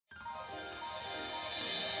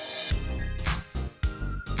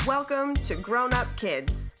Welcome to Grown Up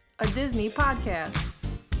Kids, a Disney podcast.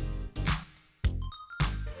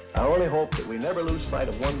 I only hope that we never lose sight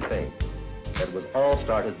of one thing, that it was all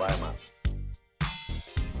started by a mouse.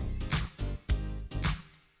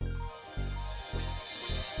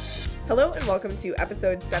 Hello and welcome to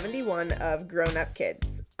episode 71 of Grown Up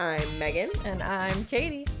Kids. I'm Megan. And I'm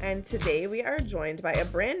Katie. And today we are joined by a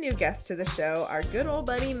brand new guest to the show, our good old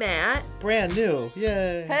buddy Matt. Brand new.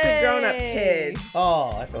 Yay. To Grown Up Kids.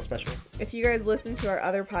 Oh, I feel special. If you guys listen to our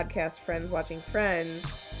other podcast, Friends Watching Friends,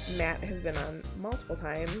 Matt has been on multiple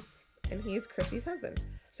times, and he's Chrissy's husband.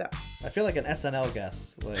 So I feel like an SNL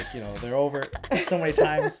guest. Like, you know, they're over so many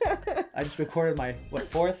times. I just recorded my,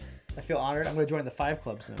 fourth? I feel honored. I'm going to join the 5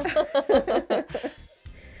 Club soon.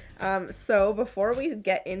 So before we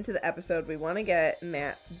get into the episode, we want to get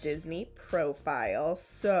Matt's Disney profile.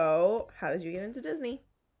 So how did you get into Disney?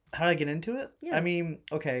 How did I get into it? Yeah. I mean,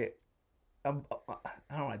 okay. I don't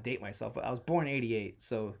want to date myself, but I was born in 88,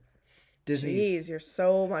 so Disney's... Jeez, you're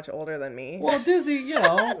so much older than me. Well, Disney, you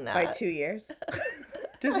know. By 2 years.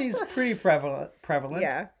 Disney's pretty prevalent.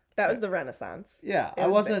 Yeah, that was the Renaissance. Yeah, I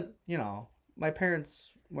wasn't, you know, my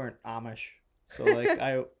parents weren't Amish, so like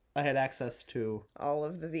I had access to all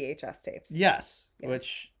of the VHS tapes. Yes, Yeah.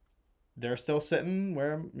 which they're still sitting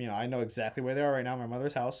where, you know, I know exactly where they are right now, my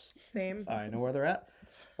mother's house. Same. I know where they're at.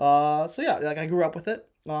 So yeah, like I grew up with it.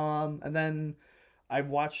 And then I've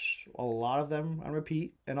watched a lot of them on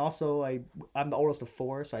repeat, and also I'm the oldest of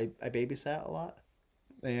 4, so I babysat a lot,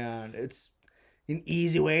 and it's an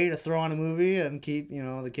easy way to throw on a movie and keep, you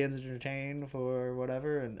know, the kids entertained for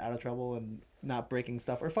whatever and out of trouble and not breaking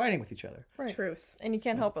stuff or fighting with each other. Right. Truth. And you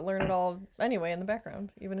can't help but learn it all anyway in the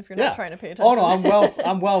background, even if you're Yeah. not trying to pay attention. Oh no,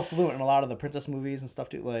 I'm well fluent in a lot of the princess movies and stuff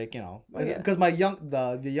too. Like, you know, Oh, yeah. because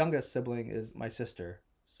the youngest sibling is my sister,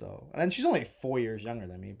 so, and she's only 4 years younger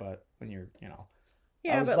than me. But when you're, you know, I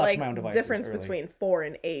Yeah, was but left to like my own devices difference early. between 4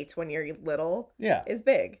 and 8 when you're little Yeah, is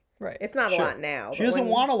big. Right. It's not Sure. a lot now. she but doesn't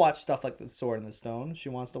when- want to watch stuff like The Sword and the Stone. She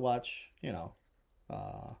wants to watch, you know,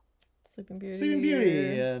 Sleeping Beauty. Sleeping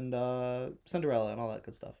Beauty and Cinderella and all that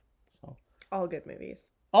good stuff. So all good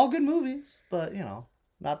movies. all good movies, but you know,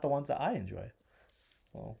 not the ones that I enjoy.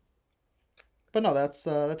 So, but no, that's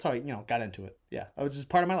how I, you know, got into it. Yeah, it was just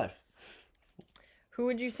part of my life. Who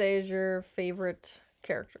would you say is your favorite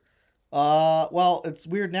character? Well, it's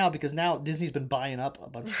weird now because now Disney's been buying up a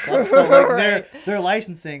bunch of stuff, so like Right. they're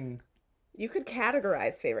licensing. You could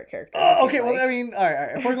categorize favorite characters. Okay, well, I mean, all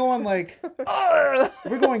right, if we're going like, if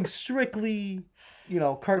we're going strictly, you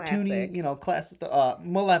know, cartoony, Classic. you know, classic.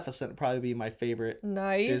 Maleficent would probably be my favorite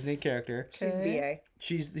Nice. Disney character. She's Okay.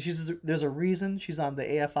 BA. There's a reason she's on the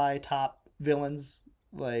AFI top villains.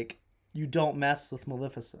 Like, you don't mess with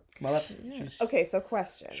Maleficent. Maleficent. Yeah. She's, Okay, so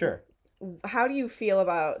question. Sure. How do you feel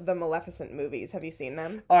about the Maleficent movies? Have you seen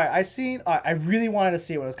them? All right, I really wanted to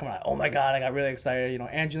see it when it was coming out. Oh my god, I got really excited. You know,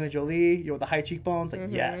 Angelina Jolie, you know, with the high cheekbones. Like,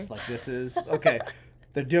 yes, like this is okay.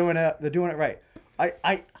 They're doing it. They're doing it right.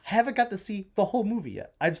 I haven't got to see the whole movie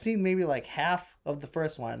yet. I've seen maybe like half of the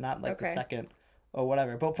first one, not like the Okay. second or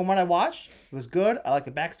whatever. But from what I watched, it was good. I liked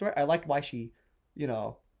the backstory. I liked why she, you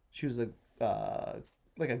know, she was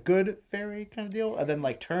like a good fairy kind of deal, and then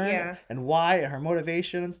like turn Yeah. and why and her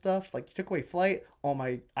motivation and stuff. Like, you took away Flight. Oh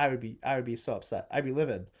my, I would be so upset. I'd be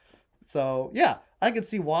livid. So yeah, I could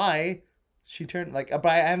see why she turned like, but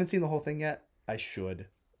I haven't seen the whole thing yet. I should.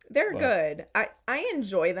 They're But- good. I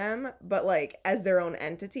enjoy them, but like as their own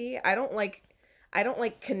entity, I don't like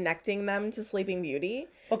connecting them to Sleeping Beauty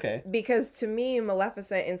Okay. because to me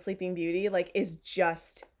Maleficent in Sleeping Beauty like is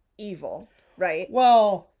just evil, right?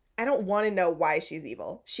 Well, I don't want to know why she's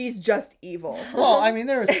evil. She's just evil. I mean,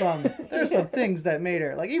 there are some things that made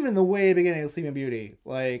her, like, even in the way beginning of Sleeping Beauty,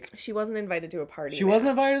 like, She wasn't invited to a party. she Matt. wasn't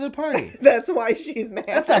invited to the party. That's why she's mad.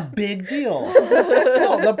 That's a big deal.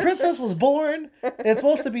 No, the princess was born. It's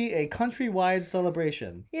supposed to be a countrywide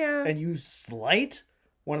celebration. Yeah. And you slight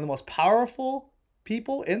one of the most powerful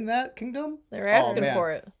people in that kingdom? They're asking man.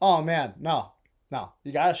 for it. Oh, man. No.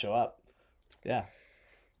 You gotta show up. Yeah.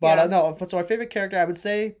 But Yeah. no, so my favorite character, I would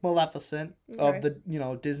say Maleficent Okay. of the, you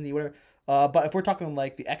know, Disney, whatever. But if we're talking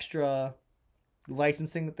like the extra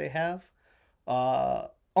licensing that they have,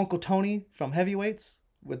 Uncle Tony from Heavyweights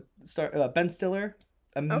with Ben Stiller,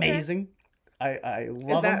 amazing. I Is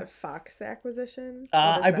love that him. Fox acquisition?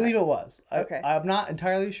 I believe it was. Okay. I'm not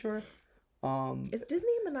entirely sure. Is Disney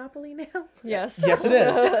a monopoly now? Yes. Yes, it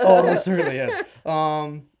is. Oh, most certainly is.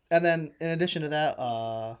 And then in addition to that,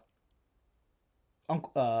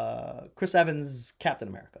 Chris Evans' Captain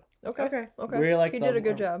America. Okay. Okay. Okay. Really like He the- did a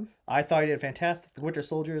good job. I thought he did fantastic. The Winter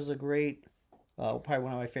Soldier is a great Probably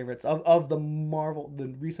one of my favorites of the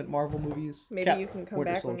recent Marvel movies. Maybe you can come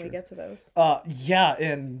Winter back when Soldier. we get to those. Yeah,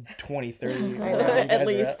 in 2030. I know. At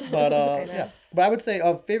least. But I know. yeah. But I would say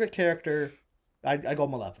favorite character, I go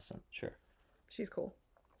Maleficent, sure. She's cool.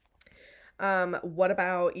 What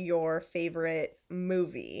about your favorite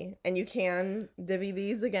movie? And you can divvy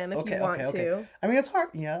these again if you want to. I mean, it's hard.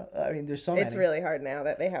 Yeah, I mean, there's so many. It's really hard now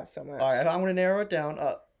that they have so much. All right, I'm gonna narrow it down.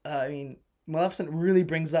 I mean, Maleficent really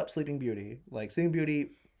brings up Sleeping Beauty. Like Sleeping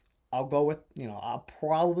Beauty, I'll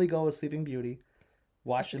probably go with Sleeping Beauty.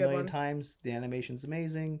 Watched That's it a a good million one. times. The animation's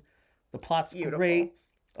amazing. The plot's Beautiful. great.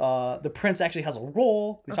 The prince actually has a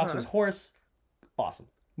role. He talks to Uh-huh. his horse. Awesome.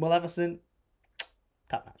 Maleficent,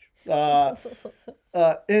 top notch.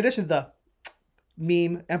 In addition to the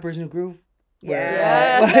meme Emperor's New Groove.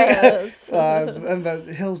 Yes. And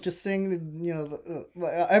the hills just sing,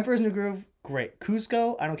 Emperor's New Groove, great.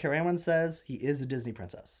 Cusco, I don't care what anyone says, he is a Disney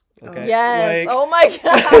princess. Okay. Yes. Like, Oh my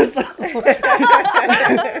god.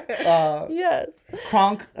 uh, Yes.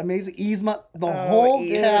 Kronk, amazing. Yzma, the Oh, whole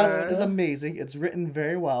Yzma. cast is amazing. It's written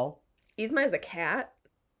very well. Yzma is a cat.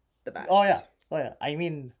 The best. Oh yeah. I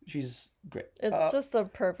mean, she's great. It's just a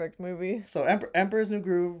perfect movie. So Emperor's New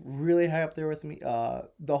Groove, really high up there with me.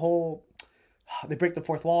 The whole, they break the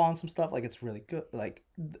fourth wall on some stuff. Like, it's really good. Like,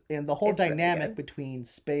 and the whole It's really dynamic good. between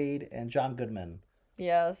Spade and John Goodman,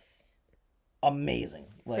 Yes. amazing.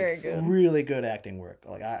 Like, Very good. really good acting work.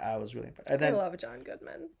 Like, I was really impressed. And I then love John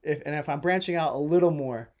Goodman. if I'm branching out a little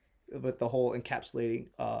more with the whole encapsulating,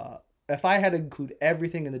 if I had to include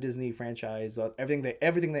everything in the Disney franchise, everything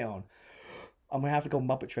they own, I'm gonna have to go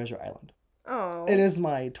Muppet Treasure Island. Oh. It is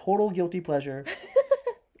my total guilty pleasure.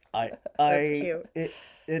 That's cute.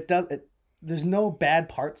 There's no bad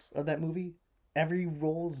parts of that movie. Every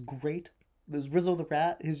role is great. There's Rizzo the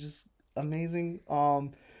Rat, who's just amazing.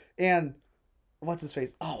 And what's his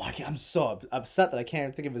face? Oh, I'm so upset that I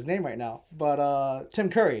can't think of his name right now. But Tim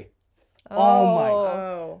Curry.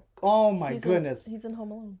 Oh. Oh my He's goodness. he's in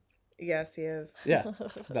Home Alone. Yes, he is. Yeah.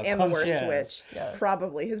 And The Worst concierge. Witch. Yes.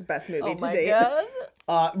 Probably his best movie Oh to my date.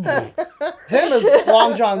 god. Him as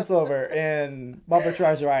Long John Silver in Muppet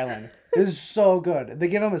Treasure Island is so good. They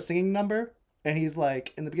give him a singing number, and he's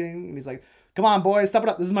like, in the beginning, and he's like, "Come on, boys, step it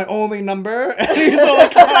up. This is my only number." And he's so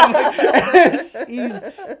like, "Come on!"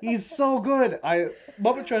 Like, he's so good.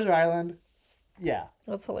 Muppet Treasure Island, yeah,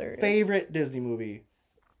 That's hilarious. favorite Disney movie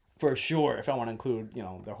for sure. If I want to include,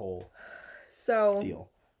 their whole So, deal.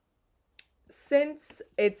 since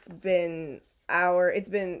it's been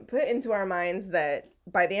put into our minds that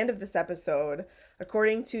by the end of this episode,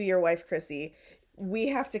 according to your wife Chrissy, we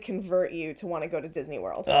have to convert you to want to go to Disney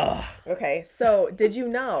World. Ugh. Okay, so did you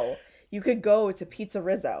know you could go to Pizza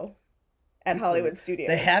Rizzo at Hollywood Studios?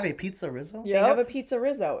 They have a Pizza Rizzo. They have a Yep. Pizza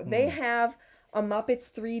Rizzo. They have a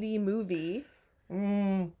Muppets 3D movie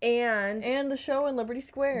and And the show in Liberty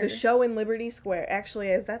Square. the show in Liberty Square. Actually,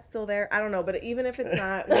 is that still there? I don't know, but even if it's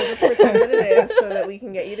not, we'll just pretend that it is so that we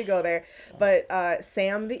can get you to go there. But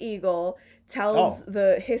Sam the Eagle tells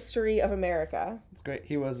the history of America. It's great.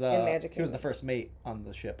 He was Magic he was the Kingdom. first mate on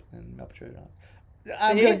the ship in Muppet Treasure Island.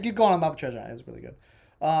 I'm gonna keep going on Muppet Treasure Island. It's really good.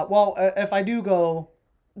 If I do go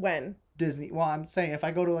When? Disney, I'm saying if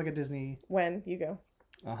I go to like a Disney, When you go.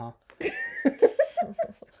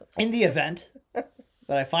 in the event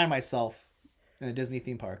that I find myself in a Disney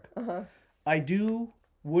theme park, I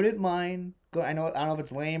wouldn't mind go. I don't know if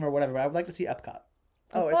it's lame or whatever, but I would like to see Epcot.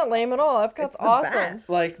 It's not lame at all. Epcot's the awesome. best.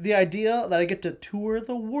 Like the idea that I get to tour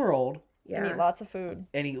the world And Yeah. eat lots of food.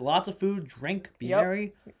 and eat lots of food, drink, be Yep.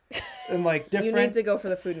 merry, and like You different. need to go for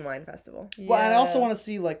the Food and Wine Festival. Well, and I also want to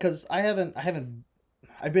see like because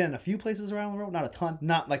I've been in a few places around the world, not a ton,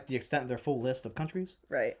 not like the extent of their full list of countries,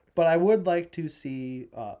 Right. but I would like to see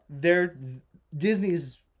their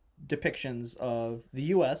Disney's depictions of the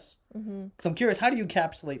U.S. So I'm curious, how do you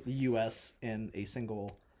encapsulate the U.S. in a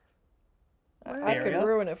single? I could area?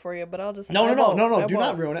 ruin it for you, but I'll just. No, I won't. do I not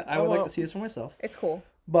won't. ruin it. I would like to won't. see this for myself. It's cool.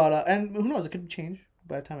 But and who knows, it could change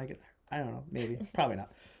by the time I get there. I don't know, maybe, probably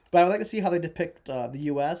not. But I would like to see how they depict the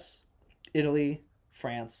U.S., Italy,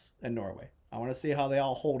 France, and Norway. I want to see how they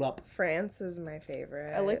all hold up. France is my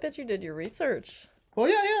favorite. I like that you did your research. Well,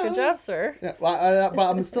 yeah. Good job, sir. Yeah, well, but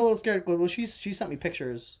I'm still a little scared. Well, she sent me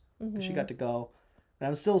pictures. She got to go, and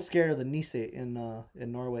I'm still scared of the Nisse in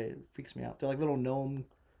Norway. It freaks me out. They're like little gnome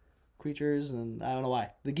creatures, and I don't know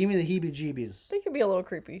why. They give me the heebie-jeebies. They could be a little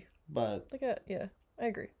creepy. But Yeah, I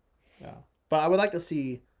agree. yeah, but I would like to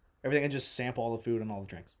see everything and just sample all the food and all the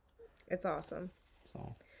drinks. It's awesome.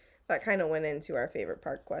 So That kind of went into our favorite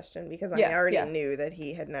park question because I Yeah, already yeah. knew that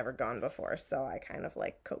he had never gone before, so I kind of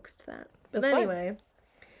like coaxed that. But That's fine. anyway,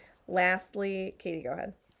 lastly, Katie, go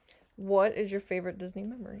ahead. What is your favorite Disney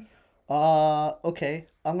memory? Okay.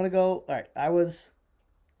 I'm gonna go. All right. I was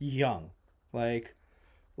young. Like,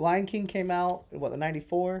 Lion King came out, what, the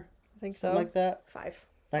 94? I think Something so. like that? 5.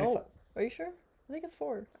 95. Oh, are you sure? I think it's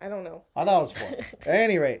 4. I don't know. I thought it was 4. At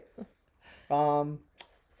any rate,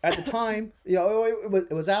 at the time,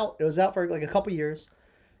 it was out. It was out for like a couple years,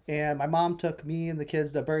 and my mom took me and the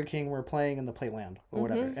kids to Burger King. We were playing in the playland or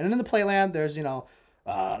whatever. And in the playland, there's you got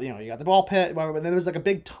the ball pit, whatever. But then there's like a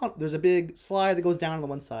big there's a big slide that goes down on the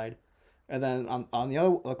one side, and then on the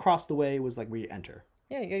other across the way was like where you enter.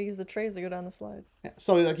 Yeah, you gotta use the trays to go down the slide. Yeah.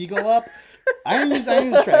 So like you go up. I didn't use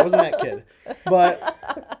the tray. I wasn't that kid,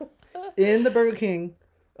 but in the Burger King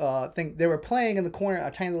thing, they were playing in the corner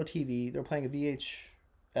a tiny little TV. They were playing a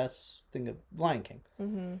VHS thing of Lion King.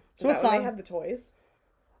 Mm-hmm. So Is it's that when on. they had the toys?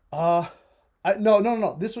 No.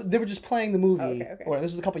 They were just playing the movie. Okay. Or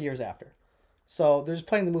this was a couple years after. So they're just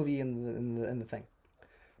playing the movie in the thing.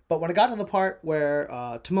 But when I got to the part where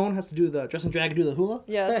Timon has to do the dress and drag and do the hula,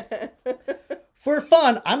 Yes. for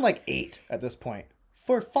fun, I'm like 8 at this point.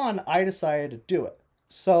 For fun, I decided to do it.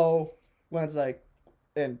 So when it's like,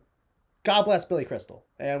 and God bless Billy Crystal.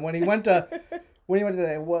 And when he went to, what do you want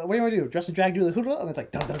to do? Dress and drag, do the hula? And it's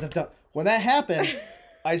like, dun, dun, dun, dun. When that happened,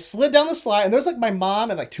 I slid down the slide, and there's like my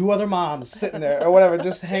mom and like 2 other moms sitting there or whatever,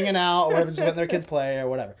 just hanging out or whatever, just letting their kids play or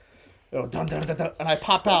whatever. Dun, dun, dun, dun, and I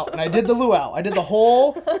pop out, and I did the luau. I did the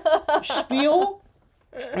whole spiel.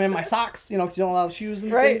 I'm in my socks, because you don't allow shoes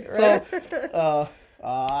and Right, things. right. So,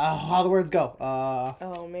 how the words go.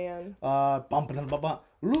 Oh man. Bump,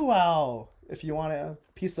 luau. If you want a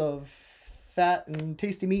piece of fat and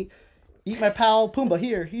tasty meat, eat my pal Pumbaa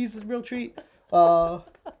here. He's a real treat. Come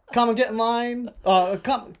and get in line.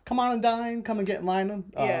 Come on and dine. Come and get in line.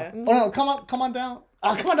 Yeah. Oh no, come on down.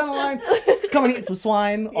 Come on down the line. Come and eat some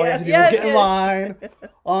swine. All you have to do Yes. is get in line.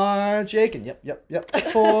 Aren't you aching? Yep.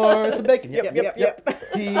 For some bacon. Yep.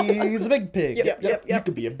 He's a big pig. Yep. You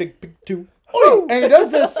could be a big pig too. Oh, and he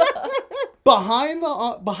does this behind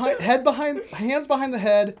hands behind the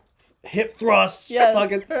head, hip thrust. Yes.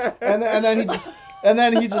 Fucking, and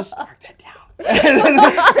then he just mark that down.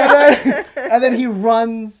 and then he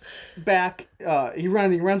runs back. He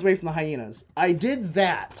runs away from the hyenas. I did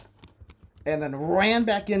that, and then ran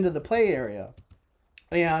back into the play area,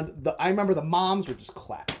 and I remember the moms were just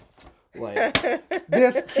clapping. Like,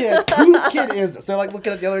 this kid, whose kid is this? They're like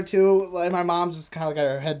looking at the other 2, like my mom's just kind of got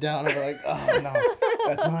her head down, and they're like, oh no,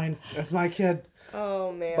 that's mine, that's my kid.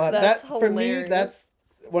 Oh man. But That's that for me, hilarious. that's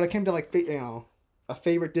when it came to like a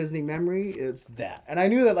favorite Disney memory. It's that, and I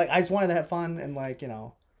knew that like I just wanted to have fun, and like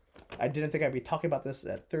I didn't think I'd be talking about this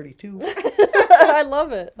at 32, I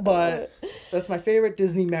love it. but that's my favorite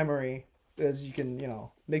Disney memory. Is you can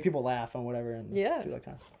make people laugh and whatever, and do that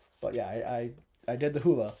kind of stuff. But yeah, I did the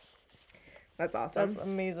hula. That's awesome. That's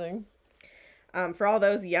amazing. For all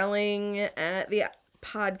those yelling at the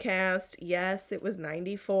podcast, yes, it was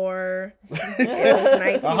 94. It was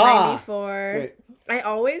 1994. Wait. I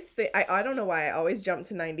always I don't know why I always jump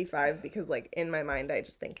to 95 because like in my mind I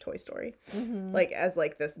just think Toy Story. Like as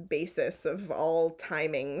like this basis of all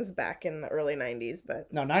timings back in the early 90s,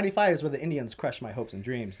 but No, 95 is where the Indians crushed my hopes and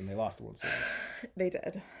dreams, and they lost the World Series. they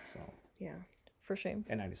did. So, Yeah. For shame.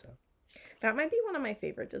 and 97. That might be one of my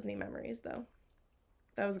favorite Disney memories though.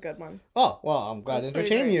 That was a good one. Oh, well, I'm glad to That's pretty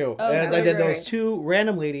entertain great. you. Oh, as I right, did right. those 2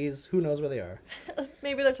 random ladies. Who knows where they are?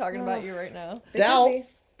 Maybe they're talking about you right now. They Doubt, could be.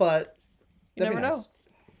 but You that'd never be know. nice.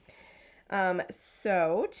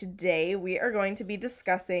 So today we are going to be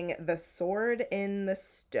discussing The Sword in the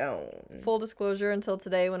Stone. Full disclosure, until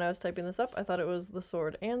today when I was typing this up, I thought it was the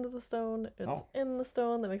sword and the stone. It's Oh. in the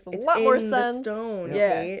stone. That makes a It's lot more in the sense. stone,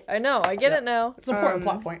 Yeah, Kate. I know. I get it now. It's an important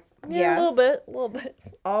plot point. Yeah, a little bit.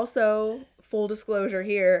 Also, full disclosure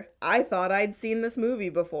here, I thought I'd seen this movie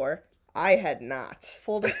before. I had not.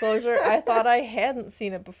 Full disclosure, I thought I hadn't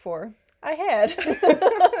seen it before. I had.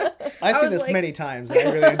 I've seen was this like- many times, and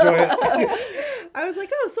I really enjoy it. I was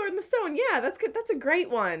like, oh, Sword in the Stone. Yeah, that's good. That's a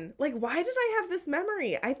great one. Like, why did I have this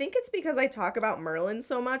memory? I think it's because I talk about Merlin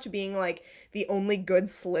so much being like the only good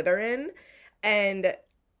Slytherin. And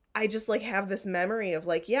I just like have this memory of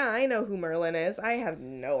like, yeah, I know who Merlin is. I have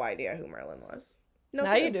no idea who Merlin was. No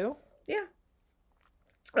Now clue. you do. Yeah.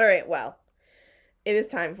 All right, well, it is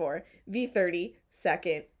time for the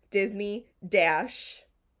 30-second Disney Dash.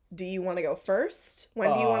 Do you want to go first?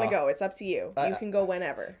 When do you want to go? It's up to you. You can go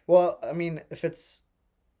whenever. Well, I mean, if it's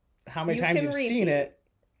how many You times can you've repeat. seen it.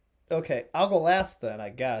 Okay, I'll go last then, I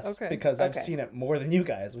guess. Okay. Because I've Okay. seen it more than you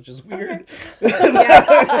guys, which is weird.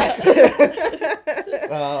 Yeah.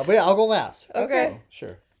 But yeah, I'll go last. Okay. So,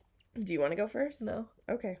 sure. Do you want to go first? No.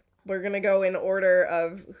 Okay. We're going to go in order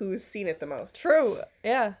of who's seen it the most. True.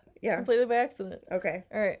 Yeah. Yeah. Completely by accident. Okay.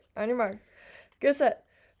 All right, on your mark. Get set.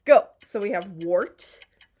 Go. So we have Wart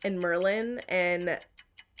and Merlin and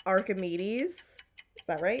Archimedes. Is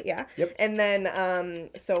that right? Yeah. Yep. And then,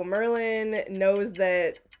 so Merlin knows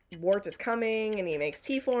that Wart is coming and he makes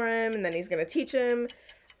tea for him and then he's going to teach him.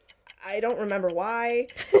 I don't remember why.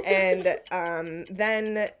 And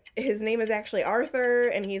then his name is actually Arthur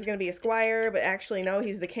and he's going to be a squire, but actually, no,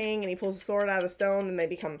 he's the king and he pulls a sword out of the stone and they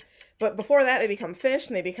become, but before that, they become fish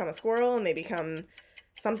and they become a squirrel and they become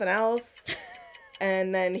something else.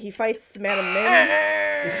 And then he fights Madame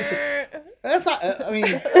Mim. That's not. I mean,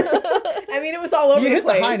 I mean, it was all over You the hit the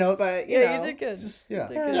place. high notes. But, Yeah, you did good. just yeah.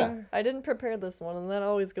 You did good. Yeah. I didn't prepare this one, and that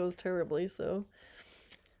always goes terribly, so.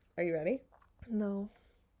 Are you ready? No.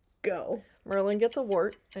 Go. Merlin gets a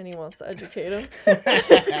wart, and he wants to educate him.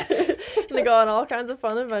 And they go on all kinds of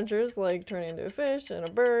fun adventures, like turning into a fish, and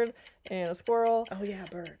a bird, and a squirrel. Oh, yeah,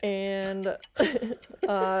 bird. And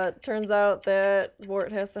turns out that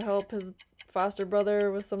Wart has to help his foster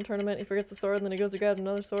brother with some tournament. He forgets the sword, and then he goes to grab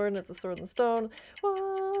another sword, and it's a sword in the stone.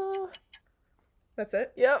 Wah. That's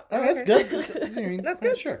it? Yep. Oh, that's Okay. good. I mean, That's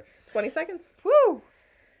good. Sure. 20 seconds. Woo!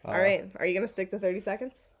 All right. Are you going to stick to 30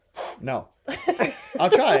 seconds? No. I'll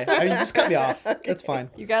try. I mean, just cut me off. That's fine.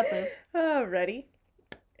 You got this. Ready?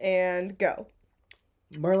 And go.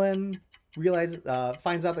 Merlin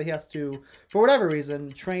finds out that he has to, for whatever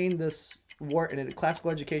reason, train this Wart in a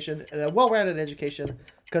classical education, a well-rounded education,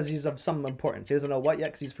 because he's of some importance. He doesn't know what yet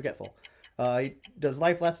because he's forgetful. He does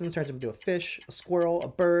life lessons, turns him into a fish, a squirrel, a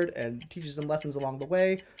bird, and teaches him lessons along the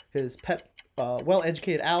way. His pet,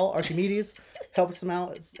 well-educated owl, Archimedes, helps him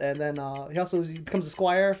out. And then he becomes a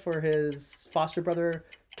squire for his foster brother,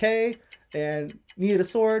 Kay, and needed a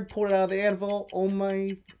sword, pulled it out of the anvil. Oh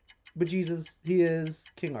my bejesus, he is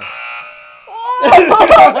King Arthur.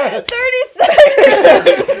 Oh, 30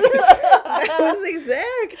 seconds! That was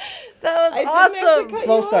exact. That was I didn't have to awesome. cut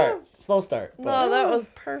Slow you start. off. Slow start. but- No, that was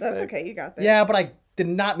perfect. That's okay. You got that. Yeah, but I did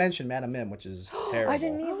not mention Madame Mim, which is terrible. I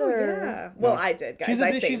didn't Oh, either. yeah. Well, I did, guys.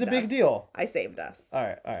 She's a big us. deal. I saved us. All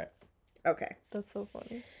right. Okay. That's so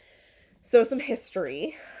funny. So some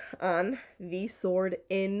history on the sword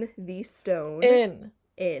in the stone. In.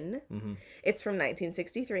 Mm-hmm. It's from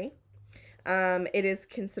 1963. It is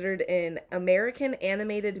considered an American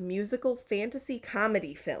animated musical fantasy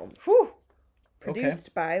comedy film. Whew.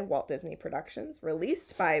 Produced by Walt Disney Productions,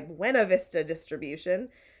 released by Buena Vista Distribution,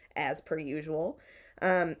 as per usual.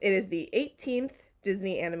 It is the 18th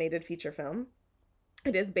Disney animated feature film.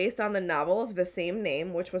 It is based on the novel of the same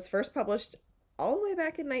name, which was first published all the way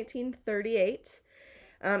back in 1938.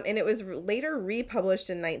 And it was later republished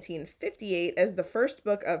in 1958 as the first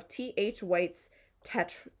book of T.H. White's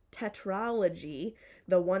tetralogy,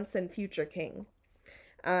 The Once and Future King.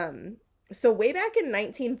 So way back in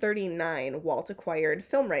 1939, Walt acquired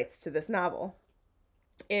film rights to this novel,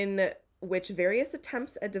 in which various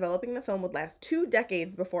attempts at developing the film would last 2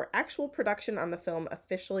 decades before actual production on the film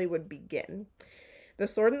officially would begin. The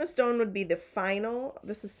Sword in the Stone would be the final...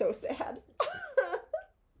 This is so sad.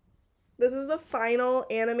 This is the final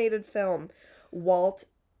animated film Walt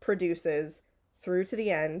produces through to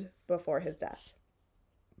the end before his death.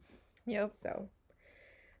 Yep. So...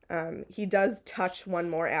 he does touch one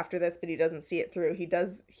more after this, but he doesn't see it through. He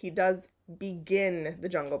does begin the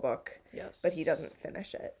Jungle Book, Yes. but he doesn't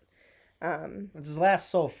finish it. It's his last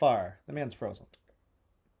so far. The man's frozen.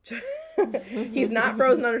 He's not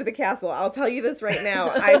frozen under the castle. I'll tell you this right now.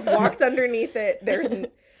 I've walked underneath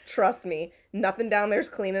it. Trust me, nothing down there's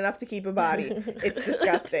clean enough to keep a body. It's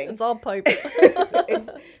disgusting. It's all pipes. It's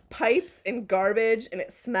pipes and garbage, and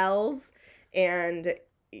it smells. And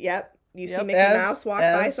yep, you see Mickey Mouse walk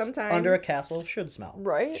by sometimes. Under a castle should smell.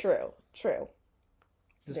 Right? True.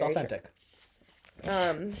 It's Very authentic.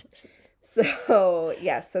 So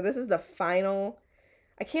yes, so this is the final.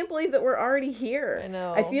 I can't believe that we're already here. I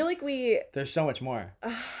know. I feel like There's so much more.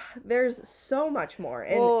 there's so much more,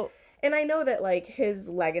 and Well, and I know that like his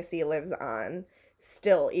legacy lives on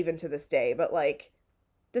still even to this day, but like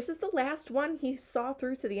this is the last one he saw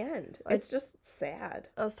through to the end. It's just sad.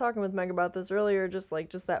 I was talking with Meg about this earlier, just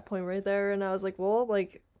that point right there, and I was like, well,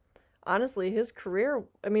 like, honestly, his career,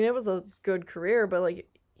 I mean, it was a good career, but like,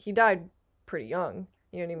 he died pretty young.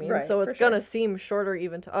 You know what I mean? Right, so it's for sure. gonna seem shorter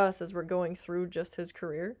even to us as we're going through just his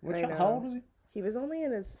career. I know. How old was he? He was only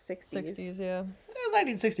in his 60s. 60s, yeah. It was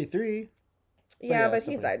 1963. Yeah, but he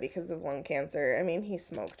somebody- died because of lung cancer. I mean, he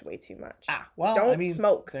smoked way too much. Well, Don't I mean,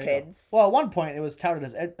 smoke, there you go. kids. Well, at one point, it was touted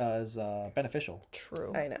as beneficial.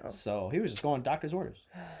 True. I know. So he was just going doctor's orders.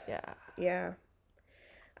 Yeah.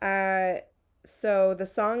 Yeah. So the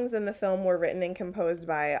songs in the film were written and composed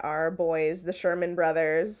by our boys, the Sherman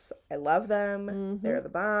Brothers. I love them. They're the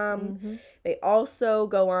bomb. They also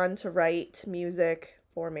go on to write music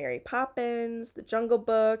for Mary Poppins, The Jungle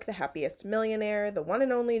Book, The Happiest Millionaire, The One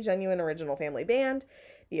and Only Genuine Original Family Band,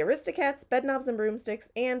 The Aristocats, Bedknobs and Broomsticks,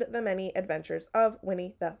 and The Many Adventures of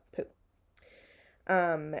Winnie the Pooh.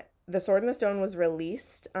 The Sword in the Stone was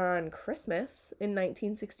released on Christmas in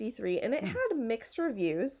 1963, and it had mixed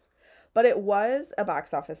reviews, but it was a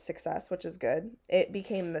box office success, which is good. It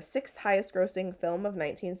became the 6th highest grossing film of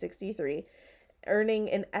 1963, earning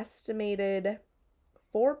an estimated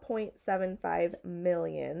 $4.75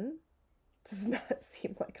 million. Does not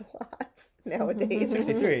seem like a lot nowadays.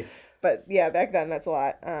 63. But yeah, back then that's a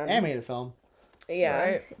lot. Animated film. Yeah.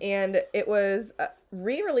 Right. And it was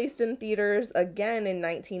re-released in theaters again in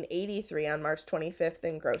 1983 on March 25th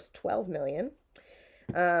and grossed $12 million.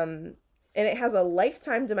 And it has a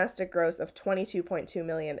lifetime domestic gross of $22.2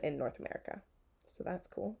 million in North America. So that's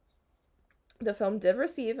cool. The film did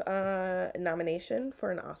receive a nomination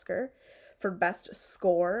for an Oscar for Best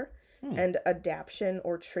Score and Adaptation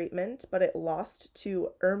or Treatment, but it lost to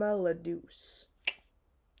Irma la Douce.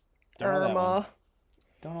 Don't know that one. Irma.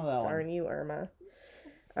 Don't know that Darn one. you, Irma.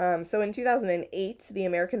 So in 2008, the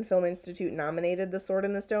American Film Institute nominated The Sword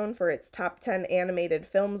in the Stone for its top 10 animated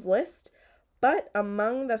films list, but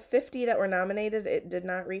among the 50 that were nominated, it did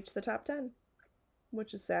not reach the top 10,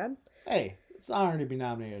 which is sad. Hey, it's an honor to be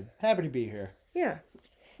nominated. Happy to be here. Yeah.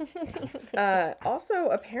 Also,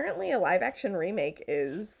 apparently a live-action remake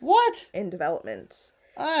is What? in development.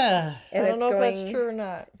 Ah, And I don't it's know if that's going- true or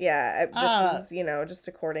not. Yeah, this is, just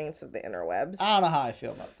according to the interwebs. I don't know how I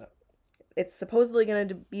feel about that. It's supposedly going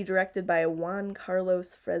to be directed by Juan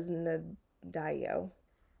Carlos Fresnadillo.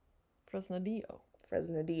 Fresnadillo.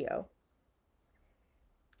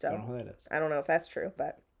 So, Don't know who that is. I don't know if that's true,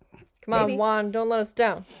 but Come on, Maybe. Juan, don't let us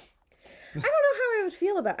down. I don't know how I would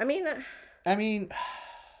feel about it. I mean,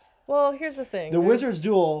 Well, here's the thing. the there's- Wizard's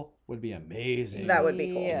Duel would be amazing. That would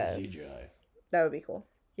be cool. Yes. CGI. that would be cool.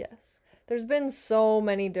 Yes. There's been so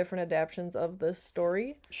many different adaptations of this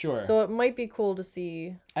story. Sure. So it might be cool to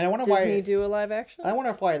see and I wonder Disney why. do a live action. I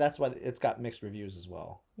wonder why that's why it's got mixed reviews as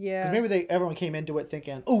well. Yeah. Because maybe everyone came into it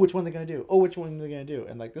thinking, oh, which one they're gonna do? Oh, which one they're gonna do?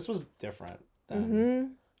 And like this was different.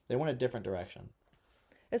 They went a different direction.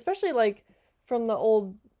 Especially like from the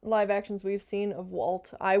old live actions we've seen of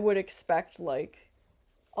Walt, I would expect like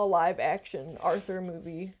a live action Arthur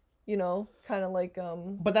movie, kind of like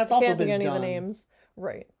But that's I also can't think been any done. of the names.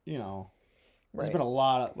 Right. There's Right. been a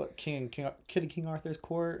lot of King Arthur's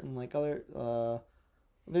Court and like other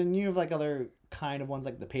then you have like other kind of ones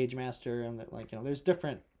like the Page Master and there's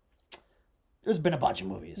different. There's been a bunch of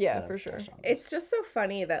movies. Yeah, that have for sure. touched on it. It's just so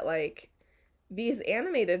funny that, like, these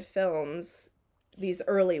animated films, these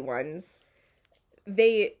early ones,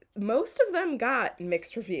 most of them got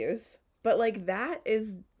mixed reviews. But, like, that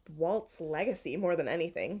is Walt's legacy more than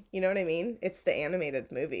anything. You know what I mean? It's the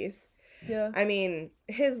animated movies. Yeah. I mean,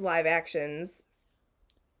 his live actions,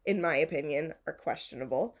 in my opinion, are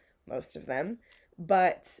questionable, most of them.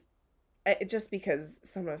 But just because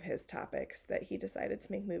some of his topics that he decided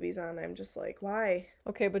to make movies on, I'm just like, why?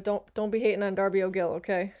 Okay, but don't be hating on Darby O'Gill,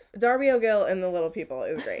 okay? Darby O'Gill and the Little People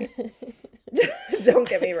is great. Don't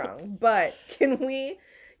get me wrong. But can we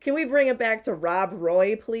bring it back to Rob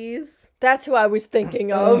Roy, please? That's who I was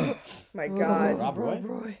thinking of. My God. Rob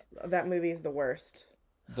Roy? That movie is the worst.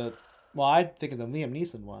 Well, I'm thinking the Liam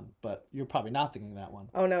Neeson one, but you're probably not thinking that one.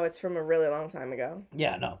 Oh, no, it's from a really long time ago.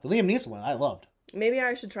 Yeah, no, the Liam Neeson one I loved. Maybe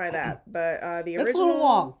I should try that. But the original... It's a little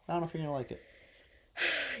long. I don't know if you're gonna like it.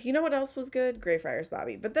 You know what else was good? Greyfriars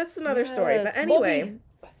Bobby. But that's another story. But Yes,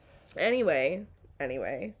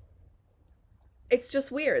 anyway, it's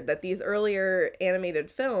just weird that these earlier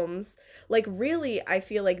animated films, like, really, I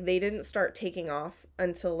feel like they didn't start taking off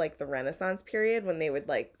until, like, the Renaissance period, when they would,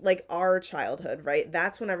 like our childhood, right?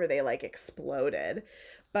 That's whenever they, like, exploded.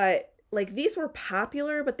 But, like, these were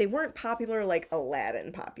popular, but they weren't popular like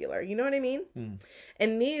Aladdin popular. You know what I mean?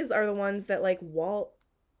 And these are the ones that, like, Walt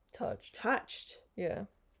touched. Yeah.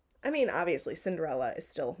 I mean, obviously, Cinderella is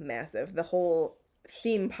still massive. The whole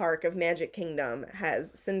theme park of Magic Kingdom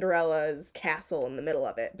has Cinderella's castle in the middle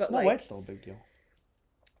of it. But Snow like, White's still a big deal.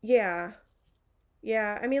 yeah.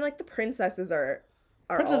 I mean, like, the princesses are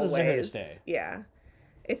Princesses always, are here to stay. Yeah.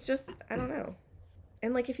 It's just, I don't know.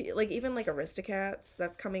 And like, if you like, even like Aristocats,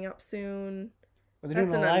 that's coming up soon. Are they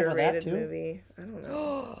That's doing an a live of that underrated too? movie. I don't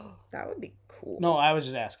know. That would be cool. No, I was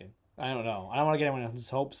just asking. I don't know. I don't want to get anyone's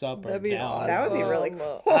hopes up or That'd be down. That would be really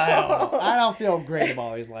awesome. cool. I don't know. I don't feel great about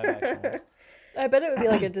all these live action ones. I bet it would be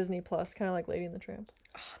like a Disney Plus, kind of like Lady and the Tramp.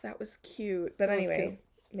 Oh, that was cute. But That was anyway, cute.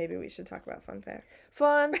 Maybe we should talk about fun facts.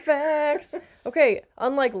 Fun facts. Okay,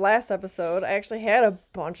 unlike last episode, I actually had a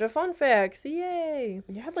bunch of fun facts. Yay!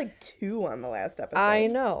 You had like 2 on the last episode. I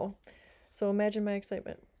know. So imagine my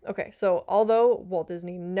excitement. Okay, so although Walt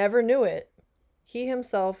Disney never knew it, he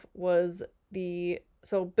himself was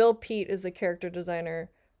so Bill Peet is the character designer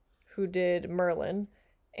who did Merlin,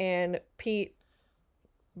 and Pete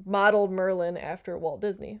modeled Merlin after Walt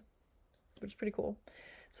Disney, which is pretty cool.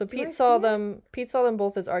 So Pete saw them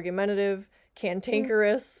both as argumentative,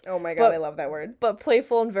 cantankerous, Oh my god, but- I love that word. but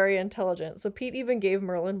playful and very intelligent. So Pete even gave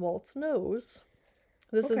Merlin Walt's nose.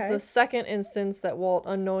 This is Okay. the second instance that Walt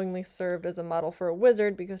unknowingly served as a model for a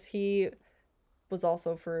wizard, because he was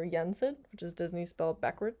also for Yensid, which is Disney spelled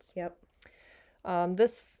backwards. Yep.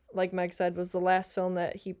 This, like Meg said, was the last film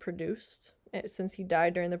that he produced since he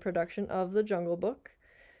died during the production of The Jungle Book.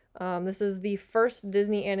 This is the first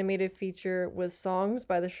Disney animated feature with songs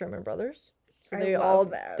by the Sherman Brothers. So I they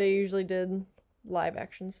love that. they usually did live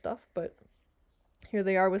action stuff, but here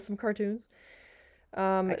they are with some cartoons.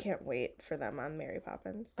 I can't wait for them on Mary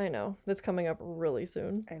Poppins. I know that's coming up really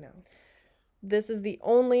soon. I know. This is the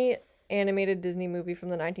only animated Disney movie from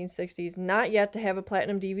the 1960s not yet to have a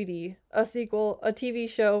platinum DVD, a sequel, a TV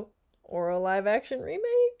show, or a live action remake.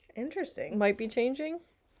 Interesting. Might be changing.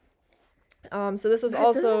 So this was That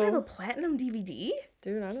doesn't also have a platinum DVD?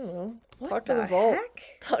 dude, I don't know. What Talk to the vault. heck?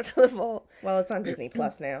 Talk to the vault. Well, it's on Disney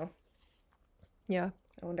Plus now. Yeah.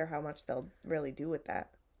 I wonder how much they'll really do with that.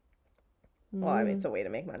 Well, I mean, Mm. it's a way to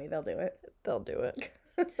make money. They'll do it. They'll do it.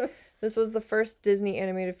 This was the first Disney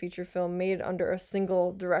animated feature film made under a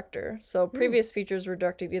single director. So previous features were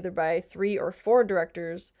directed either by 3 or 4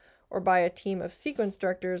 directors or by a team of sequence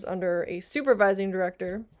directors under a supervising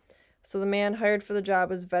director. So the man hired for the job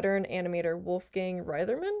was veteran animator Wolfgang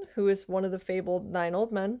Reitherman, who is one of the fabled 9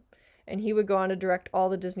 Old Men, and he would go on to direct all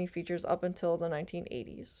the Disney features up until the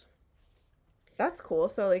 1980s. That's cool.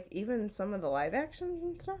 So, like, even some of the live actions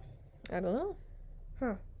and stuff? I don't know.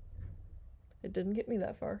 Huh. It didn't get me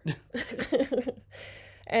that far.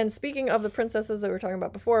 And speaking of the princesses that we were talking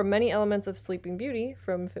about before, many elements of Sleeping Beauty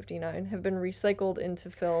from '59 have been recycled into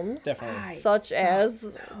films, Definitely. such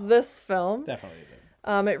as this film. Definitely did.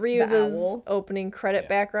 It reuses owl. opening credit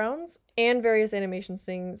backgrounds and various animation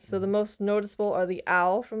scenes. So the most noticeable are the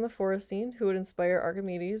owl from the forest scene, who would inspire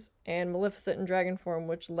Archimedes, and Maleficent in dragon form,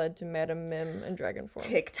 which led to Madame Mim in dragon form.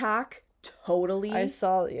 TikTok totally I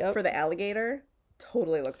saw, yep. for the alligator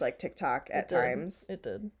totally looked like TikTok at it did. times It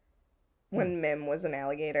did. when Mim was an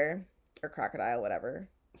alligator or crocodile, whatever.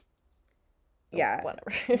 Yeah.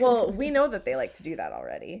 Whatever. Well, we know that they like to do that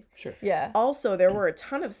already. Sure. yeah. Also, there were a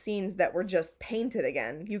ton of scenes that were just painted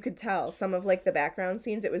again. You could tell some of like the background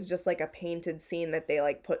scenes, it was just like a painted scene that they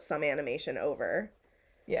like put some animation over.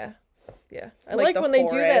 Yeah. Yeah. I Like like the when they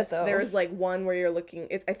do that forest, though. There's like one where you're looking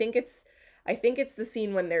I think it's the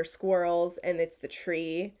scene when they're squirrels and it's the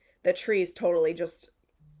tree. The tree is totally just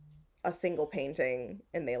a single painting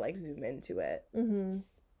and they like zoom into it. Mm-hmm.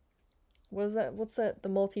 What is that? What's that? The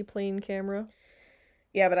multi-plane camera?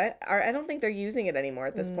 Yeah, but I don't think they're using it anymore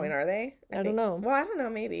at this point, are they? I don't know. Well, I don't know,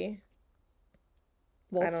 maybe.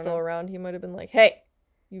 Walt's don't still know. around. He might have been like, "Hey,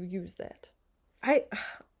 you use that."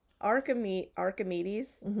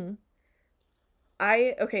 Archimedes. Mm-hmm.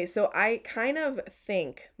 Okay, so I kind of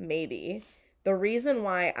think maybe the reason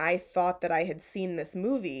why I thought that I had seen this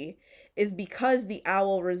movie is because the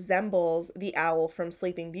owl resembles the owl from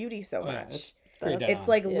Sleeping Beauty so Oh, yeah, much. it's pretty dead It's on.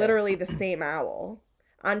 like Yeah. literally the same owl.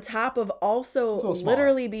 On top of also It's a little smaller.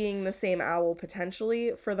 literally being the same owl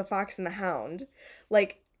potentially for the Fox and the Hound.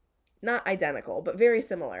 Like, not identical, but very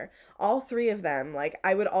similar. All 3 of them, like,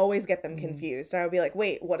 I would always get them confused. I would be like,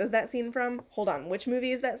 wait, what is that scene from? Hold on, which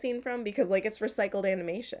movie is that scene from? Because, like, it's recycled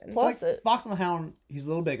animation. Plus Like, it. Fox and the Hound, he's a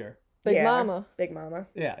little bigger. Big Yeah, Mama. Big Mama.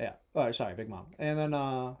 Yeah, yeah. Oh, sorry, Big Mom. And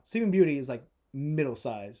then Sleeping Beauty is like middle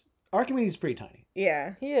size. Archimedes is pretty tiny.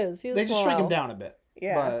 Yeah, He is. He's They a just small shrink him owl. down a bit.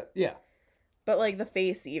 yeah. But yeah. But, like, the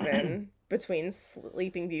face even between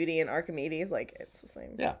Sleeping Beauty and Archimedes, like, it's the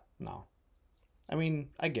same. Yeah. No. I mean,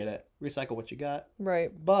 I get it. Recycle what you got.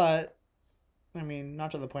 Right. But I mean,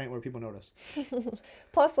 not to the point where people notice.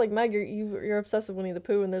 Plus, like Meg, you're obsessed with Winnie the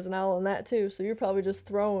Pooh, and there's an owl in that too. So you're probably just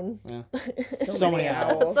thrown. Yeah. So many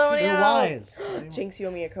owls. So many They're owls. wise. Jinx, you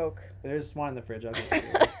owe me a Coke. There's one in the fridge. I'll get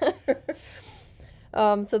it.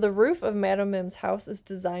 So the roof of Madame Mim's house is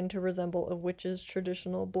designed to resemble a witch's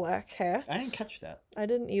traditional black hat. I didn't catch that. I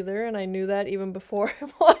didn't either, and I knew that even before I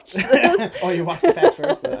watched this. Oh, you watched the facts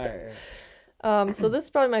first? All right. So this is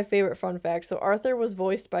probably my favorite fun fact. So Arthur was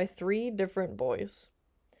voiced by 3 different boys.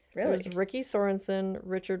 Really? There's Ricky Sorensen,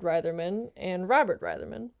 Richard Reitherman, and Robert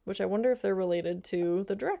Reitherman, which I wonder if they're related to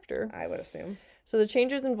the director. I would assume. So the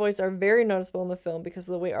changes in voice are very noticeable in the film because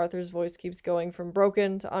of the way Arthur's voice keeps going from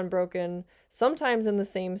broken to unbroken, sometimes in the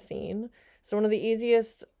same scene. So one of the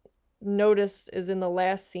easiest noticed is in the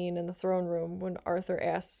last scene in the throne room when Arthur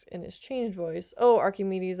asks in his changed voice, "Oh,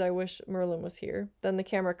 Archimedes, I wish Merlin was here." Then the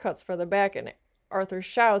camera cuts further back and Arthur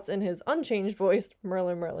shouts in his unchanged voice,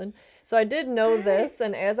 "Merlin, Merlin." So I did know this,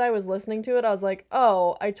 and as I was listening to it, I was like,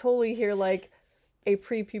 oh, I totally hear like a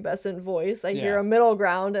prepubescent voice. I hear Yeah. a middle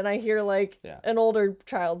ground, and I hear like an older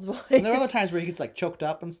child's voice. And there are other times where he gets like choked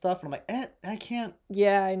up and stuff, and I'm like, I can't.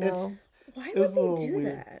 Yeah, I know. It's, Why it would was a they little do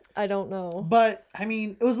weird. that? I don't know. But I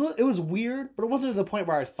mean, it was weird, but it wasn't to the point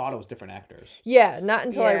where I thought it was different actors. Yeah, not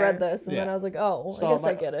until I Yeah. read this, and then Yeah. I was like, oh, So I guess I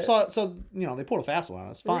like, get it. So they pulled a fast one.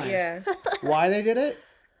 It's fine. Yeah. Why they did it?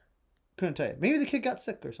 Couldn't tell you. Maybe the kid got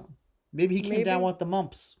sick or something. Maybe he came down Maybe. with the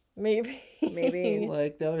mumps, Maybe. Maybe.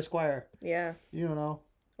 like the other squire. Yeah. You don't know.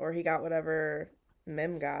 Or he got whatever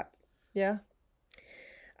Mim got. Yeah.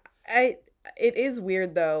 It is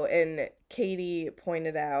weird though, and Katie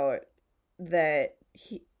pointed out that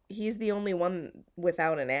he's the only one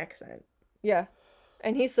without an accent. Yeah.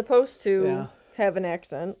 And he's supposed to Yeah. have an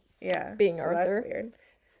accent. Yeah. Being so Arthur. That's weird.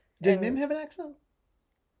 Did And- Mim have an accent?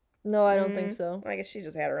 No, I don't think so. I guess she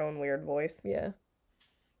just had her own weird voice. Yeah.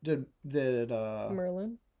 Did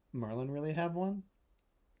Merlin. Merlin really have one?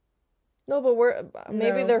 No, but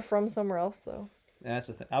maybe No. they're from somewhere else though. That's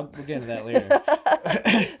the thing. We'll get into that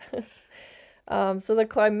later. So the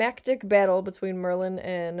climactic battle between Merlin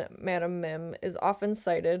and Madame Mim is often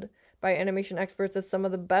cited by animation experts as some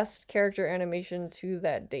of the best character animation to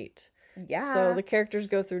that date. Yeah. So the characters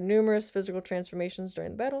go through numerous physical transformations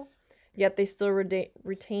during the battle, yet they still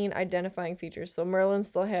retain identifying features. So Merlin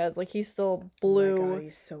still has, like, he's still blue Oh my God,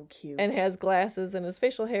 he's so cute. and has glasses in his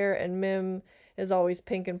facial hair, and Mim is always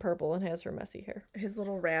pink and purple and has her messy hair. his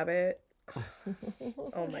little rabbit.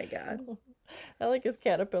 Oh my God. I like his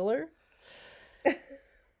caterpillar.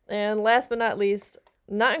 And last but not least,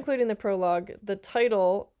 not including the prologue, the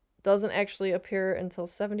title doesn't actually appear until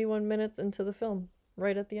 71 minutes into the film,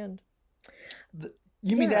 right at the end.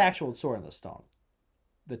 You mean the Yeah. actual sword in the stone,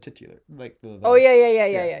 the titular, like the. Oh, yeah.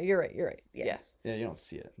 yeah. You're right. Yes. Yeah, you don't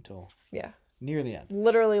see it until Yeah. near the end.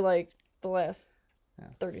 Literally, like, the last Yeah.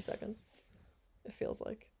 30 seconds, it feels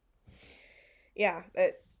like. Yeah.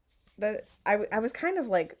 I was kind of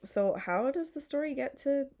like, so how does the story get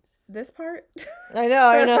to this part? I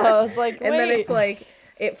know. It's like, And then wait. it's like,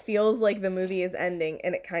 it feels like the movie is ending,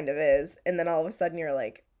 and it kind of is. And then all of a sudden you're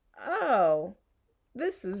like, oh,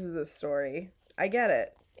 this is the story. I get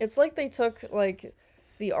it. It's like they took, like,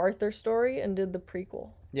 the Arthur story and did the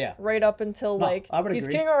prequel. Yeah. Right up until, No, like, I would he's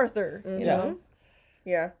agree. King Arthur, you Yeah. know?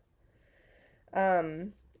 Yeah.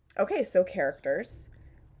 Okay, so characters.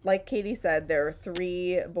 Like Katie said, there are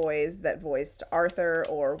 3 boys that voiced Arthur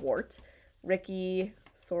or Wart. Ricky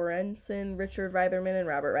Sorensen, Richard Reitherman, and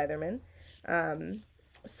Robert Reitherman.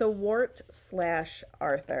 So Wart /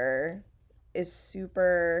 Arthur is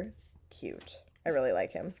super cute. I really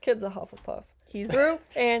like him. This kid's a Hufflepuff. He's Through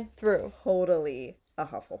and through. totally a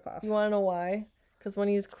Hufflepuff. You want to know why? Because when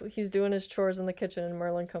he's doing his chores in the kitchen and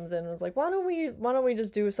Merlin comes in and was like, why don't we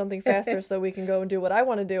just do something faster so we can go and do what I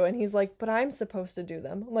want to do? And he's like, but I'm supposed to do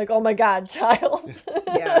them. I'm like, oh my God, child.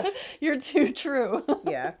 Yeah. You're too true.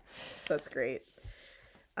 Yeah, that's great.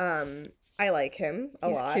 I like him a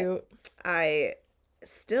He's lot. cute. I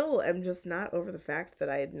still am just not over the fact that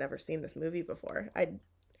I had never seen this movie before. I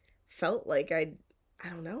felt like I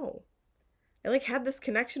don't know. I like had this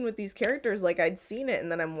connection with these characters, like I'd seen it,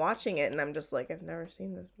 and then I'm watching it, and I'm just like, I've never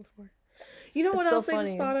seen this before. You know what It's so else I just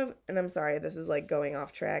funny. thought of? And I'm sorry, this is like going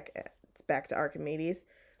off track. It's back to Archimedes,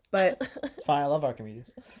 but It's fine. I love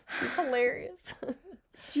Archimedes. He's hilarious.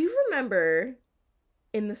 do you remember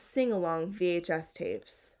in the sing-along VHS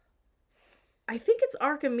tapes? I think it's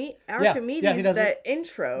Archimedes he does that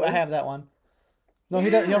intros. I have that one. No,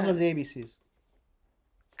 he does. He also Yeah. does the ABCs.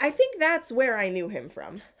 I think that's where I knew him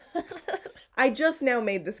from. I just now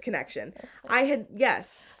made this connection. I'd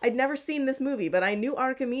never seen this movie, but I knew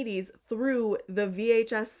Archimedes through the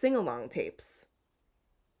VHS sing-along tapes.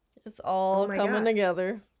 It's all Oh my coming God.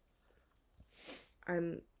 together.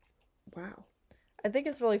 Wow. I think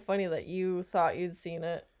it's really funny that you thought you'd seen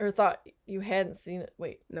it, or thought you hadn't seen it.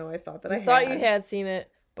 Wait, No, I thought that I I thought you had seen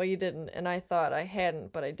it, but you didn't, and I thought I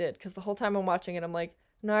hadn't, but I did, because the whole time I'm watching it, I'm like,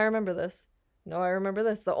 no, I remember this. No, I remember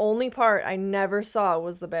this. The only part I never saw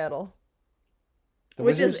was the battle The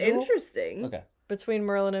Which is Wizard's Duel? interesting. Okay. between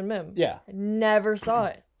Merlin and Mim. Yeah. I never saw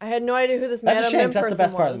it. I had no idea who this That's Madame a shame. Mim That's person the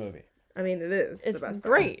best part of was. the movie. I mean, it is It's the best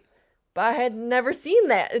part. great, But I had never seen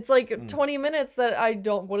that. It's like 20 minutes that I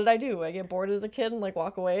don't. What did I do? I get bored as a kid and like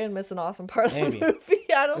walk away and miss an awesome part of Maybe. the movie.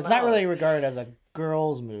 I don't know. It's not really regarded as a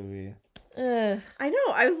girls' movie. I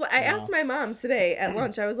know. I asked my mom today at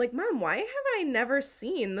lunch. I was like, "Mom, why have I never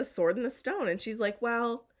seen The Sword and the Stone?" And she's like,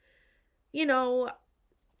 "Well, you know,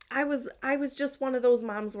 I was just one of those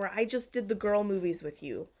moms where I just did the girl movies with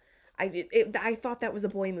you. I thought that was a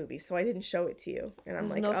boy movie, so I didn't show it to you." And I'm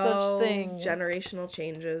There's like, no such "Oh, thing. generational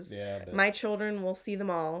changes. Yeah, but- My children will see them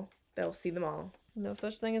all. They'll see them all." No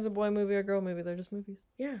such thing as a boy movie or girl movie. They're just movies.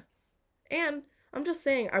 Yeah. And I'm just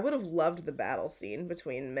saying, I would have loved the battle scene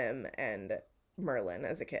between Mim and Merlin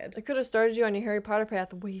as a kid. It could have started you on your Harry Potter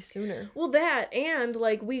path way sooner. Well, that, and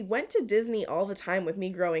like we went to Disney all the time with me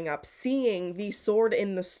growing up, seeing the Sword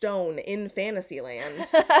in the Stone in Fantasyland.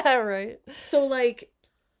 Right. So, like,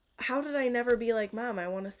 how did I never be like, Mom, I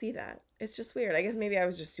want to see that? It's just weird. I guess maybe I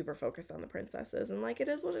was just super focused on the princesses, and like, it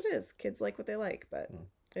is what it is. Kids like what they like, but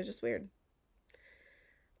it's just weird.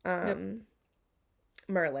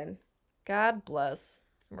 Merlin. God bless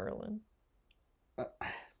Merlin.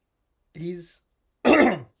 He's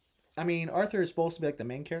I mean, Arthur is supposed to be like the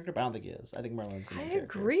main character, but I don't think he is. I think Merlin's the I main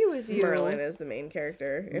character. agree with you. Merlin is the main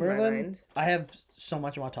character in my mind. I have so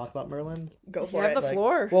much I want to talk about Merlin. Go You for have it. the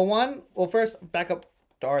floor. Well, first back up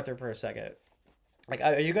to Arthur for a second. Like,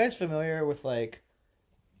 are you guys familiar with like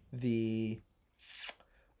the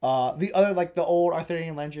other like the old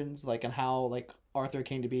Arthurian legends, like and how like Arthur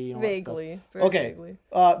came to be and all that stuff? Vaguely. Very Okay. vaguely.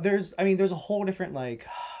 There's a whole different like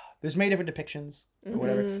there's many different depictions or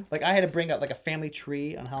whatever. Like I had to bring up like a family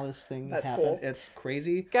tree on how this thing That's happened. cool. It's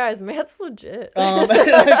crazy. Guys, Matt's legit. All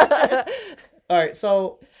right,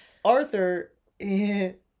 so Arthur,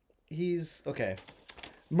 he's okay.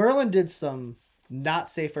 Merlin did some not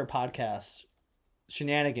safe for podcast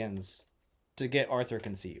shenanigans to get Arthur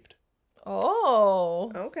conceived.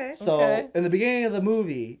 Oh. Okay. So Okay. in the beginning of the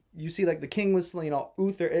movie, you see like the king was,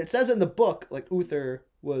 Uther. It says in the book like Uther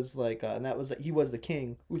was like, and that was that he was the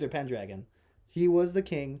king. Uther Pendragon, he was the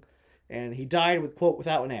king, and he died with quote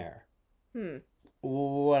without an heir.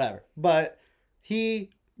 Whatever, but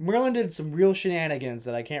Merlin did some real shenanigans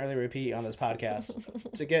that I can't really repeat on this podcast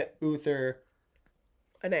to get Uther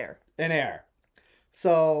An heir. an heir.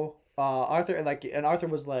 So Arthur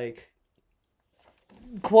was like,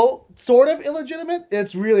 quote, sort of illegitimate.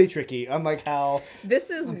 It's really tricky. Unlike how This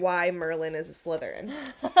is why Merlin is a Slytherin.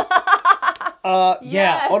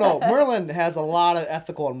 yeah. Oh no, Merlin has a lot of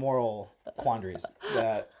ethical and moral quandaries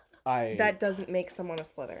That doesn't make someone a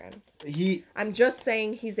Slytherin. he I'm just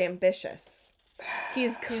saying he's ambitious.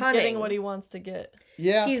 He's He's cunning. getting what he wants to get.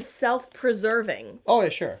 yeah. He's self-preserving. Oh yeah,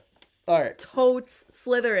 sure. All right. Totes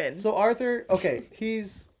Slytherin. So Arthur, okay,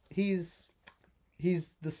 he's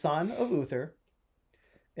the son of Uther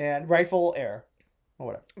and rightful heir or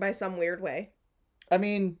whatever. By some weird way. I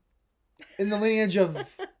mean, in the lineage of,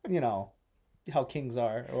 how kings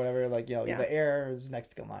are or whatever, like, Yeah. the heir is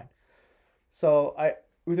next in line. So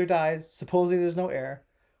Uther dies. Supposedly there's no heir.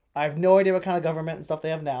 I have no idea what kind of government and stuff they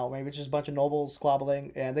have now. Maybe it's just a bunch of nobles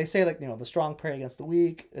squabbling. And they say, like, the strong prey against the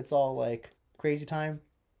weak. It's all, like, crazy time.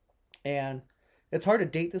 And it's hard to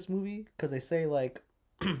date this movie because they say, like,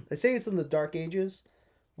 they say it's in the Dark Ages,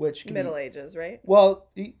 which can Middle Ages, right? Well,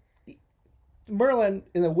 Merlin,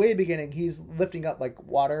 in the way beginning, he's lifting up like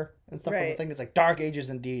water and stuff. Right. The thing is like Dark Ages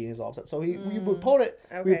indeed, and he's all upset. So we would put it,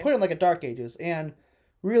 we would put it in like a Dark Ages, and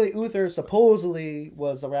really Uther supposedly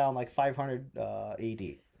was around like 500 AD,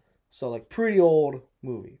 so like pretty old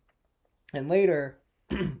movie. And later,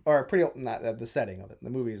 or pretty old, not the setting of it. The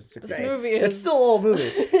movie is 60. This movie is... It's still an old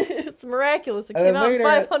movie. It's miraculous. It And came then out later-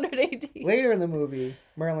 500 AD. Later in the movie,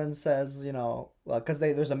 Merlin says, because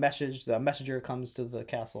there's a message. The messenger comes to the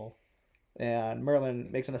castle, and Merlin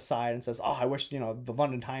makes an aside and says, "Oh, I wish the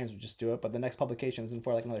London Times would just do it, but the next publication isn't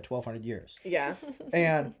for like another 1,200 years." Yeah.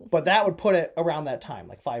 But that would put it around that time,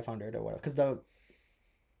 like 500 or whatever, because the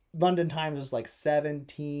London Times was like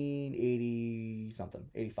 1780 something,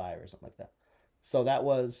 85 or something like that. So it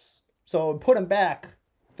would put him back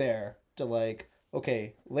there to like,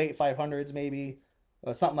 okay, late 500s maybe,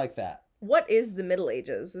 or something like that. What is the Middle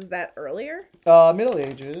Ages? Is that earlier? Middle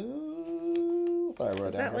Ages. I wrote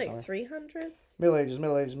Is down that here like somewhere. 300s? Middle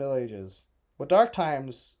Ages. Well, Dark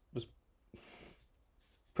Times was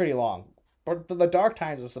pretty long. But the Dark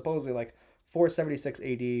Times is supposedly like 476 AD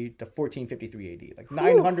to 1453 AD. Like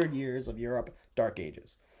 900 years of Europe, Dark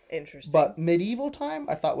Ages. Interesting. But medieval time,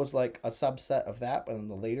 I thought was like a subset of that, but in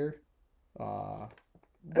the later,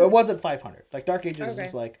 it wasn't 500. Like Dark Ages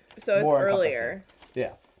is like so it's more earlier.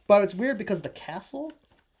 yeah, but it's weird because the castle's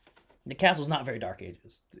not very Dark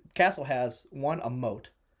Ages. The castle has a moat,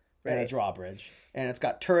 and a Right. drawbridge, and it's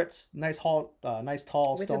got turrets, nice tall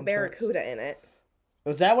With stone a barracuda in it. turrets.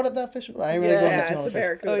 Was that what that fish was? I didn't really go into Yeah, too it's a much fish.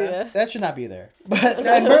 barracuda. Oh yeah. That should not be there. But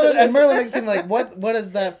and Merlin makes it seem like what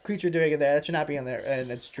is that creature doing in there? That should not be in there, and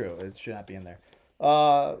it's true. It should not be in there.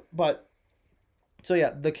 But so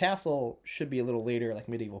yeah, the castle should be a little later, like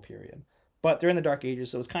medieval period. But they're in the Dark Ages,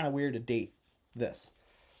 so it's kind of weird to date this.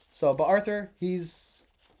 So, but Arthur, he's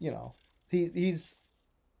he's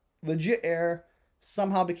legit heir.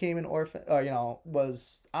 Somehow became an orphan.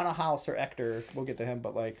 Was I don't know how Sir Ector. We'll get to him,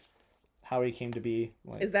 but like how he came to be.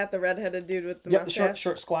 Like, Is that the redheaded dude with the yep, mustache?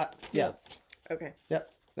 short, squat. Yeah. Okay. Yep.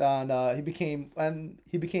 And Arthur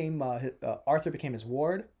became his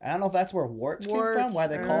ward. I don't know if that's where Wart came from, why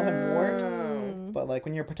they call him Wart. Oh. But like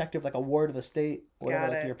when you're protective, like a ward of the state, whatever,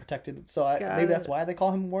 Got like it. you're protected. So Got maybe that's it. why they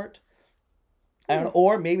call him Wart. I don't know,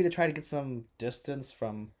 or maybe to try to get some distance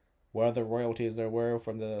from what other royalties there were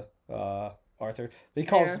from the Arthur. He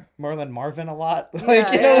calls Yeah. Merlin Marvin a lot.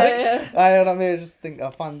 like yeah. I don't know, maybe it's just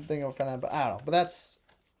a fun thing for them, but I don't know. But that's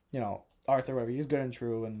Arthur, whatever. He's good and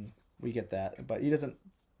true, and we get that. But he doesn't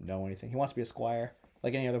know anything. He wants to be a squire,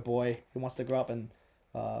 like any other boy. He wants to grow up and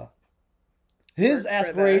his Work for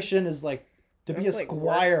aspiration is like to be a That's like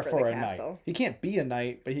work squire for for the a knight. castle. He can't be a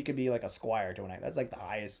knight, but he could be like a squire to a knight. That's like the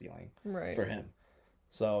highest ceiling Right. for him.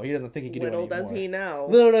 So he doesn't think he can Little do any does more. he know.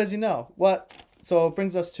 Little does he know. What? So it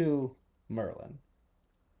brings us to Merlin,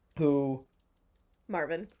 who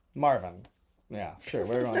Marvin. Marvin. Yeah, sure,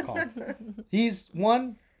 whatever you want to call him.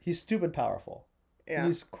 He's stupid powerful. Yeah.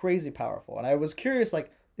 He's crazy powerful. And I was curious,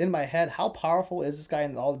 like, in my head, how powerful is this guy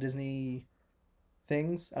in all the Disney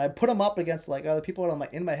things? And I put him up against, like, other people, and I'm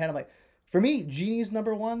like, in my head, I'm like, for me, Genie's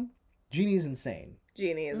number one. Genie's insane.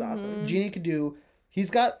 Genie is awesome. Genie could do, he's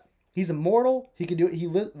immortal. He could do it. He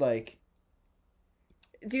lived, like,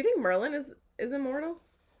 Do you think Merlin is immortal?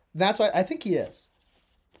 that's why I think he is.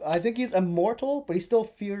 I think he's immortal, but he still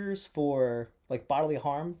fears for, like, bodily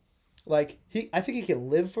harm. Like, I think he can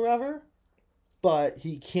live forever, but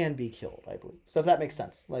he can be killed, I believe. So if that makes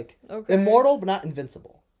sense. Like, Okay. immortal, but not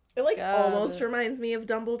invincible. It like Got almost it. reminds me of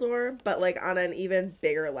Dumbledore, but like on an even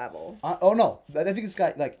bigger level. Oh, no. I think this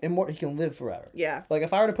guy, like, immortal, he can live forever. Yeah. Like,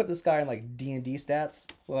 if I were to put this guy in, like, D&D stats,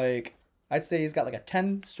 like, I'd say he's got, like, a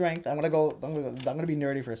 10 strength. I'm gonna be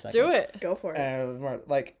nerdy for a second. Do it. Go for it. And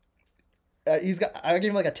like I give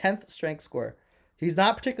him like a 10th strength score. He's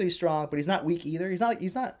not particularly strong, but he's not weak either. He's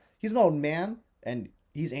an old man and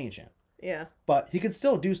he's ancient, Yeah. but he can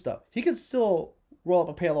still do stuff. He can still roll up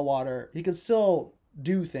a pail of water. He can still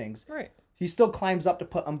do things. Right. He still climbs up to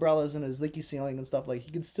put umbrellas in his leaky ceiling and stuff. Like,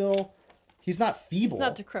 he's not feeble. It's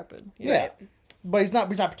not decrepit. Yeah. But he's not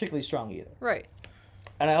particularly strong either. Right.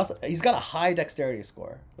 And he's got a high dexterity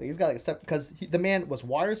score. Like, he's got like a step, because the man was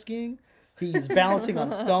water skiing. He's balancing on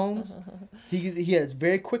stones. He has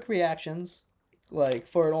very quick reactions. Like,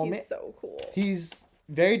 for an old man, He's so cool. he's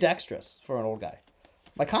very dexterous for an old guy.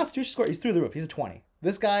 My constitution score, he's through the roof. He's a 20.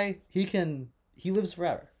 This guy, he lives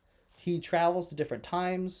forever. He travels to different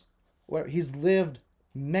times. Where he's lived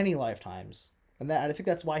many lifetimes, and I think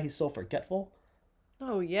that's why he's so forgetful.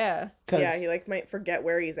 Oh yeah. Yeah, he like might forget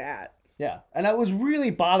where he's at. Yeah, and that was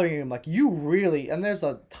really bothering him. Like, you really, and there's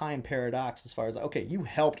a time paradox as far as, okay, you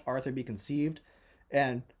helped Arthur be conceived,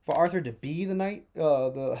 and for Arthur to be the knight,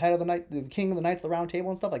 the head of the knight, the king of the Knights of the Round Table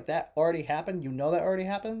and stuff like that already happened. You know that already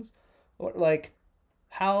happens. Like,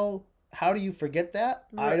 how do you forget that?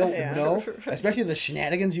 I don't Yeah. know. Especially the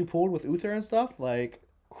shenanigans you pulled with Uther and stuff, like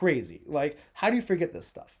crazy. Like, how do you forget this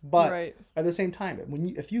stuff? But Right. at the same time,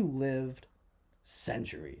 if you lived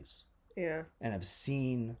centuries Yeah. and have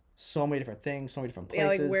seen so many different things, so many different Yeah,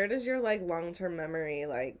 places. like where does your like long-term memory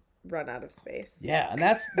like run out of space? Yeah, and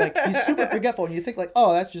that's like, he's super forgetful, and you think like,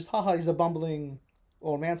 oh, that's just haha, he's a bumbling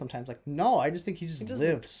old man sometimes. Like, no, I just think he just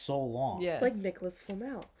lived so long. Yeah. It's like Nicholas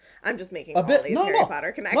Flamel. I'm just making A all bit. these No, Harry no.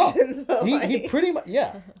 Potter connections. But He like, pretty much,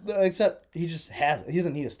 yeah. Except he just has it. He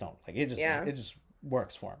doesn't need a stone. Like, it just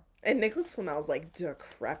works for him. and Nicholas Flamel's like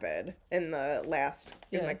decrepit in the last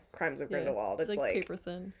in Yeah. the Crimes of Yeah. Grindelwald. It's like paper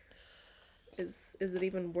thin. is it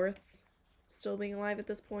even worth still being alive at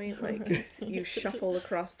this point? Like, you shuffle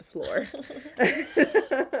across the floor.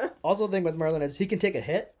 Also, the thing with Merlin is he can take a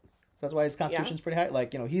hit. So that's why his constitution's pretty high.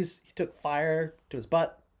 Like, he took fire to his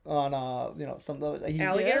butt on some of those.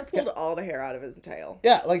 Alligator pulled all the hair out of his tail.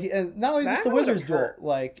 Yeah, like, and not only just That the would've wizard's duel, hurt.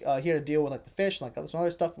 like, he had to deal with like the fish and like some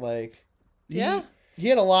other stuff. Like, Yeah. he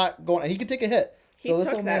had a lot going. He could take a hit. He So this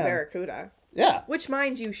took old that man- barracuda. Yeah, Which,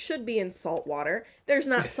 mind you, should be in salt water. There's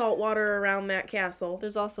not salt water around that castle.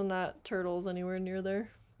 There's also not turtles anywhere near there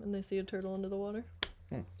when they see a turtle under the water.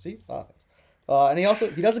 see, a lot of things.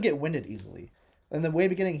 And he doesn't get winded easily. In the way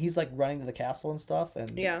beginning, he's like running to the castle and stuff, and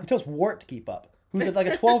Yeah. he tells Wart to keep up, who's like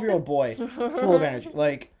a 12-year-old boy, full of energy.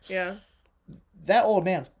 Like Yeah. that old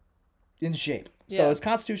man's in shape, so Yeah. his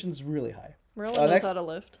constitution's really high. Merlin knows next- how to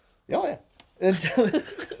lift. Oh yeah.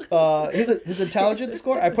 His intelligence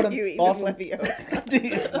score, I put him You eat awesome.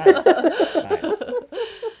 Leviosa. Nice.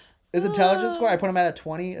 His intelligence score, I put him at a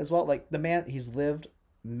 20 as well. Like the man, he's lived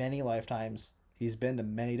many lifetimes. He's been to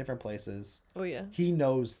many different places. Oh yeah. He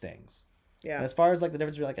knows things. And Yeah. as far as like the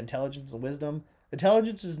difference between like intelligence and wisdom,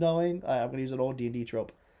 intelligence is knowing. I'm gonna use an old D&D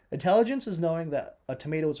trope. Intelligence is knowing that a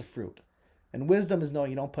tomato is a fruit, and wisdom is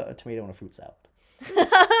knowing you don't put a tomato in a fruit salad.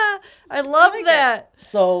 I love that.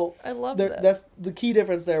 So I love that. that's the key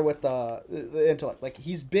difference there with the intellect. Like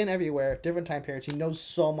he's been everywhere, different time periods. He knows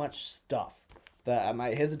so much stuff that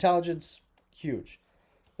his intelligence huge.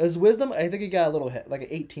 His wisdom, I think he got a little hit, like an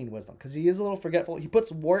 18 wisdom, because he is a little forgetful. He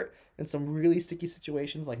puts Wart in some really sticky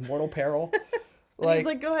situations, like mortal peril. He's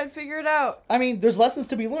like, go ahead, figure it out. I mean, there's lessons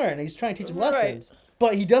to be learned. And he's trying to teach him Right. lessons,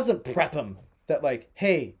 but he doesn't prep him that like,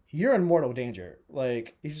 hey, you're in mortal danger.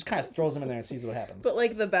 Like he just kind of throws him in there and sees what happens. But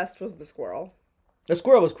like the best was the squirrel. The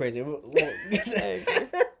squirrel was crazy. I agree.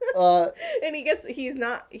 And he's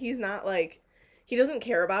not like, he doesn't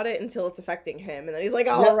care about it until it's affecting him, and then he's like,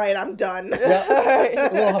 all right, I'm done.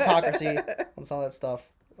 Yeah, a little hypocrisy and some of that stuff.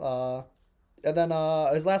 And then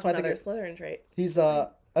his last one, I Another think Slytherin trait. he's I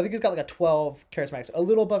think he's got like a 12 charismatic, a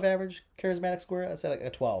little above average charismatic score. I'd say like a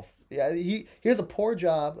 12. Yeah, he does a poor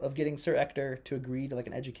job of getting Sir Ector to agree to like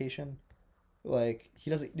an education. Like he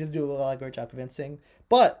doesn't do a lot of great job convincing,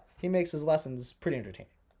 but he makes his lessons pretty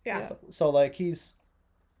entertaining. Yeah. So like he's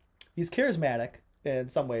charismatic in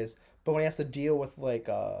some ways, but when he has to deal with like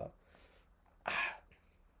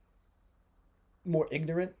more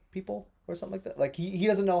ignorant people or something like that, like he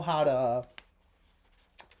doesn't know how to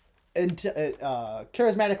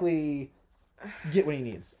charismatically get what he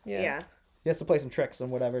needs. Yeah. He has to play some tricks and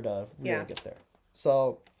whatever to really get there.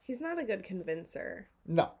 So He's not a good convincer.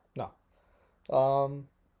 no.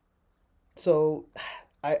 So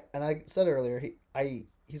I said earlier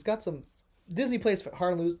he's got some Disney plays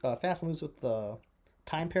hard and loose, fast and loose with the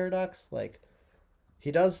time paradox. Like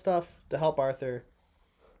he does stuff to help Arthur,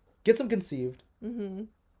 gets him conceived,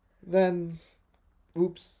 then,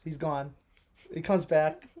 oops, he's gone. He comes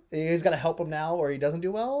back. He's got to help him now, or he doesn't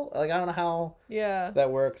do well. Like I don't know how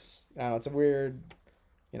that works. I don't know. It's a weird,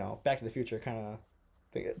 Back to the Future kind of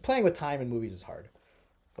thing. Playing with time in movies is hard.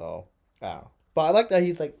 So I don't know. But I like that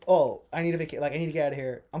he's like, oh, I need a vacation. Like I need to get out of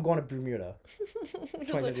here. I'm going to Bermuda.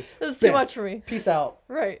 This is too much for me. Peace out.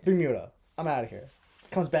 Right. Bermuda. I'm out of here.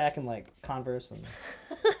 Comes back in like Converse and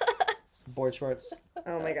some board shorts.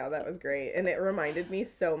 Oh my god, that was great. And it reminded me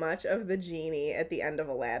so much of the genie at the end of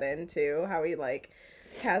Aladdin too. How he like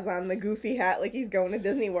has on the goofy hat like he's going to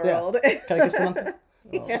Disney World. Can I kiss the monkey?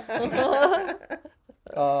 Oh. Yeah.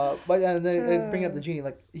 But and then they bring up the genie.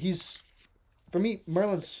 Like for me,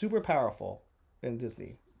 Merlin's super powerful in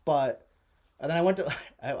Disney. And then I went to,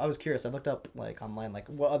 I was curious. I looked up like online, like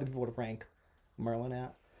what other people would rank Merlin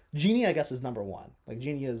at. Genie, I guess, is number one. Like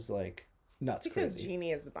Genie is like nuts It's because crazy.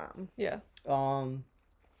 Genie is the bomb. Yeah. Down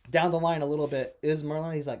the line a little bit is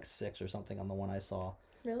Merlin. He's like 6 or something on the one I saw.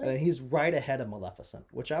 Really? And he's right ahead of Maleficent,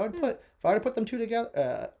 which I would put, if I were to put them two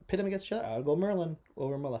together, pit them against each other, I would go Merlin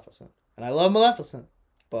over Maleficent. And I love Maleficent,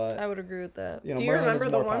 but I would agree with that. Do you Merlin is remember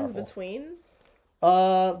the more ones powerful. between?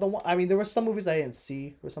 The one, I mean, there were some movies I didn't see.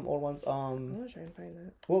 There were some old ones. I'm gonna try and find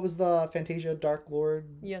that. What was the Fantasia Dark Lord?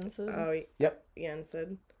 Jensen. Oh, Yep.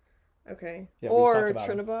 Jensen. Okay. Yeah, we just or talked about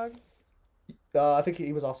him. Trinabog. I think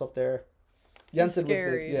he was also up there. Jensen was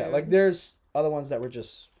scary, big. Yeah, dude. like there's other ones that were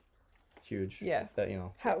just huge. Yeah. That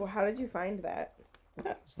How did you find that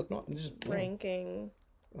just looking up, just ranking?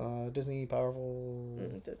 Disney powerful.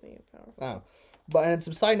 Disney powerful. I don't know. But and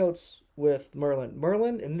some side notes with Merlin.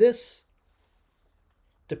 Merlin in this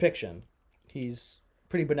depiction, he's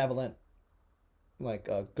pretty benevolent, like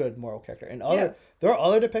a good moral character. And there are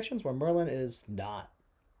other depictions where Merlin is not.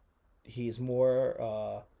 He's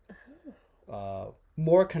more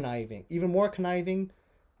conniving, even more conniving.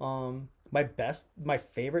 My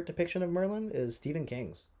favorite depiction of Merlin is Stephen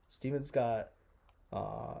King's. Stephen's got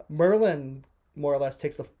Merlin more or less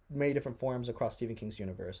takes the many different forms across Stephen King's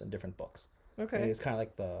universe in different books. Okay. And he's kind of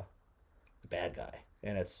like the bad guy,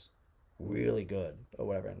 and it's really good or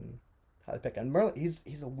whatever. And how they pick and Merlin,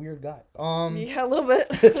 he's a weird guy. Yeah, a little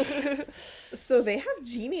bit. So they have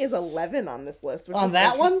Genie as 11 on this list, which On is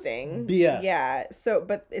that one? interesting. BS. Yeah. So,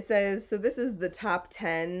 but it says so. This is the top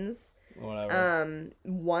 10s. Whatever.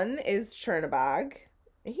 One is Chernabog.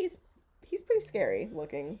 He's pretty scary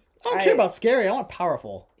looking. I don't care about scary. I want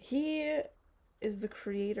powerful. He is the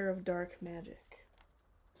creator of dark magic.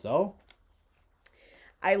 So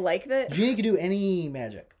I like that. Genie can do any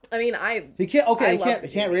magic. I mean, He can't. Okay, I he love can't. the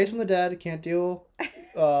He can't genie. raise from the dead. He can't do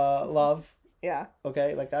love. yeah.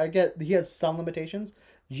 Okay, like I get. He has some limitations.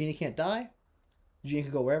 Genie can't die. Genie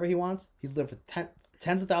can go wherever he wants. He's lived for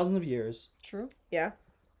tens of thousands of years. True. Yeah.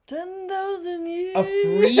 10,000 years. A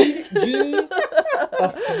freed genie. A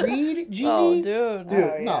freed genie. Oh, dude. Dude,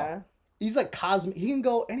 Oh, no. yeah. He's like cosmic. He can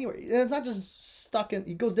go anywhere. And it's not just stuck in.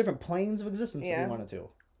 He goes different planes of existence if Yeah. he wanted to.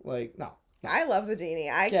 Like no. I love the genie.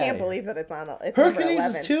 I Get outta can't here. believe that it's on. It's number Hercules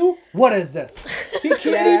 11. is 2? What is this? He can't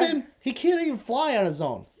Yeah. even. He can't even fly on his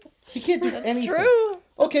own. He can't do That's anything. true.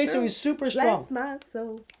 Okay, so he's super strong. Bless my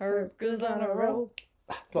soul. Hercules on a roll.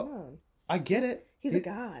 But Come on. I get it. He's a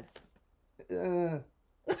god.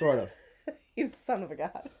 Sort of. He's the son of a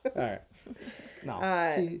god. All right. No.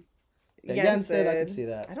 Uh, see, again, said I can Yensid. see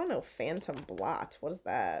that. I don't know. Phantom Blot. What is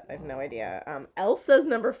that? I have no idea. Elsa's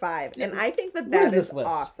number 5, and I think that What that is this is list?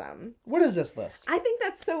 awesome. What is this list? I think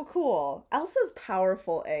that's so cool. Elsa's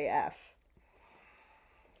powerful AF.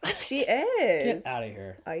 She is. Get out of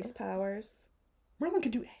here. Ice powers. Merlin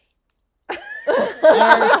can do A.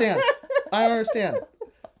 I understand. I understand.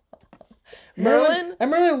 Merlin?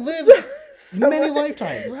 And Merlin lives many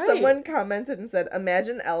lifetimes. Right. Someone commented and said,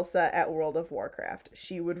 "Imagine Elsa at World of Warcraft.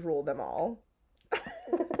 She would rule them all."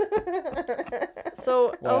 So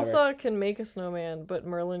Whatever. Elsa can make a snowman, but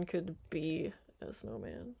Merlin could be a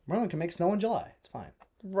snowman. Merlin can make snow in July. It's fine.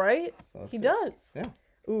 Right? So that's He good. does. Yeah.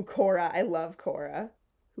 Ooh, Korra. I love Korra.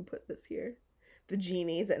 Who put this here? The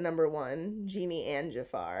genies at number 1. Genie and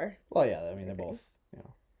Jafar. Well, yeah. I mean, they're both.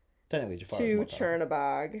 Technically, Jafar. is 2. more powerful.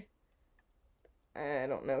 Chernabog. I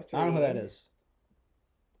don't know. 3. I don't know who that is.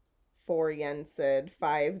 4. Yensid.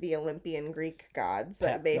 5. The Olympian Greek gods.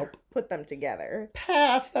 That they Nope. put them together.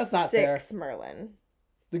 Pass. That's not 6. fair. Merlin.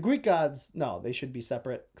 The Greek gods, no, they should be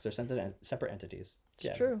separate because they're separate entities.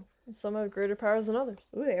 It's true. Some have greater powers than others.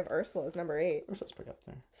 Ooh, they have Ursula as number 8. Ursula's pretty up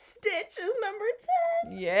there. Stitch is number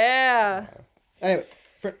 10. Yeah. Anyway,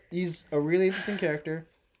 he's a really interesting character.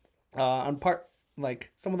 On part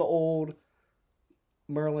like some of the old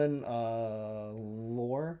Merlin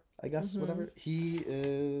lore, I guess, whatever. He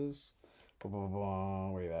is. Where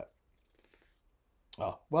are you at?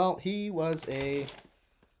 Oh, well, he was a.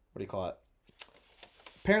 What do you call it?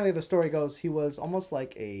 Apparently, the story goes he was almost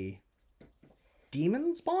like a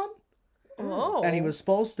demon spawn, Oh. and he was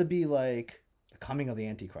supposed to be like the coming of the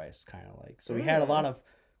Antichrist, kind of like. So he had a lot of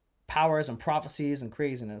powers and prophecies and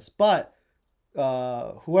craziness, but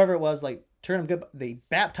whoever it was, like, turned him good. They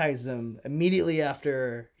baptized him immediately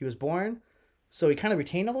after he was born, so he kind of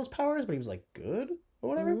retained all those powers, but he was like good or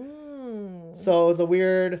whatever. Mm. So it was a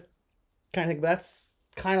weird kind of thing. But that's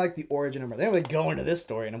kind of like the origin of Merlin. They don't really go into this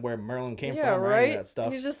story and where Merlin came Yeah, from or any of right? that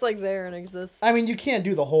stuff. He's just like there and exists I mean, you can't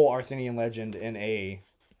do the whole Arthurian legend in a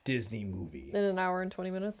Disney movie. in an hour and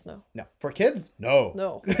 20 minutes? No. No, for kids, no,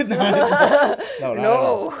 No. no, not at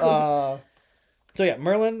all. No. So yeah,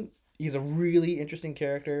 Merlin. He's a really interesting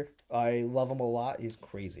character. I love him a lot. He's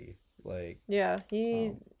crazy. Like, Yeah,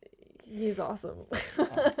 he's awesome.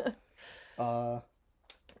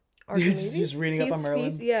 Archimedes? he's reading up on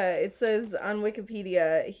Merlin. Yeah, it says on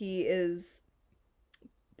Wikipedia he is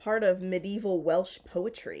part of medieval Welsh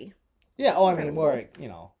poetry. Yeah. Oh, I mean, Really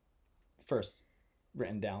more first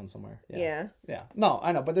written down somewhere. Yeah. Yeah. Yeah. No,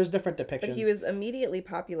 I know, but there's different depictions. But he was immediately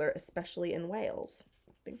popular, especially in Wales.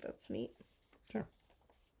 I think that's neat. Sure.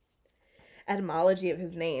 Etymology of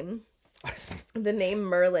his name. The name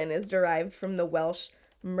Merlin is derived from the Welsh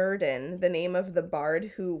Myrddin, the name of the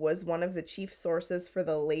bard who was one of the chief sources for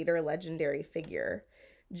the later legendary figure.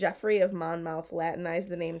 Geoffrey of Monmouth Latinized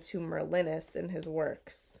the name to Merlinus in his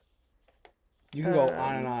works. You can go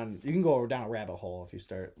on and on. You can go down a rabbit hole if you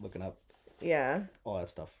start looking up Yeah. all that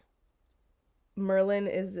stuff. Merlin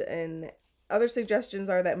is an... Other suggestions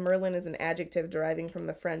are that Merlin is an adjective deriving from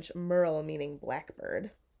the French merle, meaning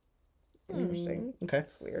blackbird. Interesting. Okay.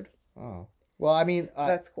 That's weird. Oh. Well, I mean,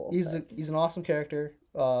 That's cool, He's but- he's an awesome character.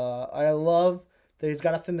 I love that he's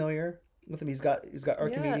got a familiar with him. He's got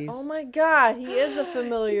Archimedes. Yeah. Oh my god, he is a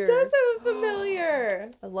familiar. He does have a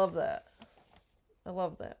familiar. I love that. I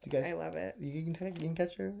love that. You guys, I love it. you can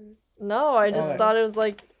catch her. No, I just Alright. thought it was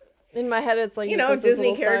like in my head. It's like You it's know, just this Disney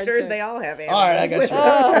little side characters, chick. they all have animals. All right, I got with you.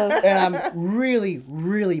 them. And I'm really,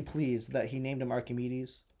 really pleased that he named him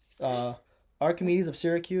Archimedes. Archimedes of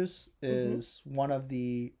Syracuse is one of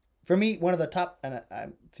the, for me, one of the top. And I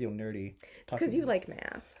feel nerdy. Because you like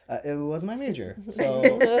math. It was my major, so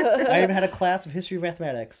I even had a class of history of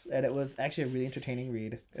mathematics, and it was actually a really entertaining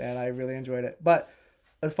read, and I really enjoyed it. But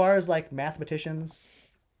as far as like mathematicians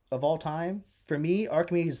of all time, for me,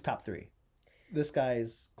 Archimedes is top 3. this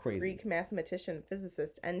guy's crazy. Greek mathematician,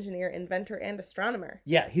 physicist, engineer, inventor, and astronomer.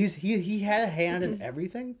 Yeah, he had a hand in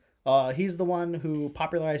everything. He's the one who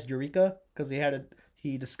popularized Eureka because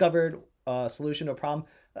he discovered a solution to a problem.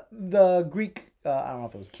 The Greek, I don't know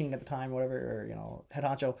if it was king at the time or whatever, or head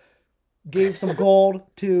honcho, gave some gold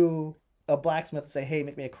to a blacksmith to say, "Hey,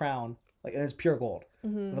 make me a crown." Like, and it's pure gold.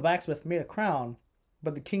 And the blacksmith made a crown,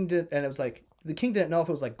 but the king didn't, and it was like the king didn't know if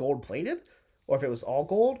it was like gold plated or if it was all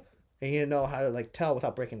gold, and he didn't know how to like tell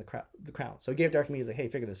without breaking the crown. So he gave it to Archimedes like, "Hey,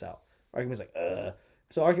 figure this out." Archimedes like, "Ugh."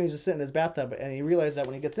 So Archimedes just sitting in his bathtub, and he realized that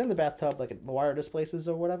when he gets in the bathtub, like the water displaces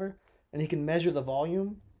or whatever, and he can measure the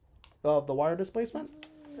volume of the water displacement.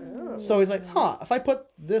 Oh. So he's like, if I put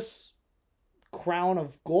this crown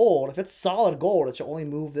of gold, if it's solid gold, it should only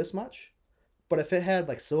move this much. But if it had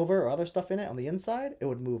like silver or other stuff in it on the inside, it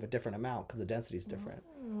would move a different amount because the density is different.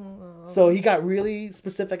 So he got really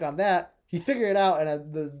specific on that. He figured it out,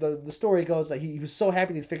 and the story goes that he was so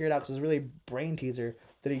happy to figure it out because it was really brain teaser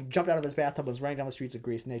that he jumped out of his bathtub, was running down the streets of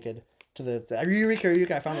Greece naked to the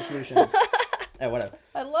Eureka, I found a solution. And whatever.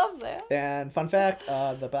 I love that. And fun fact,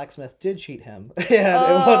 the blacksmith did cheat him, and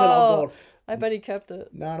it wasn't all gold. I bet he kept it.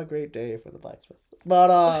 Not a great day for the blacksmith. But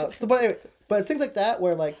anyway, but it's things like that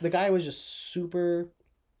where like the guy was just super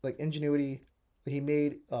like ingenuity. He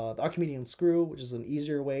made the Archimedean screw, which is an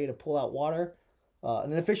easier way to pull out water,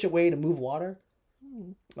 an efficient way to move water.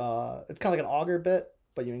 It's kind of like an auger bit,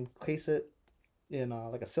 but you encase it in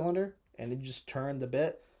like a cylinder, and you just turn the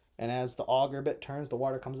bit, and as the auger bit turns, the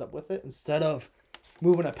water comes up with it. Instead of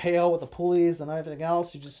moving a pail with the pulleys and everything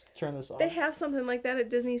else, you just turn this off. They have something like that at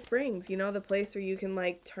Disney Springs. You know, the place where you can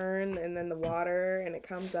like turn and then the water and it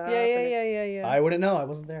comes up. Yeah. I wouldn't know. I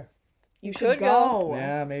wasn't there. You could should go.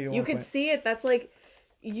 Yeah, maybe You could see it. That's like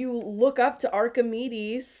you look up to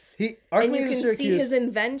Archimedes and you Archimedes can of see Syracuse. his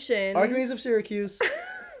invention. Archimedes of Syracuse.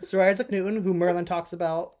 Sir Isaac Newton, who Merlin talks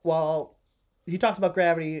about. Well, he talks about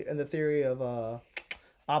gravity and the theory of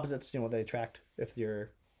opposites. What they attract. If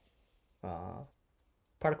your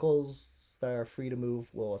particles that are free to move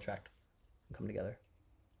will attract and come together.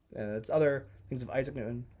 And it's other things of Isaac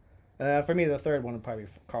Newton. For me, the third one would probably be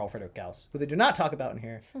Carl Friedrich Gauss, who they do not talk about in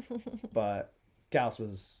here. But Gauss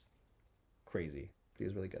was crazy. He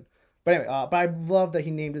was really good. But anyway, but I love that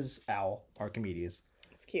he named his owl Archimedes.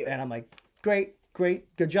 It's cute. And I'm like, great,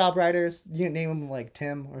 good job, writers. You can name him like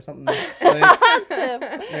Tim or something. Like, Tim.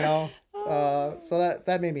 So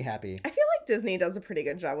that made me happy. I feel like Disney does a pretty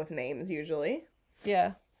good job with names usually.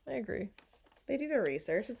 Yeah, I agree. They do their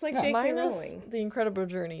research. It's like Yeah. J.K. Minus Rowling. the Incredible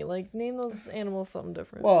Journey. Like, name those animals something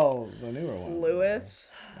different. Well, the newer one. Lewis.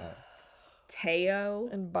 Teo.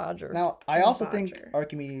 And Bodger. Now, I also Bodger. think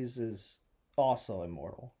Archimedes is also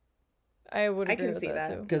immortal. I would I agree can with see that,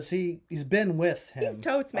 that. too. Because he's been with him. He's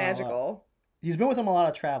totes magical. He's been with him a lot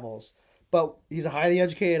of travels. But he's a highly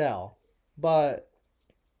educated owl. But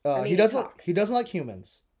I mean, he he doesn't talks. like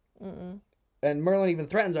humans. Mm-mm. And Merlin even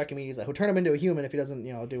threatens Archimedes that he'll turn him into a human if he doesn't,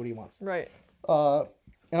 do what he wants. Right. And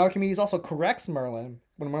Archimedes also corrects Merlin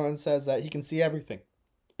when Merlin says that he can see everything.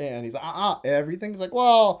 And he's like, everything's like,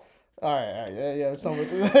 well, all right, yeah,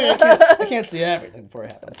 I can't see everything before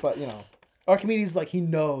it happens. But, Archimedes, like, he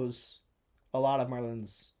knows a lot of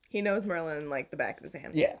Merlin's... He knows Merlin like the back of his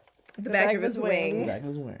hand. Yeah. The back of his wing. Back of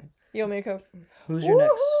his wing. Yo, Mako. Who's your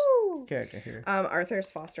next Woohoo! character here? Arthur's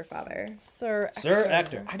foster father. Sir Sir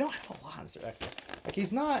Ector. I don't have a lot on Sir Ector. Like,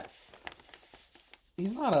 he's not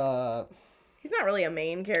a... He's not really a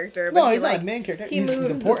main character, but No, he, he's like, not a main character. he He's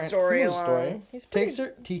moves the important. story He moves the story. along. He's pretty,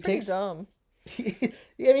 He pretty takes dumb. I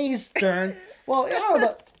mean, he's stern. Well, yeah,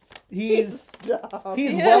 but he's Dumb.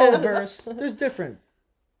 well versed. There's different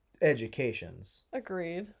educations.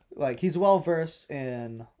 Agreed. Like, he's well versed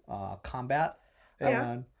in combat.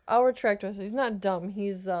 Yeah. And I'll retract myself. He's not dumb.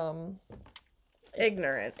 He's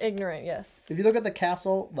Ignorant. ignorant, yes. if you look at the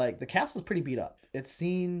castle, like, the castle's pretty beat up. It's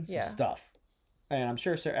seen some Yeah. stuff. And I'm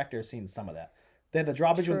sure Sir Ector has seen some of that. They had the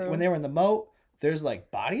drawbridge True. when they were in the moat. There's,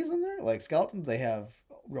 like, bodies in there, like skeletons. They have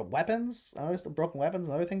real weapons, other broken weapons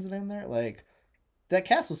and other things that are in there. Like, that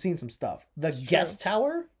castle's seen some stuff. The guest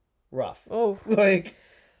tower, rough. Oh, Like...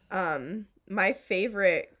 My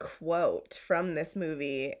favorite quote from this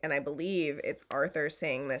movie, and I believe it's Arthur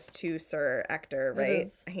saying this to Sir Ector, right?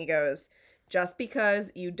 is. He goes, "Just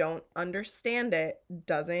because you don't understand it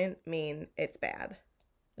doesn't mean it's bad.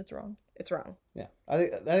 it's wrong. It's wrong." Yeah, I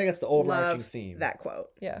think that's the overarching Love theme. that quote.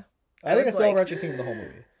 Yeah. I think was that's the like- overarching theme of the whole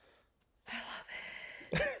movie. I love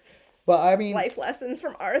it. But I mean, Life lessons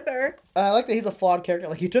from Arthur. I like that he's a flawed character.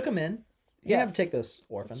 Like, he took him in. He didn't have to Yes. take this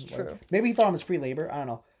orphan. It's Like, true. maybe he thought him as free labor. I don't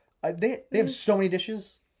know. They have so many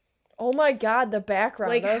dishes. Oh my god, the background.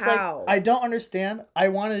 Like, I was how? I don't understand. I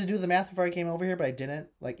wanted to do the math before I came over here, but I didn't.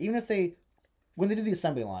 Like, even if when they do the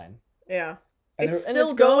assembly line, Yeah. and It's and still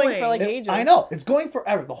it's going for, like, going. ages. I know it's going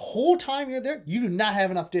forever. The whole time you're there, you do not have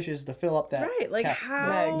enough dishes to fill up that. Right. Like, cast-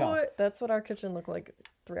 how? No, That's what our kitchen looked like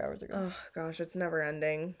 3 hours ago. Oh, gosh, it's never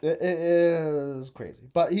ending. it is crazy.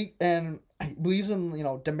 But he believes in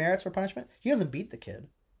demerits for punishment. He doesn't beat the kid.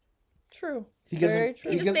 True. He gives Very him-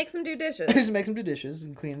 true. He He just gets- makes him do He dishes. just makes him do dishes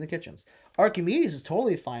and clean the kitchens. Archimedes is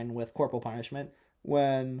totally fine with corporal punishment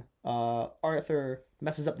when Arthur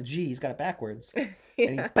messes up the G. He's got it backwards. And he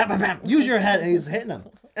bam, bam, bam, use your head, and he's hitting him.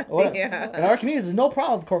 Whatever. Yeah. And Archimedes has no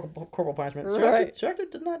problem with corporal punishment. Right. Sir Arthur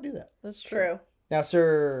did not do that. That's true. True. Now,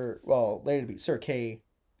 later to be Sir Kay,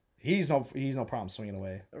 he's no problem swinging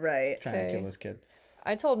away, Right. trying to Kay. kill this kid.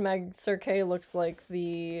 I told Meg Sir Kay looks like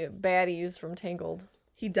the baddies from Tangled.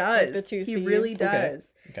 He does. the two He really thieves. Okay.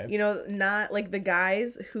 does. Okay. You know, not like the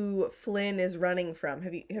guys who Flynn is running from.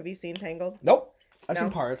 Have you seen Tangled? Nope. I've No.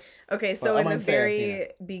 seen parts. Okay, so Well, I in the wouldn't say I've seen very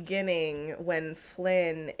beginning, when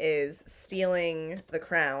Flynn is stealing the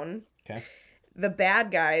crown, Okay. the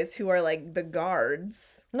bad guys who are like the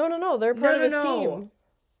guards. No, they're part of his team.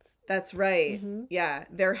 That's right. Mhm. Yeah,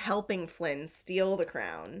 they're helping Flynn steal the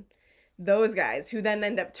crown. Those guys who then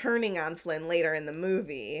end up turning on Flynn later in the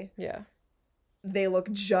movie, Yeah. they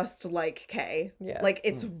look just like Kay. Yeah. Like,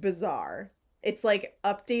 it's bizarre. It's like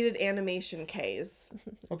updated animation K's.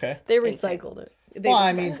 Okay. They recycled it. They Well,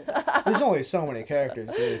 I recycled- mean, there's only so many characters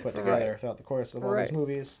really put together Right. throughout the course of all Right. these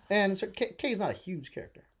movies, and Kay's not a huge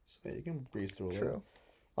character, so you can breeze through a little. True.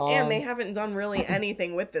 and they haven't done really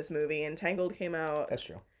anything with this movie, and Tangled came out That's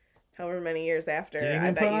true. however many years after. Didn't I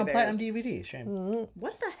even bet put it you on platinum there's... DVD. Shame. Mhm.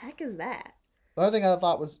 What the heck is that? The other thing I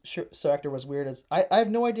thought was Sir Hector was weird is I have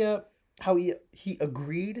no idea how he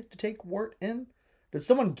agreed to take Wart in. Did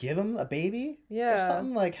someone give him a baby? Yeah. Or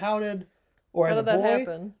something like or How as did a that boy?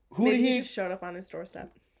 happen? Who Maybe did he just showed up on his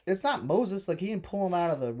doorstep. It's not Moses. Like he didn't pull him out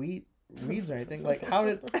of the weeds or anything. Like how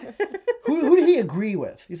did? Who did he agree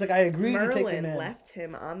with? He's like I agreed to take him Merlin in. left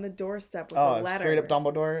him on the doorstep with Oh, a it's letter. straight up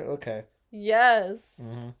Dumbledore. Okay. Yes.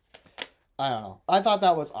 I don't know. I thought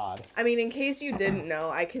that was odd. I mean, in case you didn't know,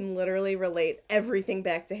 I can literally relate everything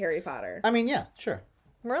back to Harry Potter. I mean, yeah, sure.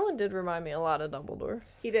 Merlin did remind me a lot of Dumbledore.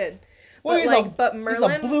 He did. Well, But Merlin,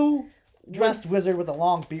 he's a blue dressed was- wizard with a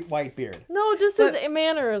long white beard. No, just his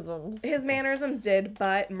mannerisms. his mannerisms did,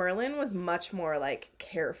 but Merlin was much more like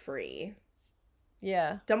carefree.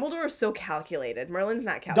 Yeah. Dumbledore is so calculated. Merlin's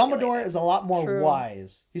not calculated. Dumbledore is a lot more True.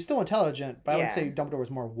 wise. He's still intelligent, but I would Yeah. say Dumbledore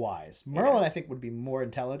is more wise. Merlin, I think, would be more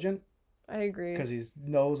intelligent I agree. because he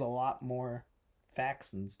knows a lot more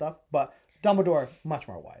facts and stuff. But Dumbledore, much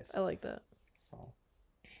more wise. I like that.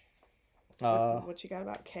 So, What you got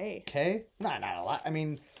about Kay? Kay? Not a lot. I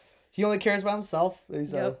mean, he only cares about himself.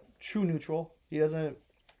 He's a Yep. true neutral. He doesn't,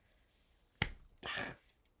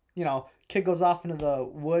 kid goes off into the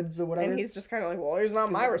woods or whatever. And he's just kind of like, well, he's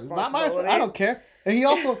not my It's responsibility. not my responsibility. I don't care. And he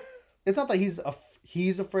also, it's not that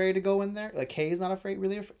he's afraid to go in there. Like Kay's not afraid.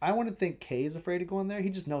 I wouldn't think Kay's afraid to go in there. He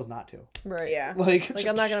just knows not to. Right. Yeah. Like Like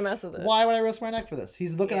I'm not gonna mess with it. Why would I risk my neck for this?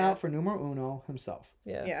 He's looking Yeah. out for numero uno himself.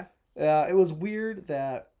 Yeah. Yeah. It was weird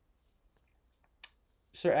that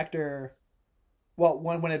Sir Ector, well,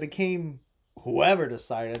 when it became whoever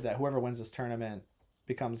decided that whoever wins this tournament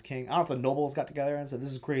becomes king. I don't know if the nobles got together and said,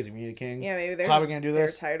 "This is crazy. We need a king. Yeah, maybe they're How are just, we gonna do they're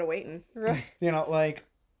this?" tired of waiting. Right. Like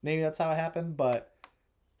maybe that's how it happened. But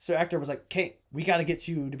Sir Ector was like, "Okay, we got to get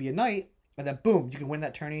you to be a knight, and then boom, you can win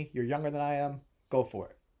that tourney. You're younger than I am. Go for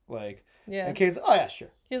it." Like, Yeah. and Kay's, "Oh yeah, sure.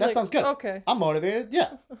 He's that like, sounds good. Okay. I'm motivated.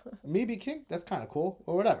 Yeah, me be king. That's kind of cool,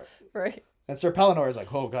 or whatever." Right. And Sir Pellinor is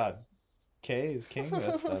like, "Oh God, Kay is king.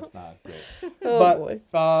 That's not great." Oh but boy.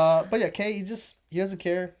 but yeah, Kay he doesn't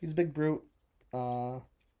care. He's a big brute.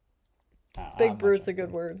 Big brute's a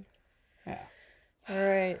good word. Yeah. All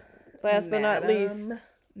right. Last but not Madam least.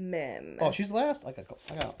 Mim. Oh, she's last. I got.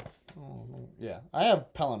 Oh, yeah, I have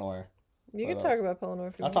Pellinor. You can What talk else? about Pellinor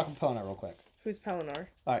if you I'll want. talk about Pellinor real quick. Who's Pellinor?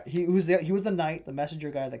 All right, he was the knight, the messenger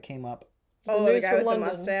guy that came up. Oh, the news guy from with London.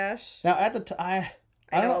 the mustache. Now at the time,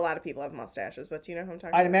 I know don't a lot of people have mustaches, but do you know who I'm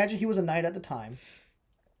talking I'd about? imagine he was a knight at the time.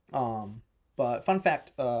 But fun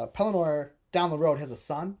fact, Pellinor down the road has a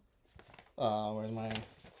son. Where's my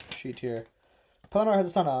sheet here? Pellinor has a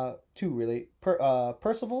son, two really.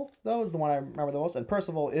 Percival, though, is the one I remember the most, and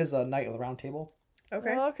Percival is a knight of the Round Table.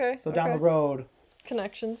 Okay. Oh, okay. So down the okay. road,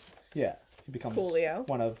 Connections. yeah, he becomes Coolio.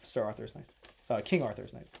 one of Sir Arthur's knights, King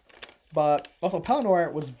Arthur's knights. But also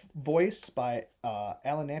Pellinor was voiced by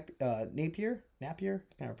Alan Napier. Napier,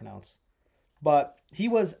 I can't ever pronounce. But he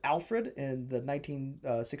was Alfred in the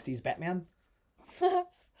 1960s Batman.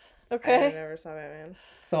 I Okay. never saw Batman.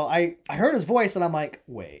 So I heard his voice and I'm like,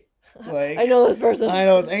 wait, like I know this person. I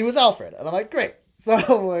know, and he was Alfred, and I'm like, great. So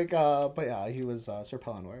like, but yeah, he was Sir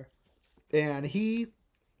Pellinore, and he,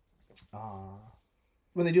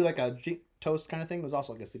 when they do like a toast kind of thing, it was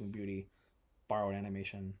also like a Sleeping Beauty borrowed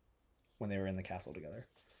animation when they were in the castle together,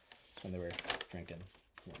 when they were drinking.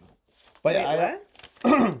 and whatnot. But Wait, yeah,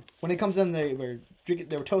 what? when he comes in, they were drinking.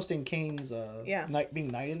 They were toasting Kane's Yeah. being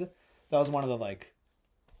knighted. That was one of the like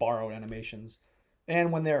borrowed animations.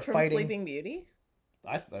 And when they're From fighting, Sleeping Beauty?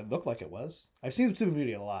 it looked like it was. I've seen Sleeping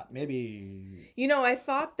Beauty a lot. Maybe You know, I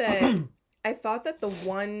thought that the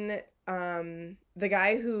one the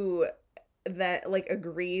guy who that like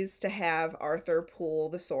agrees to have Arthur pull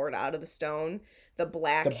the sword out of the stone, the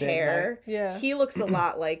black The big hair. Yeah. He looks a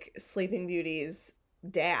lot like Sleeping Beauty's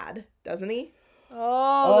dad, doesn't he?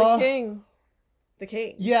 Oh, the king. The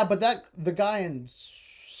king. yeah, but the guy in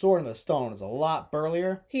Sword in the Stone is a lot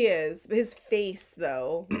burlier. He is. His face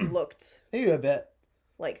though looked Maybe a bit,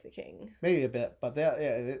 like the king. but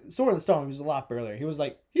Sword in the Stone was a lot burlier. He was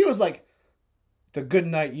like the good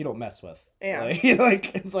knight you don't mess with. Yeah.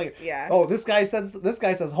 Like it's like, Yeah. oh, this guy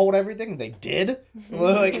says hold everything. They did.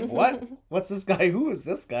 Like what? What's this guy? Who is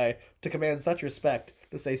this guy to command such respect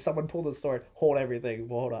to say someone pulled the sword, hold everything?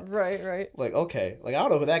 Well, hold up. Right. Like okay, like I don't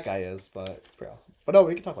know who that guy is, but it's pretty awesome. But no,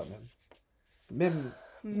 we can talk about Mim.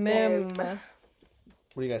 Mim. What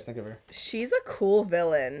do you guys think of her? She's a cool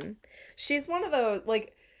villain. She's one of those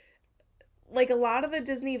like a lot of the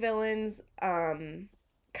Disney villains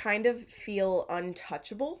kind of feel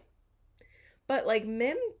untouchable. But like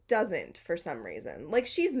Mim doesn't for some reason. Like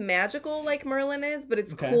she's magical like Merlin is, but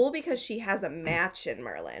it's Okay. cool because she has a match in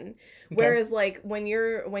Merlin. Whereas like when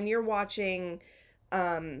you're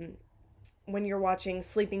watching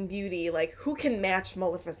Sleeping Beauty, like who can match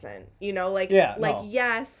Maleficent? You know, like Yeah, no.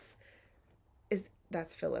 yes,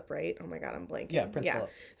 that's Philip, right? Oh my god, I'm blanking. Yeah, Prince Philip.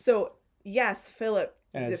 So yes, Philip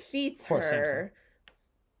And his defeats horse, her.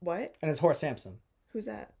 What? And his horse Samson. Who's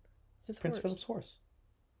that? His Prince horse. Philip's horse.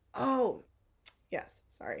 Oh, yes.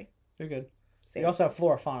 Sorry. You're good. Same. You also have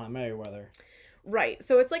Flora Fauna Merryweather. Right.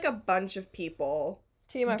 So it's like a bunch of people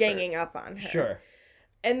Team effort. ganging up on her. Sure.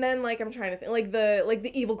 And then like I'm trying to think like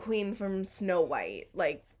the evil queen from Snow White,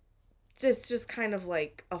 like just kind of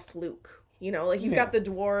like a fluke. You know, like you've got the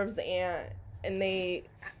dwarves and they,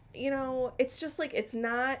 you know, it's just like it's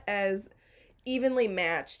not as evenly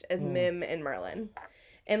matched as Mim and Merlin.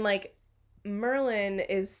 And like Merlin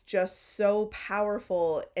is just so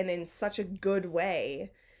powerful and in such a good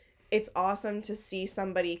way. It's awesome to see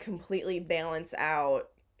somebody completely balance out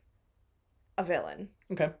a villain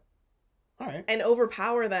Okay. All right. and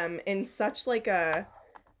overpower them in such like a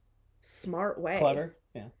smart way. Clever.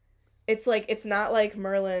 Yeah. It's like it's not like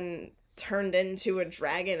Merlin turned into a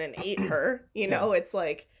dragon and ate her, you know? It's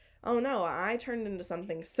like, oh no, I turned into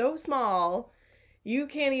something so small. You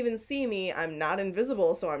can't even see me. I'm not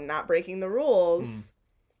invisible, so I'm not breaking the rules.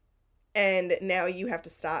 And now you have to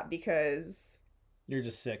stop because You're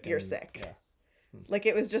just sick. you're sick. Yeah. Like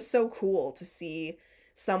it was just so cool to see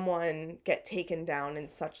someone get taken down in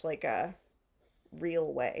such like a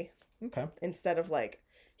real way Okay. instead of like,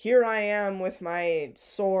 here I am with my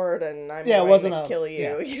sword and I'm Yeah, it going wasn't to a- kill you.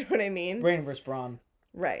 yeah. You know what I mean? Brain versus Brawn.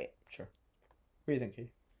 Right. Sure. What do you think, Katie?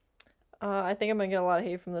 I think I'm gonna get a lot of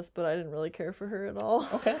hate from this, but I didn't really care for her at all.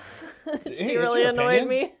 Okay. She Hey, it's really your annoyed opinion.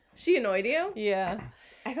 me. She annoyed you? Yeah.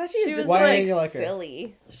 I thought she was just Why like didn't you like her?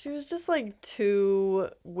 silly. She was just like too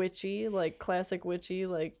witchy, like classic witchy.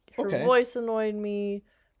 Like her Okay. voice annoyed me.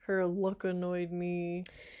 Her look annoyed me.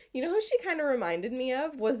 You know who she kind of reminded me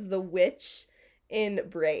of was the witch in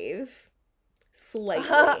Brave.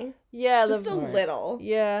 Slightly. Yeah, Just the a little.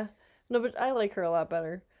 yeah. No, but I like her a lot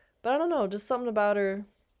better. But I don't know, just something about her.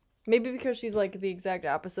 Maybe because she's like the exact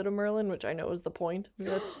opposite of Merlin, which I know is the point.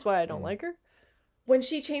 Maybe that's just why I don't like her. When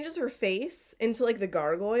she changes her face into like the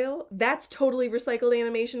gargoyle, that's totally recycled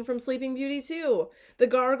animation from Sleeping Beauty too. The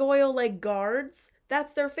gargoyle like guards,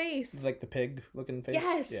 that's their face. Like the pig looking face?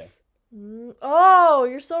 yes. Yeah. Oh,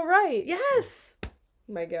 you're so right. Yes.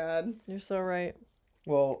 My god. You're so right.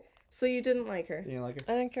 Well, So you didn't like her? you know, like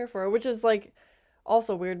her? I didn't care for her, which is like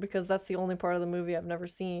also weird because that's the only part of the movie I've never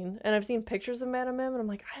seen. And I've seen pictures of Madame Mim and I'm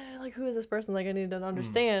like, who is this person? Like I need to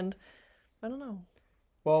understand. I don't know.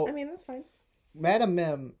 Well, I mean, that's fine. Madame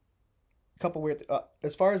Mim, a couple weird.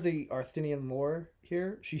 As far as the Arthurian lore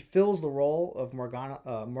here, she fills the role of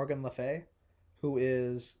Morgan Le Fay, who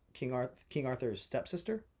is King Arthur's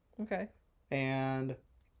stepsister, Okay. and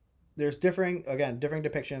there's differing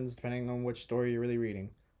depictions depending on which story you're really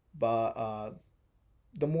reading, but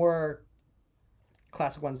the more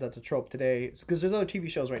classic ones that's a trope today, because there's other TV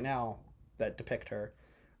shows right now that depict her.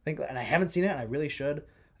 think, and I haven't seen it, and I really should.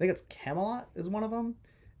 I think it's Camelot is one of them,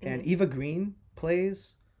 and Eva Green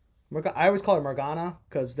plays. I always call her Morgana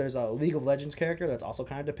because there's a League of Legends character that's also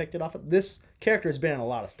kind of depicted off of this character has been in a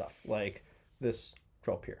lot of stuff like this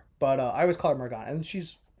trope here, but I always call her Morgana, and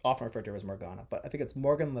she's often referred to her as Morgana, but I think it's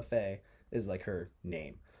Morgan Le Fay is like her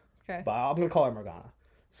name. Okay. But I'm gonna call her Morgana.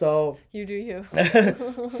 So You do you.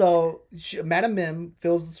 so Madame Mim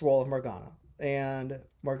fills this role of Morgana, and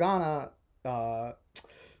Morgana,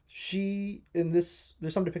 she in this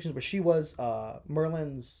there's some depictions where she was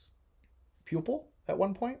Merlin's pupil at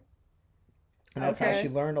one point, and that's how Okay. she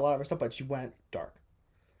learned a lot of her stuff. But she went dark,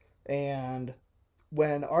 and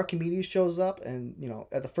when Archimedes shows up, and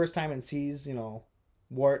at the first time and sees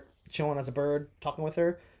Wart chilling as a bird talking with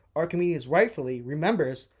her, Archimedes rightfully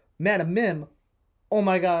remembers Madame Mim. Oh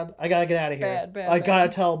my God, I gotta get out of here. I gotta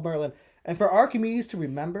tell Merlin. And for Archimedes to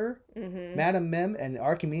remember Madame Mim, and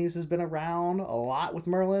Archimedes has been around a lot with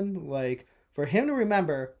Merlin, like for him to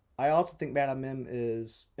remember, I also think Madame Mim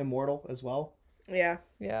is immortal as well. Yeah.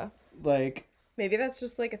 Yeah. Like, Maybe that's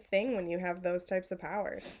just like a thing when you have those types of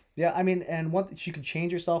powers. yeah, I mean, and she could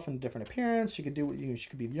change herself in different appearance. She could do, she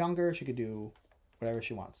could be younger. She could do whatever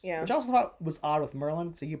she wants. Yeah. Which I also thought was odd with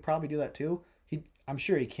Merlin. So you could probably do that too. I'm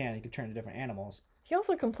sure he can. He could turn to different animals. He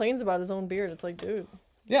also complains about his own beard. It's like, dude.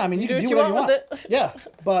 Yeah, I mean, you do can what do you whatever you want want. with it. Yeah,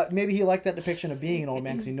 but maybe he liked that depiction of being an old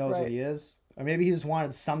man because he knows Right. what he is. Or maybe he just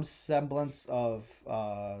wanted some semblance of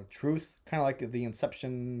truth, kind of like the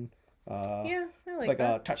Inception, Yeah, I like like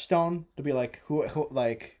that. a touchstone to be like who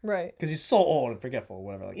like Right. because he's so old and forgetful, or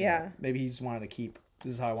whatever. Like, Yeah. maybe he just wanted to keep.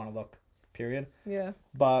 This is how I want to look. Period. Yeah.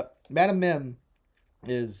 But Madame Mim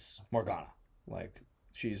is Morgana. Like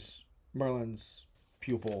she's Merlin's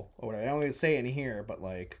pupil or whatever. I don't even say it in here, but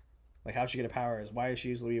like how she get her powers? Why is she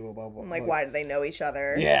usually evil? Blah blah. And, like, why do they know each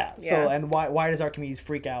other? Yeah. Yeah. So and why does Archimedes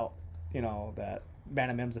freak out? That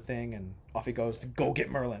Madame Mim's a thing, and off he goes to go get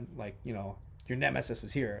Merlin. Like your nemesis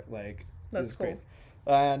is here. Like That's this is cool. crazy.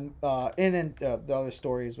 And in the other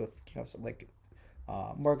stories with like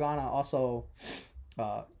Morgana also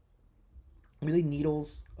really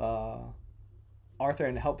needles Arthur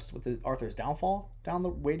and helps with Arthur's downfall down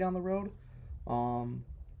the road.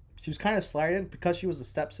 She was kind of slighted because she was a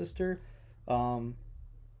stepsister.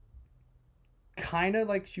 Kind of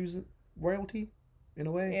like she was royalty in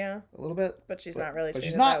a way. Yeah. A little bit. But she's not really but treated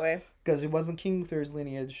she's not that way. because it wasn't King Uther's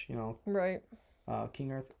lineage. Right.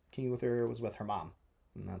 King Uther was with her mom,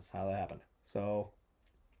 and that's how that happened. So,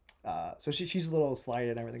 she's a little slighted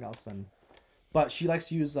and everything else, but she likes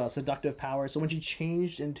to use seductive power. So when she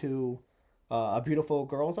changed into a beautiful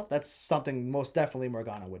girl and stuff, that's something most definitely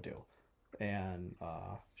Morgana would do, and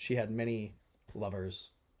she had many lovers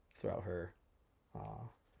throughout her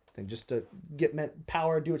thing just to get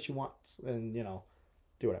power, do what she wants, and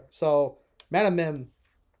do whatever. So Madame Mim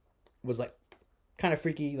was like kind of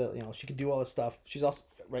freaky that she could do all this stuff. She's also,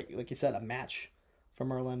 right, like you said, a match for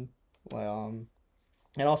Merlin. And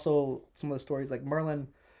also some of the stories like Merlin,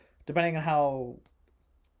 depending on how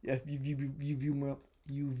if you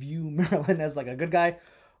view Merlin as like a good guy,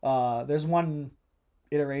 there's one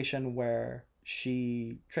iteration where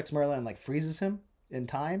she tricks Merlin and like freezes him in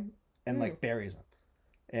time and like buries him,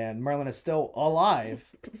 and Merlin is still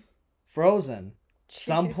alive, frozen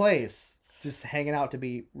someplace, just hanging out to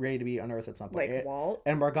be ready to be unearthed at some point. Like Walt.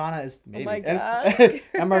 And Morgana is maybe, my and, God.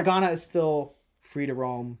 and Morgana is still free to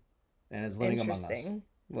roam and is living among us. Interesting.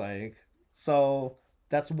 Like, so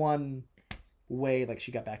that's one way. Like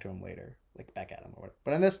she got back to him later, like back at him or whatever.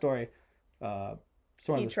 But in this story,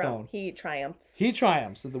 Sword in the Stone, He triumphs. he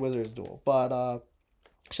triumphs at the Wizard's Duel. But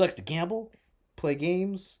she likes to gamble, play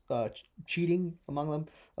games, cheating among them.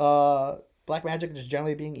 Black magic, just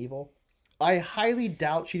generally being evil. I highly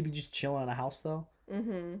doubt she'd be just chilling in a house though.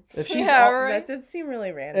 Mm-hmm. If she's Yeah, all, right. That did seem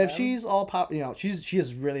really random. if she's all she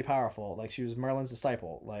is really powerful. Like she was Merlin's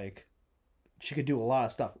disciple. Like she could do a lot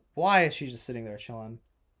of stuff. Why is she just sitting there chilling?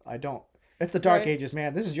 I don't. It's the Dark Right. Ages,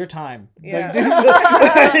 man. This is your time. Yeah.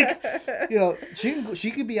 Like,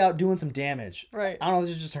 she could be out doing some damage. Right. I don't know.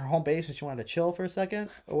 This is just her home base, and she wanted to chill for a second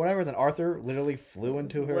or whatever. Then Arthur literally flew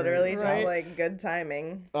into her. Literally just Right. like good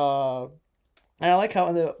timing. And I like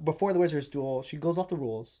how before the Wizard's Duel, she goes off the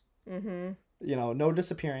rules. Mm-hmm. No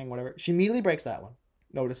disappearing, whatever. She immediately breaks that one.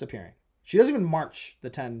 No disappearing. She doesn't even march the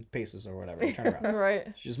 10 paces or whatever to turn around. Right.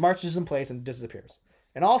 She just marches in place and disappears.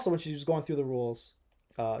 And also, when she was going through the rules,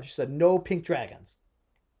 she said no pink dragons.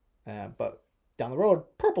 But down the road,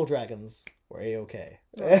 purple dragons were A-okay.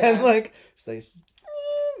 Oh, And yeah. like, she's like,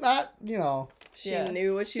 not, She Yeah.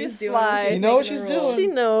 knew what she She's was doing. sly. She She knows making she's the rules. doing.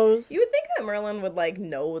 She knows. You would think that Merlin would like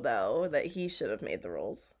know though that he should have made the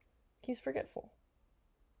rules. He's forgetful.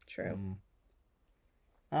 True.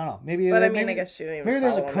 I don't know. Maybe. But I maybe, mean, I guess she didn't even maybe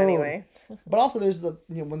there's a follow him code. anyway. But also, there's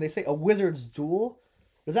when they say a wizard's duel,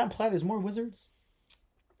 does that imply there's more wizards?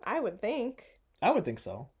 I would think. I would think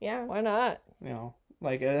so. Yeah. Why not?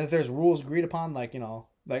 Like if there's rules agreed upon, like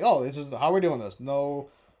oh, this is how we're doing this. No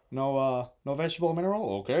vegetable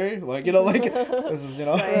mineral. Okay, like like this is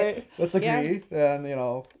Right. let's agree and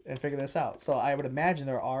and figure this out. So I would imagine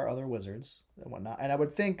there are other wizards and whatnot, and I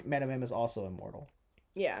would think Madame Mim is also immortal.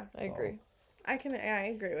 Yeah. I agree. I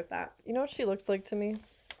agree with that. You know what she looks like to me?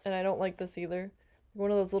 And I don't like this either.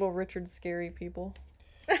 One of those little Richard Scary people.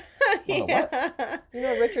 What? You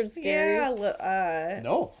know Richard Scary? Yeah.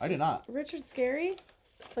 No, I do not. Richard Scary?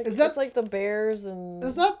 It's like, Is that- it's like the bears and...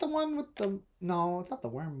 Is that the one with the? No, it's not the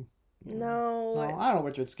worm. No. No, I don't know what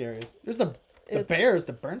Richard Scary is. There's the It's- bears,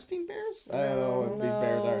 the Bernstein bears. I don't know what these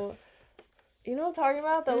bears are. No. You know what I'm talking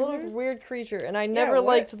about? That little weird creature. And I never what-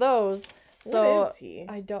 liked those. So what is he?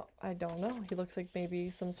 I don't know. He looks like maybe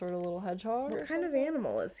some sort of little hedgehog. What or kind of something.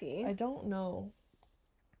 animal is he? I don't know.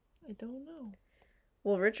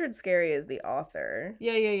 Well, Richard Scary is the author,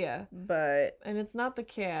 Yeah. but And it's not the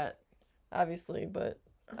cat, obviously, but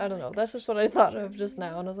I don't know. That's just what I thought of just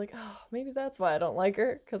now. And I was like, oh, maybe that's why I don't like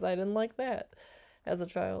her, because I didn't like that as a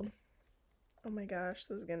child. oh my gosh,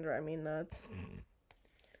 this is gonna drive me nuts.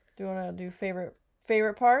 Do you want to do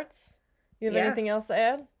favorite parts? You have Yeah. anything else to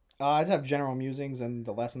add? I just have general musings and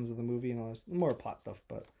the lessons of the movie, there's more plot stuff,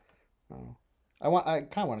 but I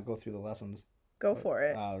kind of want to go through the lessons. Go for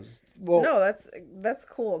it. Well, No, that's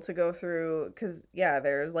cool to go through because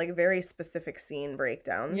there's like very specific scene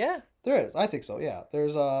breakdowns. Yeah. there is. I think so. Yeah,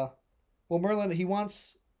 there's Merlin, he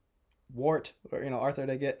wants Wart or Arthur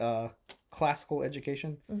to get classical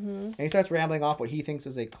education, Mm-hmm. and he starts rambling off what he thinks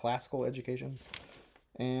is a classical education,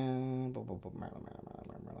 and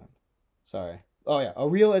Merlin. Sorry. Oh yeah, a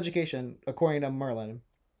real education, according to Merlin,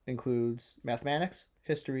 includes mathematics,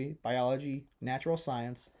 history, biology, natural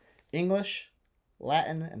science, English,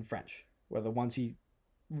 Latin, and French were the ones he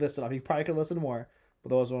listed off. He probably could have listed more, but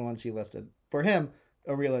those were the ones he listed. For him,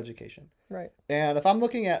 a real education. Right. And if I'm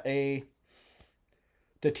looking at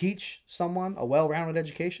to teach someone a well-rounded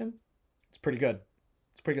education, it's pretty good.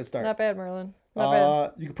 It's a pretty good start. Not bad, Merlin. Not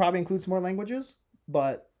bad. You could probably include some more languages,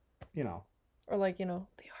 but Or like, the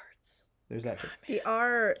arts. there's that too. The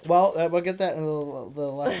art. Well, we'll get that in the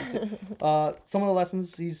lessons. Some of the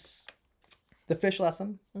lessons, the fish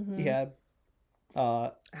lesson he had.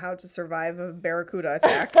 How to survive a barracuda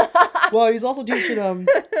attack. Well, he's also teaching them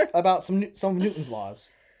about some of Newton's laws.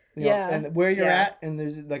 Yeah. And where you're Yeah. at, and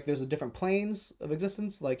there's a different planes of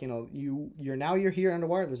existence. Like you're here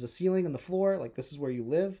underwater. There's a ceiling and the floor. Like this is where you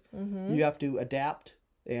live. Mm-hmm. You have to adapt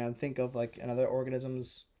and think of like another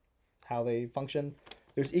organisms, how they function.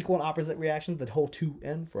 There's equal and opposite reactions that whole to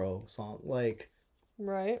and fro song. Like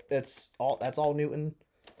Right. that's all Newton.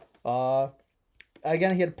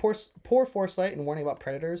 Again, he had poor foresight and warning about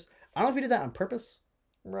predators. I don't know if he did that on purpose.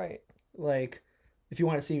 Right. Like, if you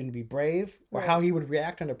want to see him to be brave or Right. how he would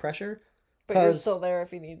react under pressure. But you're 'Cause- still there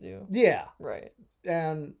if you need to. Yeah, Right.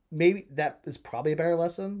 and maybe that is probably a better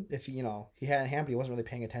lesson if he had a hand, but he wasn't really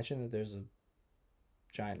paying attention that there's a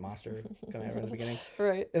giant monster coming out in the beginning.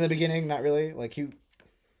 Right. In the beginning, not really. Like I don't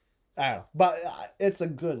know, but it's a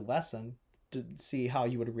good lesson to see how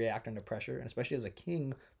you would react under pressure, and especially as a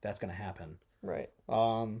king, that's gonna happen. Right.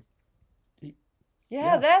 Yeah.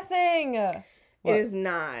 Yeah, that thing. It is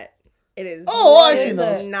not. It is. Oh, I've it seen is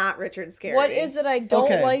those. Not Richard Scary. What is it? I don't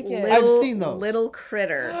Okay. like it. I've seen those. Little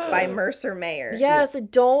Critter by Mercer Mayer. Yes, I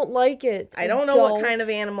don't like it. I don't know what kind of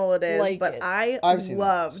animal it is, like but it. I've seen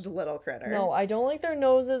loved Little Critter. No, I don't like their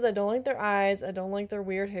noses. I don't like their eyes. I don't like their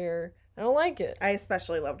weird hair. I don't like it. I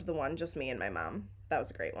especially loved the one Just Me and My Mom. That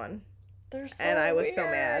was a great one. They're so And I was so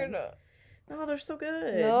mad. weird. No, they're so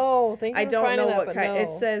good. No, thank you I for don't finding know that, what but kind. no.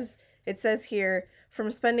 It says here, from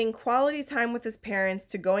spending quality time with his parents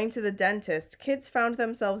to going to the dentist, kids found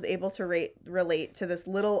themselves able to relate to this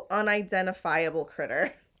little unidentifiable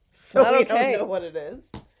critter. So Not we okay. don't know what it is.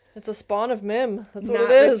 It's a spawn of Mim. That's what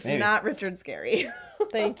Not it is. Maybe. Not Richard Scary.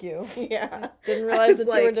 Thank you. Yeah. Didn't I realize was the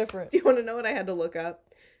two were like, different. Do you want to know what I had to look up?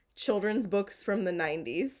 Children's books from the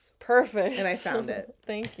 90s. Perfect. And I found it.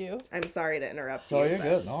 Thank you. I'm sorry to interrupt So you. you're but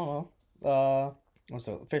good. No. What's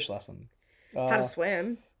the fish lesson? How to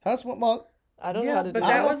swim. How to swim? Well, I don't know Yeah, how to do But I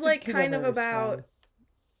that don't that. was like think kind I've of ever about swum.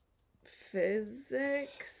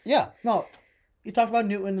 physics. Yeah, no. You talked about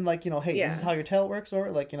Newton and like, hey, this is Yeah. how your tail works, or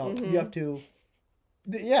like, Mhm. you have to.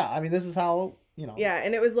 Yeah, I mean, this is how Yeah,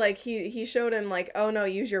 and it was like he showed him like, oh no,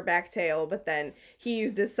 use your back tail, but then he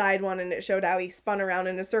used his side one and it showed how he spun around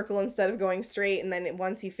in a circle instead of going straight, and then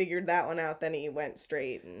once he figured that one out, then he went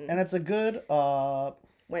straight and And it's a good.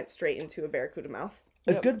 went straight into a barracuda mouth.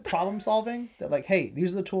 It's Yep. good problem solving. That like, hey,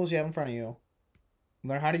 these are the tools you have in front of you.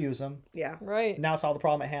 Learn how to use them. Yeah. Right. Now solve the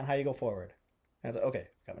problem at hand. How you go forward? And it's like, okay,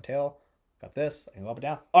 got my tail, got this. I can go up and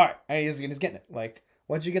down. All right, and he's getting it. Like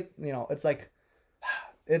once you get, it's like,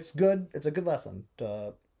 it's good. It's a good lesson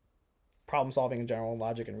to problem solving in general,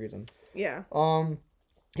 logic and reason. Yeah.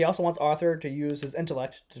 He also wants Arthur to use his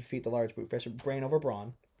intellect to defeat the large brute fish, brain over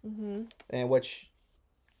brawn, and which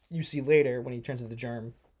you see later when he turns into the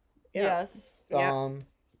germ. Yeah. Yes. Yeah.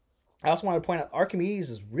 I also wanted to point out Archimedes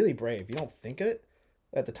is really brave. You don't think it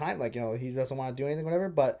at the time, like he doesn't want to do anything, whatever.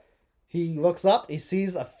 But he looks up, he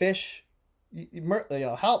sees a fish.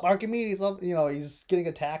 Help Archimedes! He's getting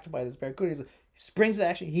attacked by this barracuda. He springs to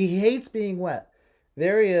action. He hates being wet.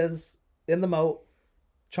 There he is in the moat,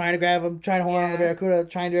 trying to grab him, trying to hold on to the barracuda,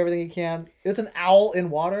 trying to do everything he can. It's an owl in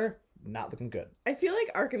water, not looking good. I feel like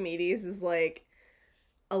Archimedes is like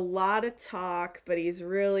a lot of talk, but he's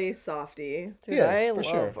really softy. Dude, He is, I for love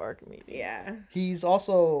sure. Archimedes. Yeah. He's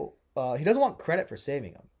also he doesn't want credit for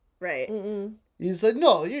saving him. Right. Mm-mm. He's like,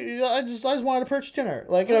 no, I just wanted to purchase dinner.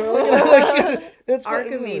 It's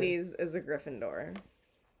Archimedes is a Gryffindor.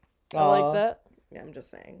 I like that. Yeah, I'm just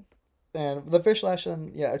saying. And the fish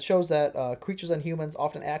lesson, it shows that creatures and humans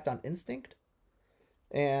often act on instinct.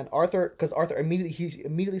 And Arthur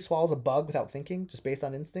immediately swallows a bug without thinking, just based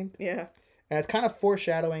on instinct. Yeah. And it's kind of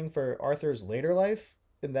foreshadowing for Arthur's later life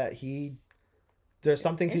in that there's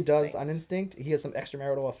some things he does on instinct. He has some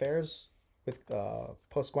extramarital affairs with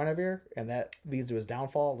post Guinevere, and that leads to his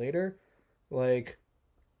downfall later. Like,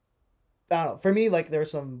 I don't know. For me, like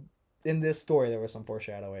in this story, there was some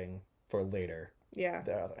foreshadowing for later. Yeah.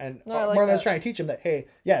 And No, I like Merlin's that. trying to teach him that, hey,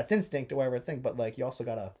 yeah, it's instinct or whatever thing, but like you also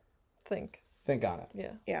gotta Think. think on it.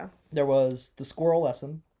 Yeah. Yeah. There was the squirrel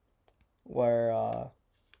lesson, where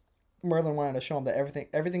Merlin wanted to show him that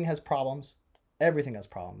everything has problems. Everything has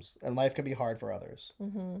problems, and life can be hard for others.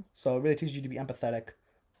 Mm-hmm. So it really teaches you to be empathetic.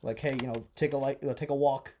 Like, hey, take a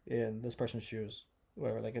walk in this person's shoes.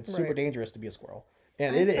 Whatever. Like, it's super Right. dangerous to be a squirrel,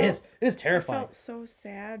 and I it felt- is I terrifying. felt so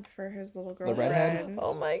sad for his little The girlfriend. redhead?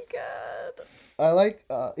 Oh my god. I like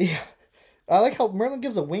I like how Merlin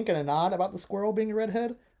gives a wink and a nod about the squirrel being a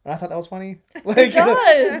redhead, and I thought that was funny. Like, It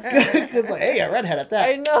does. it's like, hey, a redhead at that.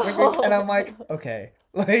 I know. Wink, wink. And I'm like, okay,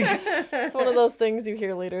 like, It's one of those things you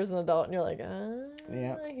hear later as an adult, and you're like,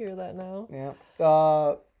 Yeah. I hear that now.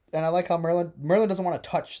 yeah. And I like how Merlin doesn't want to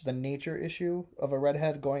touch the nature issue of a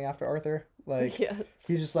redhead going after Arthur. Like, Yes.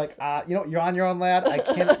 he's just like, you're on your own, lad. I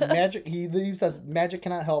can't magic. He says magic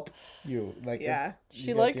cannot help you. Like, Yeah. She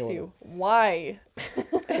gotta likes deal with you. Why? it.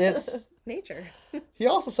 It's. Nature. He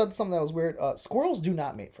also said something that was weird. Squirrels do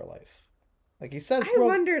not mate for life. Like he says, I squirrels.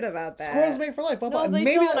 wondered about that. Squirrels mate for life. Blah, blah. No, they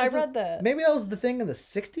maybe don't. I was read that. Maybe that was the thing in the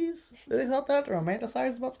 '60s. They thought that or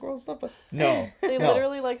romanticized about squirrels stuff. But no, They no.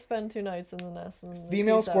 literally like spend 2 nights in the nest. And they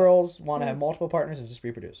Female peace out. squirrels want to have multiple partners and just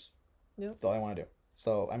reproduce. Yep. That's all I want to do.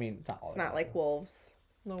 So I mean, it's not all. It's they not wanna like wolves.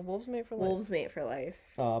 No, wolves mate for life. Wolves mate for life.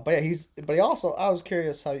 do. But yeah, but he also. I was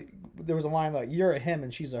curious how there was a line like "You're a him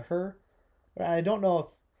and she's a her." I don't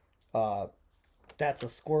know if that's a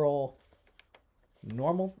squirrel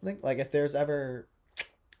normal thing. Like if there's ever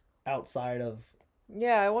outside of.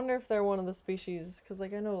 Yeah, I wonder if they're one of the species, because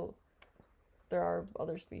like I know there are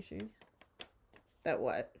other species. That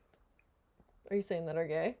what? Are you saying that are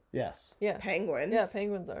gay? Yes. Yeah. Penguins. Yeah,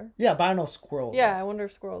 penguins are. Yeah, but I don't know squirrels. Yeah, I wonder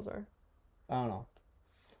if squirrels are. I don't know.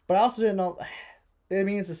 But I also didn't know. I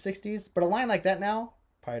mean, it's the 60s, but a line like that now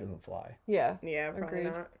probably doesn't fly. Yeah. Yeah, probably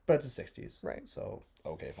Agreed. not. But it's the 60s. Right. So,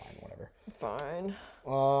 okay, fine, whatever. Fine.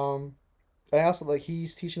 And I also, like,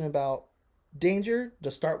 he's teaching about danger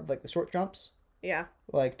to start with, like, the short jumps. Yeah.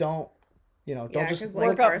 Like, don't Yeah, just. because work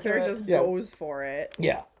like up to Arthur it. just Yeah. goes for it.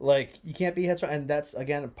 Yeah, like, you can't be headstrong. And that's,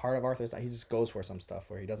 again, part of Arthur's. He just goes for some stuff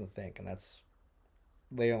where he doesn't think. And that's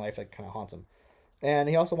later in life that kind of haunts him. And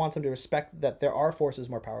he also wants him to respect that there are forces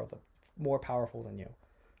more powerful than you.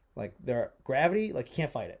 Like, gravity, like, you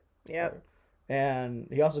can't fight it. Yep. And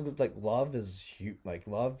he also, like, love is huge. Like,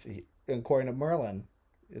 according to Merlin,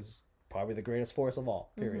 is probably the greatest force of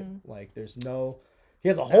all, period. Like, there's no. He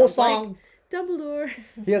has a whole Sounds like song. Dumbledore.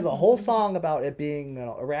 He has a whole song about it being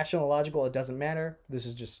irrational, illogical. It doesn't matter. This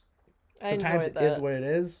is just. I Sometimes enjoyed it is that. what it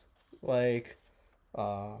is. Like,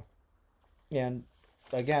 and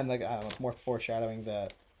again, like, I don't know, it's more foreshadowing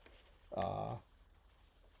that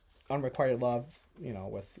unrequited love,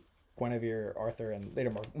 with Guinevere, Arthur, and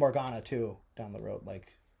later Morgana too down the road.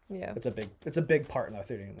 Like, Yeah. it's a big part in the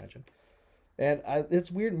Arthurian legend. And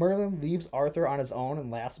it's weird. Merlin leaves Arthur on his own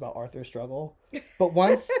and laughs about Arthur's struggle, but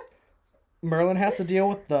once Merlin has to deal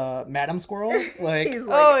with the Madam Squirrel, like, He's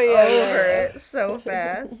like Oh, yeah, over yeah. it so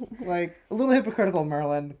fast. like a little hypocritical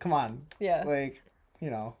Merlin. Come on, Yeah. like, you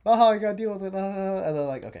know, oh, you gotta deal with it, and they're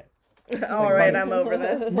like, okay. All right, like- I'm over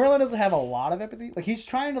this. Merlin doesn't have a lot of empathy. Like, he's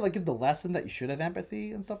trying to, like, give the lesson that you should have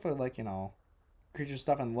empathy and stuff for, like, you know, creature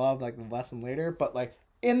stuff and love, like, the lesson later. But, like,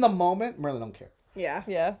 in the moment, Merlin don't care. Yeah.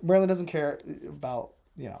 Yeah. Merlin doesn't care about,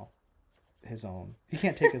 you know, his own. He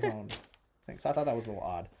can't take his own thing. So I thought that was a little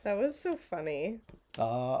odd. That was so funny.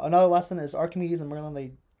 Another lesson is Archimedes and Merlin,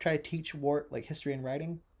 they try to teach Wart, like, history and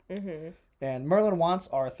writing. Mm-hmm. And Merlin wants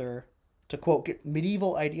Arthur to, quote, get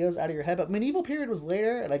medieval ideas out of your head. But medieval period was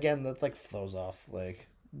later. And again, that's, like, flows off. Like,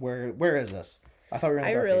 where is this? I thought we were in the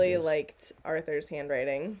I Dark really Ages. liked Arthur's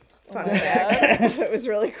handwriting. Fun my fact. It was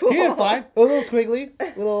really cool. He did fine. A little squiggly.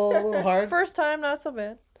 A little hard. First time, not so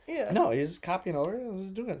bad. Yeah. No, he's just copying over and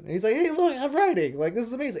he's doing it. And he's like, hey, look, I'm writing. Like, this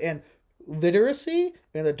is amazing. And literacy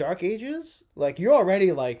in the Dark Ages, like, you're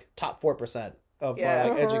already, like, top 4% of Yeah.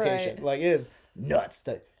 like, education. Right. Like, it is nuts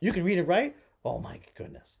that you can read and write. Oh, my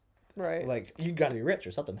goodness. Right. Like, you got to be rich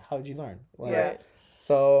or something. How did you learn? Like, Yeah.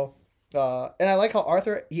 So, and I like how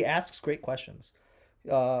Arthur, he asks great questions.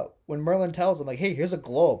 When Merlin tells him, like, hey, here's a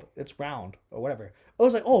globe. It's round or whatever. I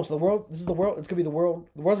was like, oh, so this is the world. It's going to be the world's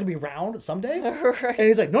going to be round someday? Right. And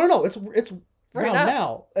he's like, no, it's Right round now.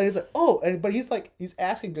 now. And he's like, oh, but he's like, he's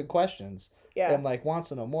asking good questions Yeah. and like wants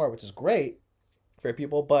to know more, which is great for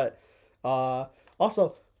people. But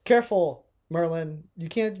also, careful, Merlin. You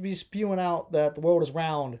can't be spewing out that the world is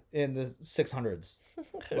round in the 600s.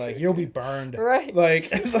 Like, you'll be burned. Right. Like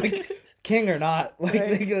king or not, like Right.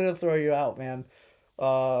 they're gonna throw you out, man.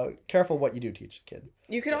 Careful what you do teach the kid.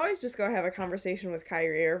 You could always just go have a conversation with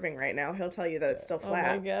Kyrie Irving right now. He'll tell you that it's still Oh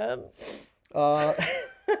my flat. god.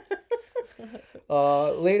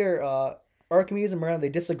 Later, Archimedes and Merlin, they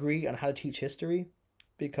disagree on how to teach history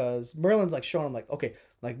because Merlin's like showing him like, okay,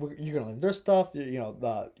 like you're gonna learn this stuff, you know,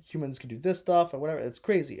 the humans can do this stuff or whatever. It's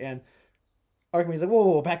crazy. And Archimedes is like,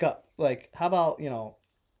 whoa, back up. Like, how about, you know,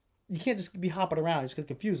 you can't just be hopping around. You're just gonna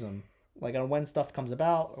confuse them. Like on when stuff comes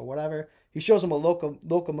about or whatever. He shows him a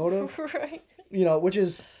locomotive, Right. you know, which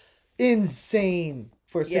is insane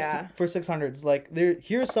for Yeah. for 600s. Like,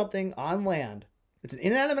 here's something on land. It's an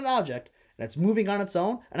inanimate object and it's moving on its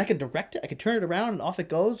own, and I can direct it. I can turn it around and off it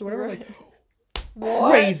goes or whatever. Right.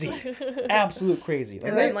 Like, crazy, absolute crazy. Like,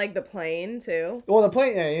 And then like the plane too. well, the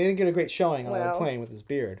plane. Yeah, he didn't get a great showing on the Well, plane with his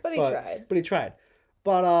beard, but he tried. But he tried.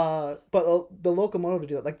 But the locomotive to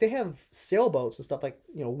do that, like they have sailboats and stuff, like,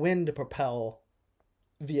 you know, wind to propel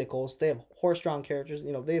vehicles. They have horse-drawn carriages.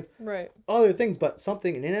 You know, they have Right. other things, but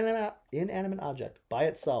something an inanimate object by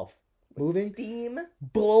itself moving Steam.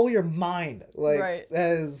 blow your mind. Like, Right.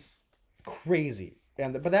 that is crazy.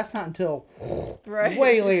 And but that's not until Right.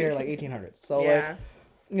 way later, like 1800s. So Yeah. like,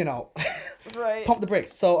 you know, Right. pump the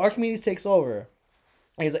brakes. So Archimedes takes over,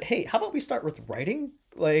 and he's like, "Hey, how about we start with writing?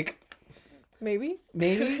 Like, Maybe.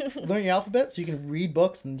 maybe learn your alphabet so you can read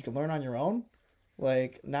books and you can learn on your own,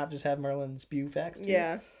 like not just have Merlin spew facts to you."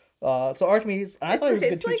 Yeah. So Archimedes, and I thought he was a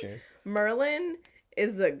good It's like- teacher. Merlin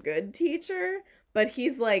is a good teacher, but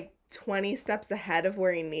he's like 20 steps ahead of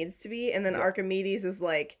where he needs to be. And then Archimedes is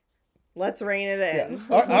like, let's rein it Yeah, in.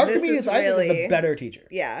 Archimedes, I think, is the better teacher.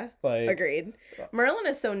 Yeah. Like, Agreed. Merlin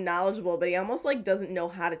is so knowledgeable, but he almost like doesn't know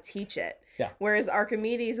how to teach it. Yeah. Whereas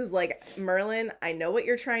Archimedes is like, Merlin, I know what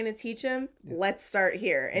you're trying to teach him. Let's start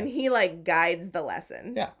here. And he like guides the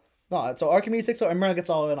lesson. yeah. No, so Archimedes takes over, and Merlin gets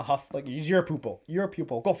all in a huff, like, you're a pupil. You're a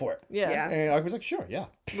pupil. Go for it. Yeah. Yeah. And Archimedes like, sure, yeah.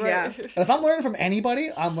 Right. Yeah. And if I'm learning from anybody,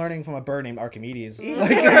 I'm learning from a bird named Archimedes.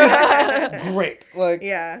 Like, it's great. Like,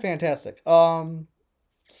 Yeah. fantastic.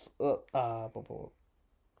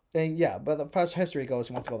 And yeah, but as far as history goes,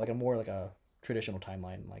 he wants to go like a more like a traditional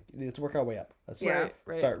timeline. Like, let's work our way up. Let's Yeah.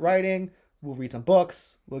 Right. start writing. We'll read some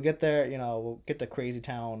books. We'll get there. You know, we'll get to crazy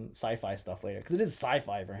town sci-fi stuff later because it is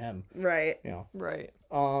sci-fi for him. Right. You know. Right.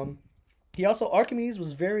 He also, Archimedes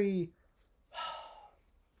was very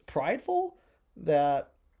prideful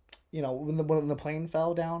that, you know, when the plane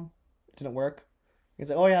fell down, it didn't work. He's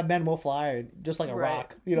like, oh yeah, men will fly just like a Right.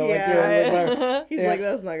 rock. You know, Yeah. like whatever. He's Yeah. like,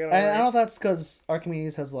 that's not gonna And I don't know work. if that's because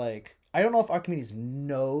Archimedes has like, I don't know if Archimedes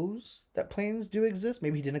knows that planes do exist.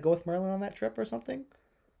 Maybe he didn't go with Merlin on that trip or something.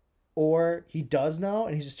 Or he does know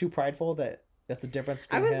and he's just too prideful that that's the difference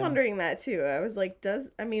I between was him. wondering that too. I was like,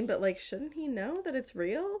 but like, shouldn't he know that it's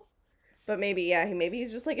real? But maybe, yeah, maybe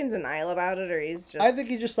he's just like in denial about it, or he's just. I think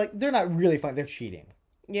he's just like, they're not really flying, they're cheating.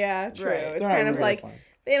 Yeah, true. Right. It's They're not kind of really like flying.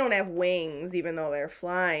 they don't have wings, even though they're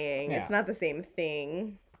flying. Yeah. It's not the same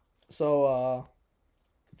thing. So,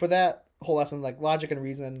 for that whole lesson, like logic and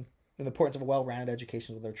reason and the importance of a well-rounded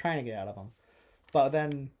education is what they're trying to get out of them. But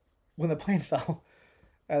then when the plane fell,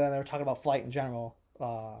 and then they were talking about flight in general,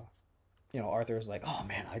 you know, Arthur was like, oh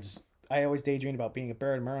man, I always daydreamed about being a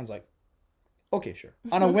bird. And Merlin's like, okay, sure.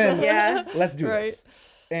 On a whim, Yeah. let's do Right. this.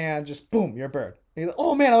 And just boom, you're a bird. And he's like,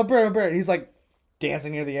 oh man, I'm a bird, I'm a bird. And he's like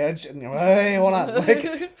dancing near the edge, and you're like, hey, hold on.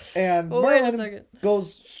 Like, and Well, wait a Merlin second.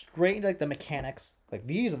 goes straight into like the mechanics. Like,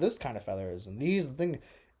 these are this kind of feathers, and these are the thing.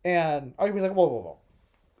 And Arguably's like, whoa.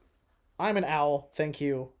 I'm an owl, thank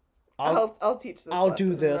you. I'll teach this. I'll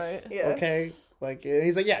do lesson. this, Right. Yeah. okay? Like, and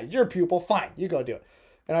he's like, yeah, you're a pupil, fine, you go do it.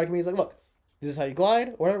 And Archimedes like, look, this is how you glide,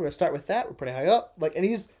 or whatever. We're gonna start with that. We're pretty high up, like, and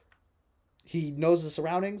he knows the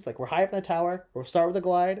surroundings. Like, we're high up in a tower. We'll start with a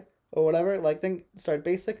glide or whatever. Like, then start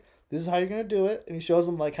basic. This is how you're gonna do it, and he shows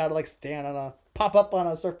them like how to like stand on pop up on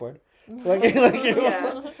a surfboard, like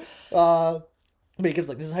Yeah. but he gives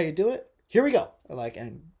like, this is how you do it. Here we go,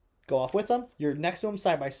 and go off with him. You're next to him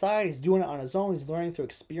side by side. He's doing it on his own. He's learning through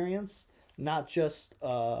experience, not just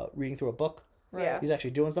reading through a book. Yeah. He's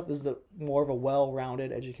actually doing stuff. This is more of a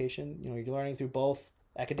well-rounded education. You know, you're learning through both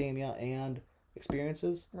academia and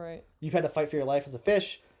experiences. Right. You've had to fight for your life as a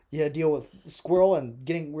fish. You had to deal with squirrel and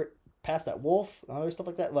getting past that wolf and other stuff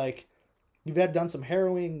like that. Like, you've done some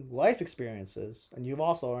harrowing life experiences, and you've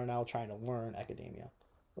also are now trying to learn academia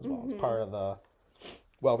as well. It's part of the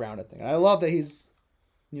well-rounded thing. And I love that he's,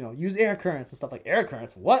 use air currents and stuff like air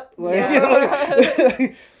currents. What? Like,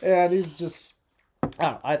 Yeah. And he's just, I don't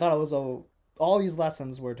know. I thought it was all these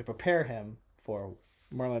lessons were to prepare him for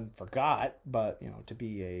Merlin forgot, but to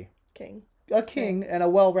be a king and a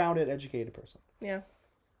well-rounded, educated person. Yeah.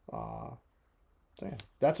 So yeah,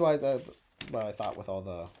 that's why what I thought with all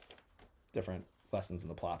the different lessons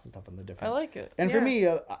and the plots and stuff and the I different. like it. And for Yeah. me,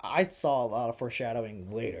 I saw a lot of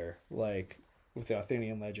foreshadowing later, like with the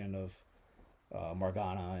Arthurian legend of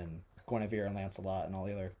Morgana and Guinevere and Lancelot and all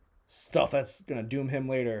the other stuff that's gonna doom him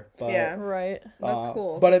later. But, Yeah. Right. That's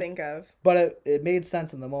cool but to it- think of. But it made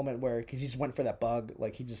sense in the moment where he just went for that bug.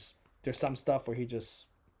 Like, there's some stuff where he just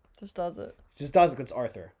Does it. does it 'cause it's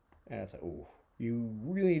Arthur, and it's like, ooh, you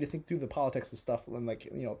really need to think through the politics of stuff and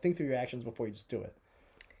think through your actions before you just do it.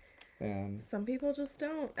 And Some people just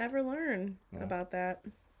don't ever learn about that.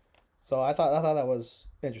 so I thought that was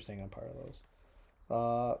interesting on part of those.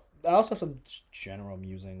 I also have some general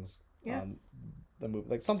musings. Yeah. The movie,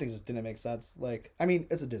 like, some things just didn't make sense. Like, I mean,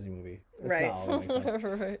 it's a Disney movie. It's Right. not all gonna make sense.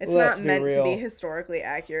 Right. It's Let's not be meant to be real. historically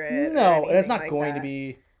accurate. No, or and it's anything not like going to that.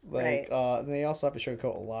 be. Like, Right. and they also have to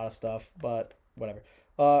sugarcoat a lot of stuff, but whatever.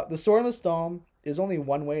 The Sword in the Stone is only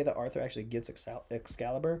one way that Arthur actually gets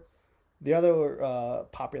Excalibur. The other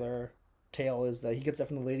popular tale is that he gets it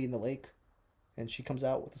from the Lady in the Lake, and she comes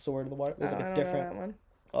out with the sword in the water. There's Oh, like I a don't know different.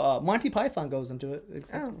 that one. Monty Python goes into it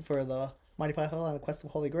Oh. for the Monty Python and the Quest of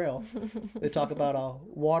Holy Grail. They talk about a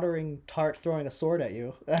watering tart throwing a sword at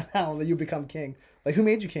you, and how you become king. Like, who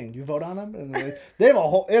made you king? Do you vote on them? And they have a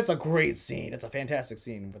whole. It's a great scene. It's a fantastic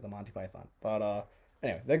scene with the Monty Python. But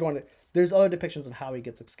anyway, they're going to. There's other depictions of how he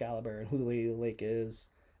gets Excalibur and who the Lady of the Lake is,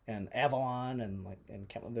 and Avalon and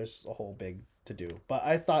there's a whole big to do. But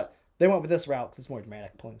I thought they went with this route because it's more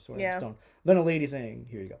dramatic, pulling sword in the stone. Then a lady saying,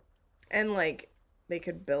 "Here you go." And they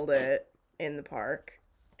could build it in the park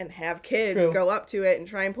and have kids True. go up to it and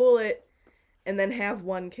try and pull it, and then have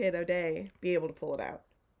one kid a day be able to pull it out.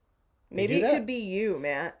 Maybe do it that. could be you,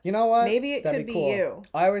 Matt. You know what? Maybe it That'd could be cool. you.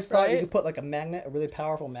 I always thought you Right? could put like a really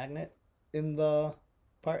powerful magnet in the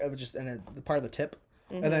part. It was just the part of the tip,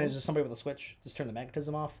 and then it's just somebody with a switch just turn the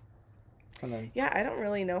magnetism off, and then Yeah, I don't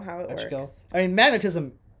really know how it let you go. works. I mean,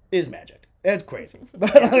 magnetism is magic. It's crazy,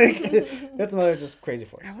 but like that's another just crazy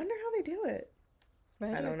force. I wonder how they do it.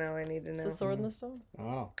 Magic. I don't know. I need to know. The sword in the stone. I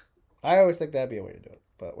don't know. I always think that'd be a way to do it,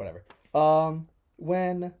 but whatever.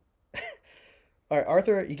 When all right,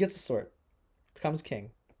 Arthur, he gets a sword, becomes king.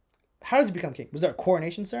 How does he become king? Was there a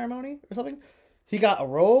coronation ceremony or something? He got a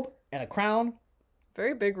robe and a crown.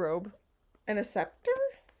 Very big robe. And a scepter?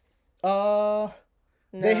 They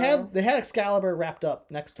No. had Excalibur wrapped up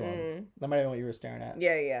next to him. That might have been what you were staring at.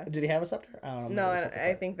 Yeah. Did he have a scepter? I don't know. No, Maybe it was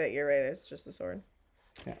I think that you're right. It's just a sword.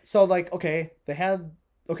 yeah. So so they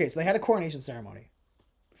had a coronation ceremony.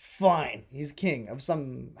 Fine, he's king of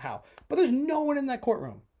somehow, but there's no one in that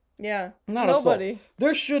courtroom. Yeah. Not a soul. Nobody.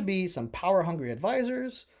 There should be some power hungry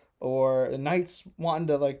advisors or knights wanting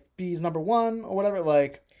to be his number one or whatever.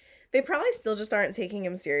 Like, They probably still just aren't taking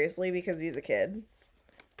him seriously because he's a kid.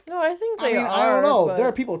 No, I think I they mean, are. I don't know. but There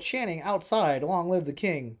are people chanting outside, "Long live the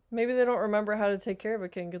king." Maybe they don't remember how to take care of a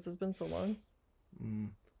king because it's been so long.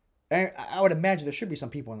 And I would imagine there should be some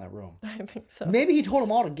people in that room. I think so. Maybe he told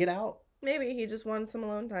them all to get out. Maybe he just wanted some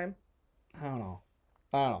alone time. I don't know.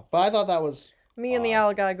 But I thought that was. Me and the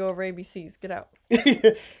owl gotta go over ABCs. Get out.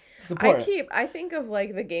 It's important. I think of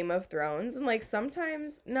the Game of Thrones and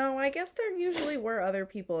sometimes, no, I guess there usually were other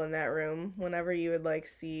people in that room whenever you would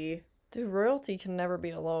see Dude, royalty can never be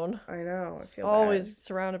alone. I know. I feel Always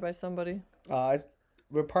surrounded by somebody. There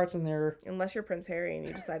are parts in there. bad. Unless you're Prince Harry and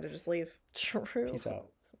you decide to just leave. True. Peace out.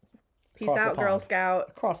 Peace Across the out, Girl pond. Scout.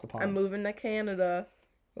 Across the pond. I'm moving to Canada.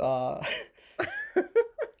 I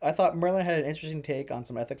thought Merlin had an interesting take on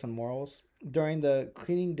some ethics and morals. During the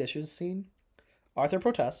cleaning dishes scene, Arthur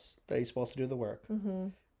protests that he's supposed to do the work. Mm-hmm.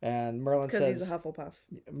 And Merlin Because says... he's a Hufflepuff.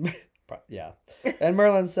 yeah. And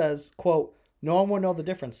Merlin says, quote, "No one will know the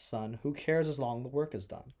difference, son. Who cares as long as the work is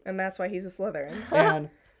done?" And that's why he's a Slytherin.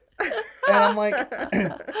 And I'm like,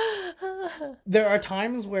 there are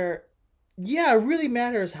times where, yeah, it really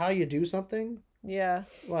matters how you do something. Yeah.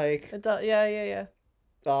 Like, It does. Yeah.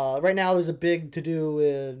 right now there's a big to-do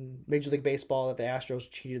in Major League Baseball that the Astros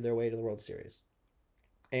cheated their way to the World Series.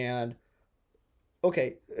 And,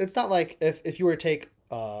 okay, it's not like if you were to take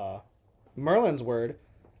Merlin's word,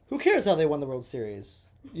 who cares how they won the World Series?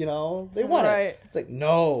 You know, they won Right. it. It's like,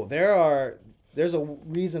 no, there's a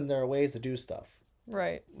reason there are ways to do stuff.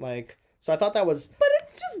 Right. Like, so I thought that was... But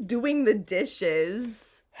it's just doing the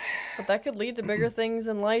dishes. But that could lead to bigger things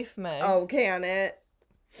in life, Meg. Oh, can it?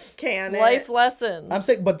 Can Life it? lessons. I'm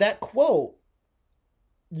saying, but that quote,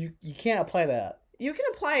 you can't apply that. You can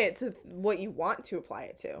apply it to what you want to apply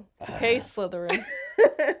it to. Okay, Slytherin.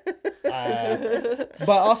 But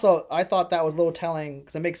also, I thought that was a little telling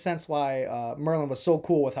because it makes sense why Merlin was so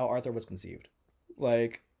cool with how Arthur was conceived.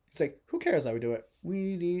 Like, he's like, who cares how we do it?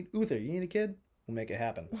 We need Uther. You need a kid? We'll make it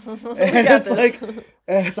happen. And got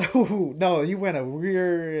it's like, ooh, no, you went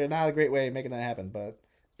not a great way of making that happen, but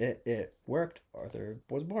it worked. Arthur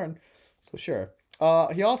was born, so sure.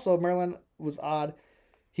 Merlin was odd.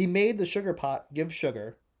 He made the sugar pot give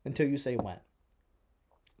sugar until you say when.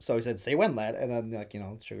 So he said, "Say when, lad," and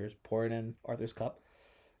then sugar's poured in Arthur's cup,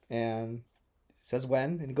 and he says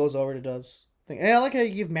when, and he goes over and does thing. And I like how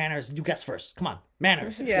you give manners. You guess first. Come on,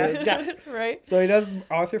 manners. Yeah. Guess. Right. So he does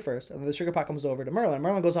Arthur first, and then the sugar pot comes over to Merlin.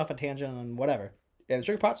 Merlin goes off a tangent and whatever, and the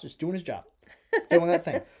sugar pot's just doing his job, doing that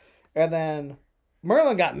thing. And then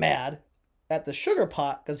Merlin got mad at the sugar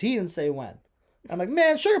pot because he didn't say when. I'm like,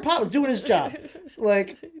 man, sugar pot was doing his job.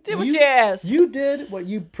 Like, Did what you asked. You did what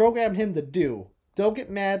you programmed him to do. Don't get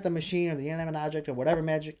mad at the machine or the inanimate object or whatever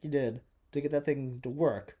magic you did to get that thing to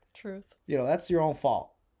work. Truth. That's your own fault.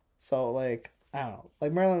 So, like, I don't know.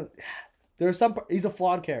 Like, Merlin, he's a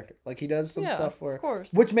flawed character. Like, he does some stuff of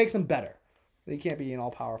course. which makes him better. He can't be an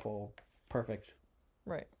all-powerful, perfect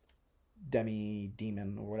Right.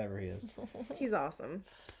 demon or whatever he is. He's awesome.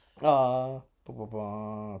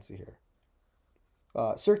 Let's see here.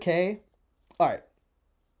 Sir Kay. All right.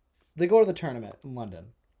 They go to the tournament in London.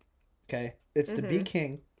 Okay, it's to be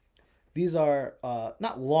king. These are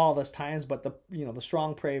not lawless times, but the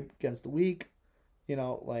strong prey against the weak.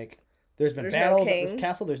 There's been battles at this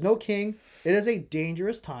castle. There's no king. It is a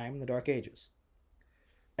dangerous time in the Dark Ages.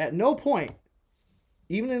 At no point,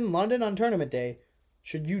 even in London on tournament day,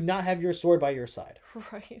 should you not have your sword by your side.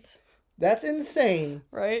 Right. That's insane.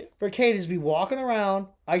 Right. For Kay to just be walking around.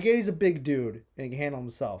 I get he's a big dude and he can handle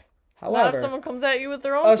himself. Not However, if someone comes at you with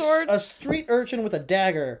their own sword. a street urchin with a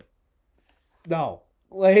dagger. No.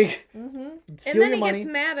 Like, And steal then your he money.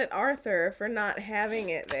 gets mad at Arthur for not having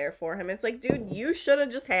it there for him. It's like, dude, you should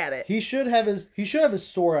have just had it. He should have his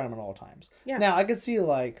sword on him at all times. Yeah. Now I could see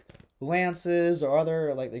like lances or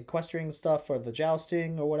other like the equestrian stuff for the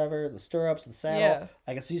jousting or whatever, the stirrups, the saddle. Yeah.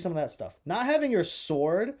 I can see some of that stuff. Not having your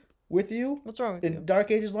sword with you What's wrong with in you?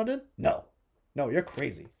 Dark Ages London? No, you're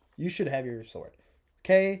crazy. You should have your sword.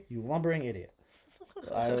 Okay, you lumbering idiot.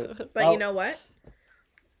 But you know what?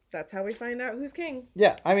 That's how we find out who's king.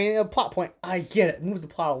 Yeah, I mean, a plot point. I get it. Moves the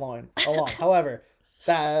plot along. However,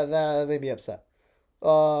 that made me upset.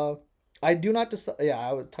 I do not decide. Yeah,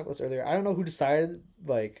 I was talking about this earlier. I don't know who decided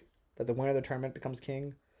like that the winner of the tournament becomes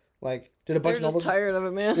king. Like, did a bunch They're of just nobles tired of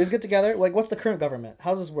it, man. just get together? Like, what's the current government?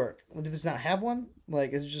 How does this work? Do they not have one?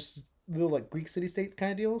 Like, is it just little like Greek city-state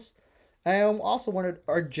kind of deals? I also wondered,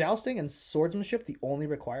 are jousting and swordsmanship the only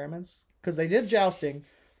requirements? Because they did jousting.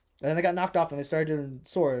 And then they got knocked off and they started doing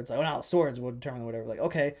swords. Like, oh, no, swords will determine whatever. Like,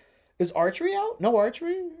 okay, is archery out? No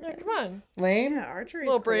archery? Yeah, come on. Lame? Yeah, archery. A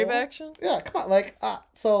little brave action. Yeah, come on. Like,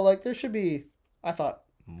 so, like, there should be, I thought,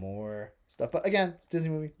 more stuff. But again, it's a Disney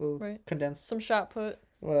movie. A little Right. condensed. Some shot put.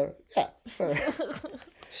 Whatever. Yeah. Whatever.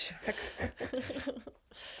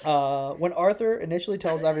 When Arthur initially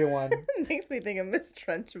tells everyone... It makes me think of Miss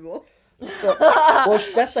Trunchbull. well,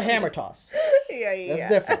 that's the hammer toss. Yeah. That's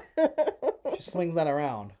different. She swings that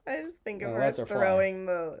around. I just think of Oh, her that's her fly.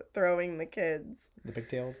 throwing the kids. The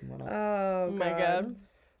pigtails and whatnot. Oh my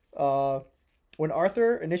God. When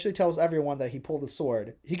Arthur initially tells everyone that he pulled the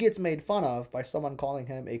sword, he gets made fun of by someone calling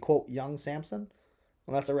him a, quote, young Samson.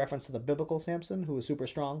 And that's a reference to the biblical Samson, who was super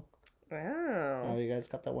strong. I don't know Wow. if you guys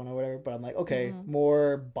got that one or whatever, but I'm like, okay,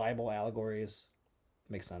 more Bible allegories.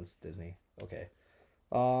 Makes sense, Disney. Okay.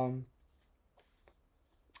 Oh,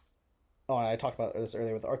 and I talked about this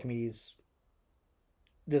earlier with Archimedes.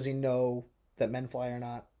 Does he know that men fly or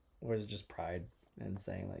not? Or is it just pride and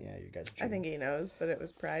saying that, yeah, you guys are I cheating? think he knows, but it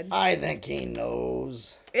was pride. I think he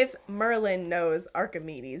knows. If Merlin knows,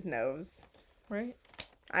 Archimedes knows. Right?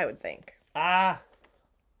 I would think.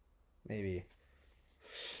 Maybe.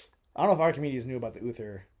 I don't know if Archimedes knew about the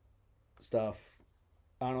Uther stuff.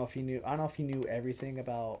 I don't know if he knew everything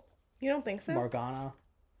about You don't think so? Morgana.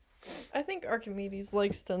 I think Archimedes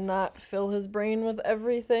likes to not fill his brain with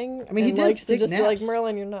everything. I mean, he and does likes to take just be like, naps.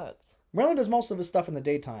 Merlin, you're nuts. Merlin does most of his stuff in the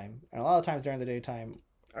daytime, and a lot of times during the daytime,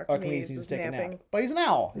 Archimedes needs was to take a napping. nap. But he's an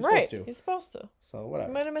owl. He's Right. supposed to. He's supposed to. So You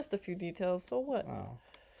whatever. might have missed a few details, so what? Oh.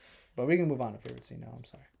 But we can move on to favorite scene now. I'm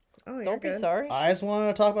sorry. Oh, you're Don't be good. sorry. I just wanted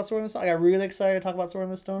to talk about Sword in the Stone. I got really excited to talk about Sword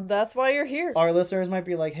in the Stone. That's why you're here. Our listeners might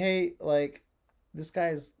be like, hey, like, this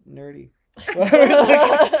guy's nerdy.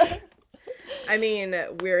 I mean,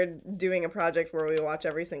 we're doing a project where we watch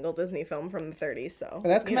every single Disney film from the 30s, so.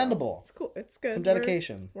 And that's you know, commendable. it's cool. It's good. Some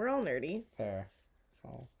dedication We're all nerdy. there.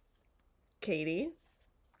 So Katie,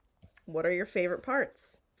 what are your favorite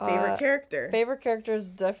parts? Favorite character? Favorite character is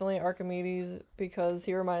definitely Archimedes because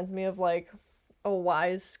he reminds me of like a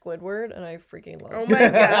wise Squidward, and I freaking love Oh him. my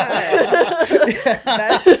god.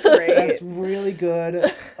 That's great. that's really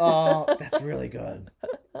good. That's really good.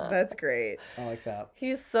 That's great. I like that.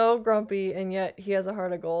 He's so grumpy, and yet he has a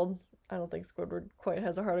heart of gold. I don't think Squidward quite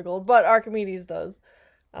has a heart of gold, but Archimedes does.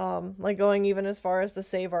 Like going even as far as to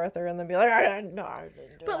save Arthur and then be like, I didn't do But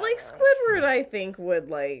that." like Squidward, I think would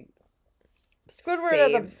like Squidward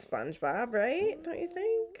save at the SpongeBob, right? Don't you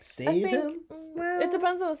think? I Save think him? Well, it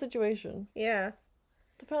depends on the situation. Yeah.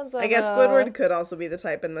 Depends on. I guess Squidward could also be the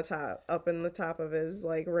type up in the top of his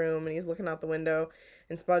like room, and he's looking out the window,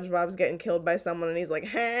 and SpongeBob's getting killed by someone, and he's like,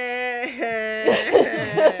 More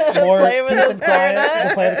Play with peace his and quiet clarinet.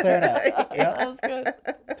 and play the clarinet. Yep, That's good.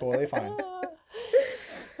 totally fine.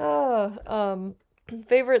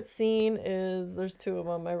 Favorite scene is there's two of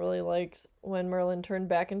them I really liked when Merlin turned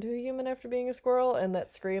back into a human after being a squirrel, and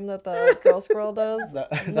that scream that the girl squirrel does The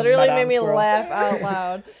literally Madame made me Squirrel. laugh out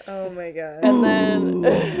loud. Oh my god. And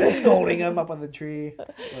then Scolding him up on the tree.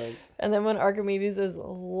 Like, and then when Archimedes is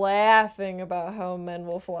laughing about how men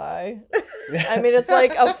will fly. I mean, it's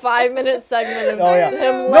like a 5-minute segment of oh yeah. him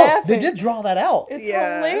No, laughing. they did draw that out. It's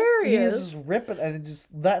Yeah. hilarious. He's just ripping and just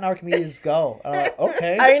letting Archimedes go. And I'm like,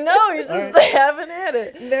 okay. I know, he's just Alright. having at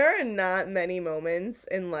it. There are not many moments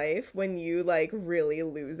in life when you like really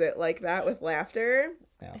lose it like that with laughter,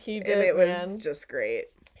 He and did, it was man. just great.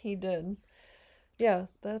 He did. Yeah,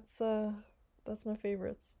 that's my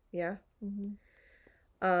favorites. Yeah. Mhm.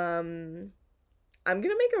 I'm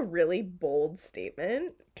gonna make a really bold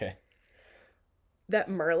statement Okay. that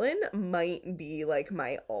Merlin might be like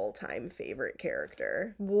my all-time favorite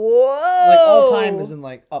character. Whoa! Like all time is in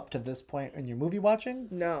like up to this point in your movie watching?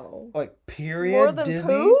 No, Like period more than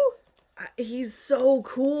Disney? Pooh? he's so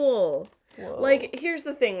cool. Whoa. Like, here's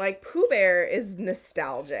the thing, like, Pooh Bear is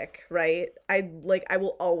nostalgic, right? I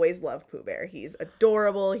will always love Pooh Bear. He's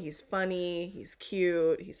adorable, he's funny, he's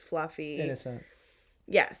cute, he's fluffy. Innocent.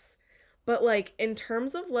 Yes. But, like, in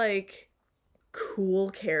terms of, like,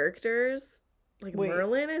 cool characters, like, Wait.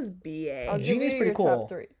 Merlin is BA. I'll give Genie's you pretty your cool. top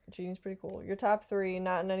 3. Genie's pretty cool. Your top 3,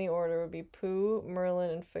 not in any order, would be Pooh,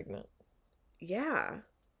 Merlin, and Figment. Yeah.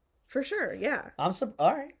 For sure, yeah. All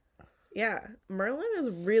right. Yeah, Merlin is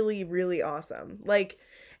really, really awesome. Like,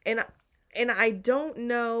 and I don't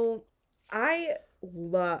know. Oh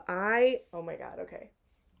my god. Okay,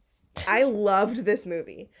 I loved this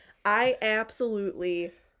movie. I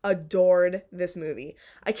absolutely adored this movie.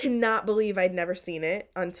 I cannot believe I'd never seen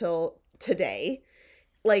it until today.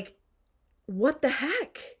 Like, what the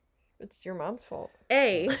heck? It's your mom's fault.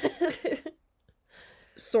 A,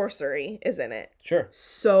 sorcery is in it. Sure.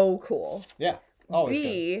 So cool. Yeah. Always good.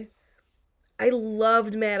 B, I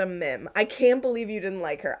loved Madame Mim. I can't believe you didn't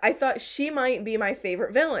like her. I thought she might be my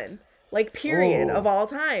favorite villain, like, period, Ooh. of all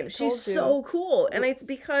time. She's Told you. so cool. And it's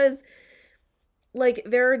because, like,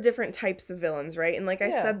 there are different types of villains, right? And, like, I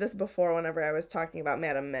Yeah. said this before whenever I was talking about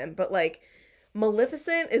Madame Mim, but, like,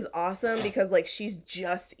 Maleficent is awesome because, like, she's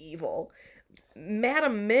just evil.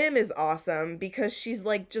 Madame Mim is awesome because she's,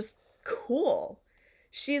 like, just cool.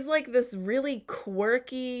 She's, like, this really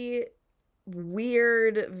quirky,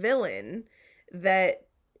 weird villain that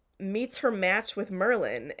meets her match with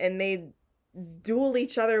Merlin, and they duel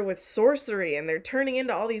each other with sorcery, and they're turning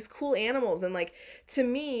into all these cool animals. And, like, to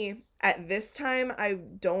me, at this time, I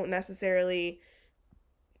don't necessarily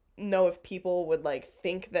know if people would like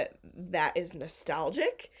think that that is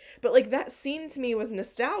nostalgic, but like that scene to me was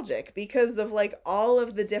nostalgic because of like all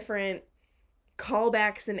of the different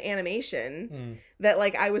callbacks in animation that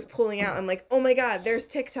like I was pulling out. I'm like, oh my god, there's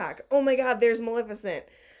TikTok. Oh my god, there's Maleficent.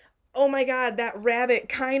 Oh my god, that rabbit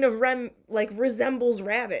kind of resembles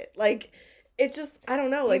Rabbit. Like, it just, I don't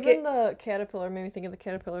know. Like, Even the caterpillar made me think of the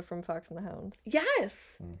caterpillar from Fox and the Hound.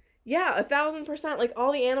 yes. Yeah, 1,000%. Like,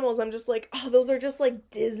 all the animals, I'm just like, oh, those are just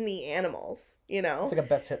like Disney animals, you know? It's like a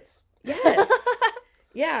best hits. Yes.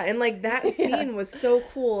 Yeah, and like that scene was so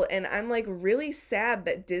cool, and I'm like really sad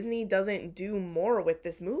that Disney doesn't do more with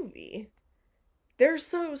this movie. There's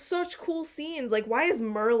such cool scenes. Like, why is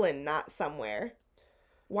Merlin not somewhere?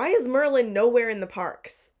 Why is Merlin nowhere in the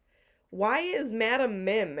parks? Why is Madame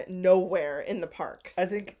Mim nowhere in the parks? I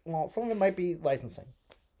think, well, some of it might be licensing.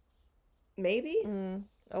 Maybe?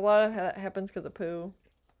 A lot of that happens because of Pooh.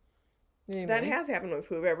 That has happened with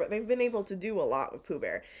Pooh Bear, but they've been able to do a lot with Pooh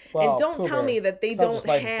Bear. Well, and don't Pooh tell Bear. me that they It's not don't just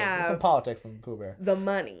licensing. There's some have politics in Pooh Bear. the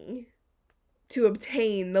money to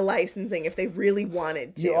obtain the licensing if they really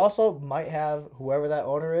wanted to. You also might have whoever that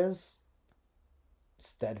owner is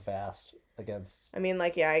steadfast against. I mean,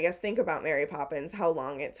 like, yeah, I guess think about Mary Poppins, how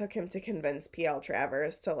long it took him to convince P.L.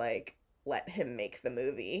 Travers to, like, let him make the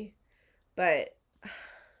movie. But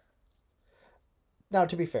Now,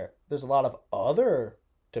 to be fair, there's a lot of other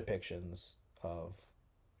depictions of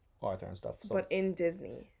Arthur and stuff. So, but in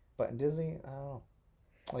Disney. but in Disney, I don't know.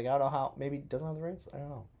 Like, I don't know how. Maybe it doesn't have the rights. I don't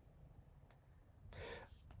know.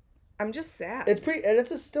 I'm just sad. It's pretty, and it's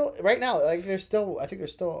just still right now. Like, they're still. I think they're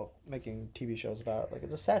still making TV shows about it. Like,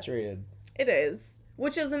 it's a saturated. It is.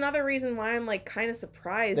 Which is another reason why I'm, like, kind of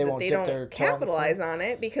surprised They that won't they dip their don't toe in the capitalize on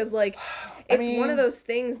it. Because, like, it's one of those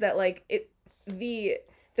things that, like, the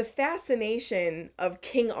fascination of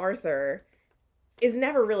King Arthur is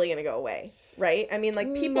never really going to go away. Right? I mean,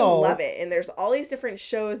 like, people love it. And there's all these different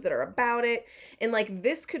shows that are about it. And, like,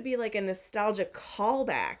 this could be, like, a nostalgic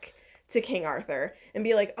callback to King Arthur and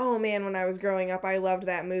be like, oh man, when I was growing up, I loved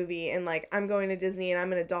that movie. And, like, I'm going to Disney and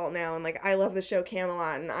I'm an adult now. And, like, I love the show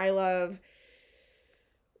Camelot and I love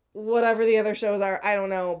whatever the other shows are. I don't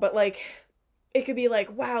know. But, like, it could be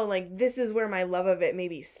like, wow, like, this is where my love of it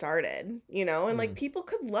maybe started, you know? And, like, people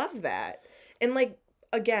could love that. And, like,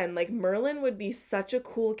 again, like, Merlin would be such a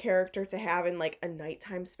cool character to have in, like, a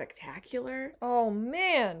nighttime spectacular. Oh,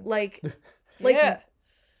 man. Like, Yeah.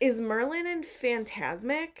 is Merlin in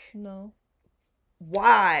Phantasmic? No.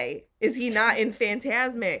 Why is he not in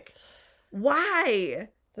Phantasmic? Why?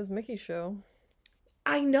 Does Mickey show?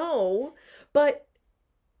 I know, but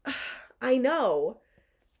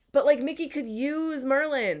like, Mickey could use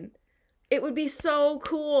Merlin. It would be so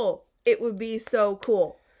cool. It would be so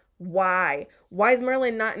cool. Why? Why is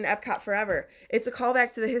Merlin not in Epcot Forever? It's a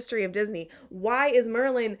callback to the history of Disney. Why is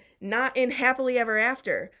Merlin not in Happily Ever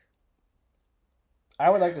After? I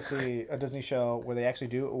would like to see a Disney show where they actually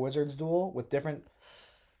do a wizard's duel with different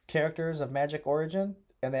characters of magic origin,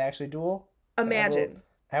 and they actually duel. Imagine.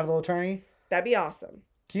 Have a little tourney. That'd be awesome.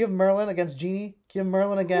 Can you have Merlin against Genie? Can you have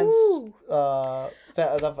Merlin against Ooh.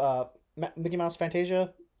 Mickey Mouse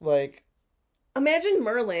Fantasia? Like, Imagine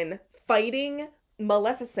Merlin fighting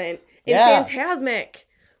Maleficent in Yeah. Phantasmic.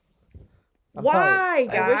 I'm Why, sorry.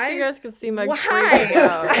 guys? I wish you guys could see my Why? freaking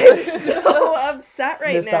out. I'm so upset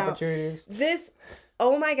right missed now. opportunities. This,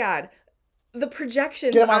 oh my god, the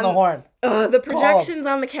projections. Get him on the horn. The projections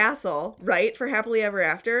on the castle, right, for Happily Ever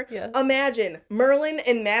After. Yeah. Imagine Merlin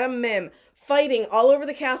and Madame Mim fighting all over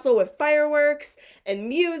the castle with fireworks and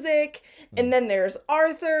music, and then there's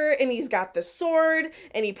Arthur, and he's got the sword,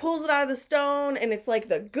 and he pulls it out of the stone, and it's like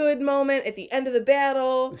the good moment at the end of the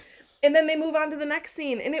battle. And then they move on to the next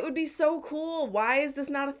scene, and it would be so cool. Why is this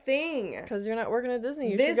not a thing? Because you're not working at Disney.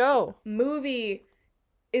 You This should go. movie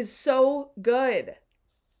is so good.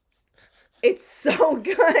 It's so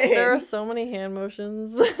good. There are so many hand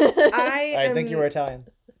motions. I think you were Italian.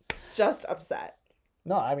 just upset.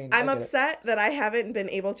 No, I mean, I'm I get it. upset that I haven't been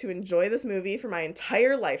able to enjoy this movie for my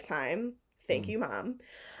entire lifetime. Thank you, Mom.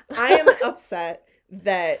 I am upset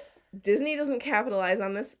that Disney doesn't capitalize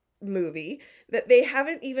on this movie, that they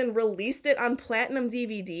haven't even released it on Platinum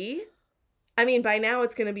DVD. I mean, by now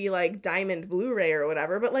it's going to be like Diamond Blu-ray or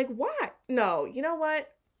whatever, but like, what? No, you know what?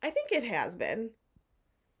 I think it has been.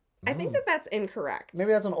 I think that that's incorrect.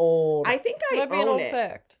 Maybe that's an old. I think I Might be an own old it.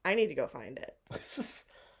 fact. I need to go find it.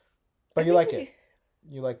 But you I like think it.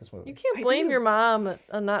 You like this movie. You can't I blame do. your mom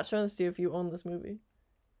on not showing this to you if you own this movie.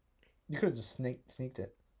 You could have just sneaked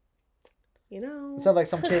it. You know. It sounds like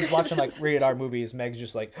some kids watching like rated R movies. Meg's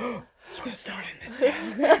just like, It's starting this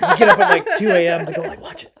time. you get up at like 2 a.m. to go like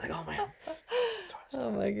watch it. Like, oh man.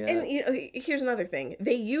 Oh my god. And you know, here's another thing.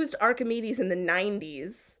 They used Archimedes in the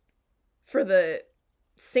 90s for the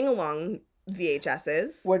sing-along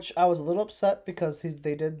VHSs. Which I was a little upset because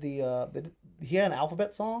they did he had an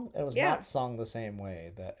alphabet song and it was Yeah. not sung the same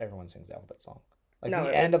way that everyone sings the alphabet song. Like No,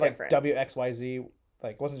 the it end was of different. like WXYZ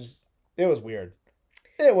wasn't just, it was weird.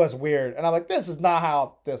 It was weird. And I'm like, this is not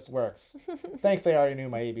how this works. Thankfully I already knew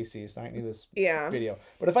my ABCs, so I didn't need this Yeah. video.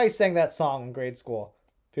 But if I sang that song in grade school,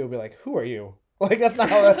 people would be like, who are you? Like that's not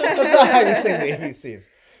how you sing the ABCs.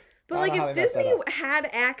 But I like don't know how if they messed that Disney up. had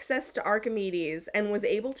access to Archimedes and was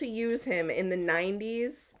able to use him in the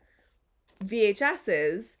 90s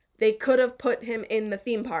VHSs, they could have put him in the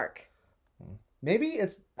theme park. Maybe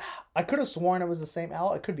I could have sworn it was the same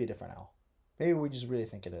owl. It could be a different owl. Maybe we just really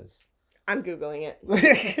think it is. I'm Googling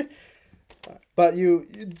it. But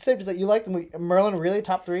it's safe to say you like the movie. Merlin, really?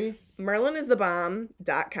 Top 3?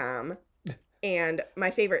 merlinisthebomb.com. And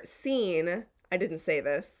my favorite scene, I didn't say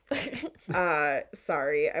this.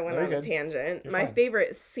 Sorry, I went No, on you're a good. tangent. You're My fine.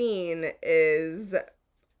 favorite scene is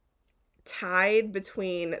tied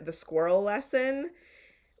between the squirrel lesson,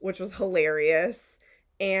 which was hilarious,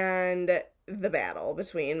 and the battle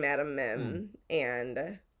between Madame Mim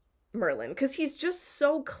and Merlin. Because he's just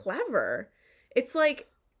so clever. It's like,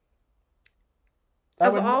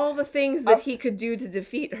 of all the things that he could do to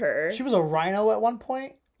defeat her. She was a rhino at one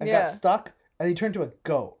point and Yeah. got stuck, and he turned to a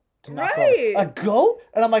goat to knock her Right. over. A goat?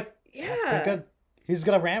 And I'm like, Yeah. that's pretty good. He's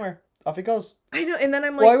gonna ram her. Off he goes. I know, and then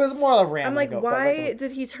I'm Well, like, he was more of a ram. I'm than a like, goat, but why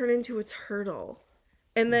did he turn into a turtle?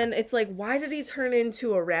 And then it's like, why did he turn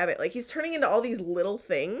into a rabbit? Like, he's turning into all these little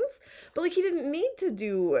things, but like, he didn't need to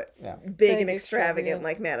do Yeah. big and Big, extravagant extravagant.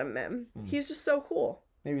 like Madame Mim. He was just so cool.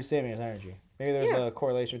 Maybe he's saving his energy. Maybe there's Yeah. a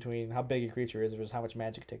correlation between how big a creature is versus how much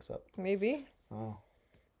magic it takes up. Maybe. Oh,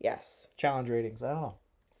 Yes. challenge ratings. I don't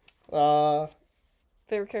know.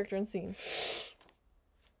 Favorite character and scene.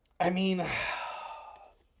 I mean,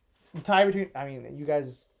 the tie between. I mean, you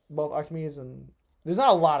guys both Archimedes and there's not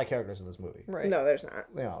a lot of characters in this movie. Right. No, there's not.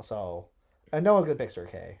 You know, so and no one's gonna pick Sir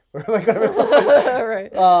Kay or like whatever.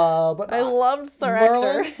 Right. But I loved Sir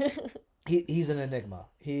Merlin? Ector. he's an enigma.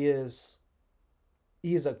 He is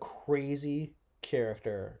a crazy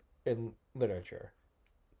character in literature.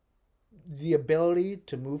 The ability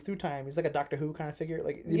to move through time. He's like a Doctor Who kind of figure.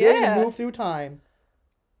 Like the ability Yeah. to move through time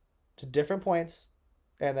to different points,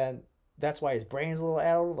 and then that's why his brain's a little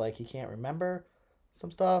addled. Like he can't remember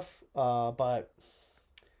some stuff. But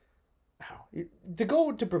I don't know. To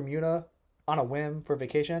go to Bermuda on a whim for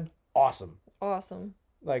vacation, awesome. Awesome.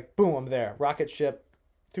 Like boom, I'm there. Rocket ship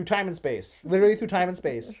through time and space. Literally through time and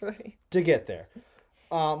space Right. to get there.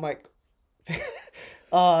 Like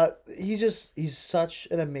he's such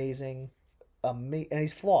an amazing and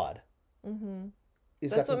he's flawed. Mm-hmm.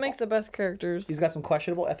 He's That's what makes the best characters. He's got some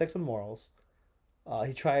questionable ethics and morals.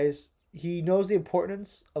 He knows the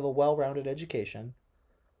importance of a well-rounded education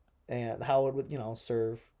and how it would,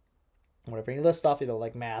 serve whatever. He lists stuff,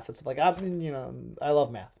 like math and stuff. Like, I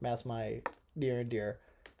love math. Math's my near and dear.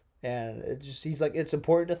 And he's like, it's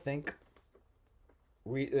important to think,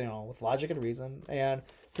 with logic and reason. And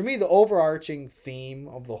for me, the overarching theme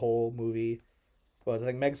of the whole movie was, I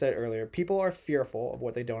think Meg said it earlier, people are fearful of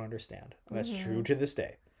what they don't understand. And that's true to this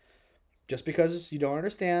day. Just because you don't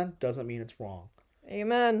understand doesn't mean it's wrong.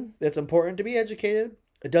 Amen. It's important to be educated.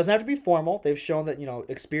 It doesn't have to be formal. They've shown that,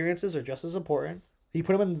 experiences are just as important. You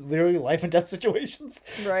put them in literally life and death situations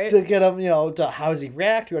Right. to get him, to how does he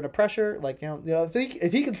react? You're under pressure. Like,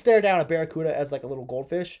 if he can stare down a barracuda as like a little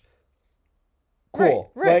goldfish,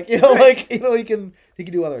 cool. Right, Like, he can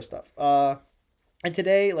do other stuff. And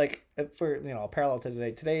today, like, for, a parallel to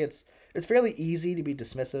today it's fairly easy to be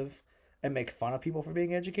dismissive and make fun of people for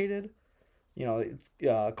being educated. It's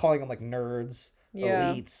calling them like nerds,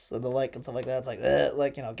 Yeah. elites, and the like, and stuff like that. It's like,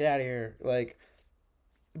 get out of here. Like,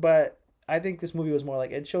 but I think this movie was more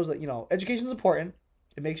like, it shows that, education is important.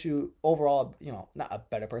 It makes you overall, not a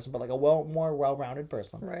better person, but like a more well-rounded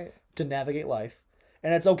person Right. to navigate life.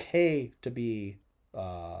 And it's okay to be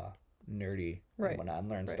nerdy Right. and whatnot and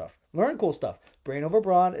learn Right. stuff. Learn cool stuff. Brain over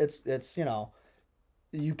brawn, it's that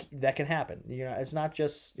can happen. It's not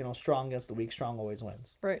just, strong against the weak, strong always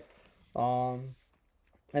wins. Right. And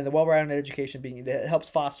the well-rounded education it helps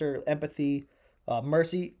foster empathy,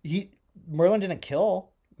 mercy. Merlin didn't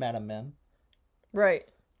kill Madame Mim. Right.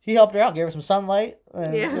 He helped her out, gave her some sunlight,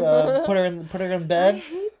 and Yeah. put her in I bed.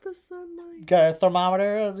 hate the sunlight. Got a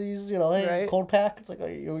thermometer. These, hey, Right. cold pack. It's like, oh,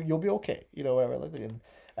 you'll be okay. Whatever. Like,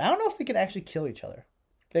 I don't know if they can actually kill each other.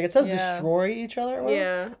 Like it says, Yeah. destroy each other. Or whatever.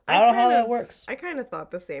 Yeah. I don't know how that works. I kind of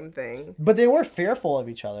thought the same thing. But they were fearful of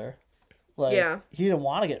each other. Like, Yeah. he didn't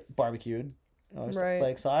want to get barbecued. Right.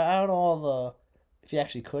 Like, so I don't know all the if he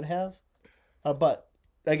actually could have. But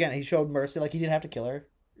again, he showed mercy. Like, he didn't have to kill her,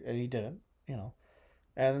 and he didn't.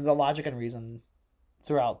 And the logic and reason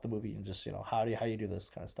throughout the movie, and just how do you do this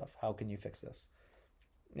kind of stuff? How can you fix this?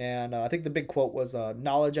 And I think the big quote was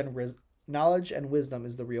knowledge and wisdom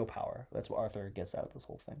is the real power. That's what Arthur gets out of this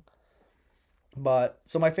whole thing. But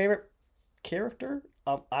so my favorite character,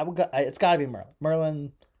 it's got to be Merlin.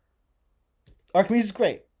 Merlin, Archimedes is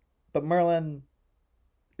great, but Merlin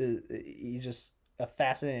he's just a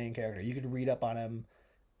fascinating character. You could read up on him,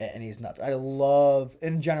 and he's nuts. I love,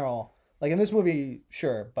 in general, like in this movie,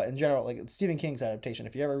 sure, but in general, like Stephen King's adaptation.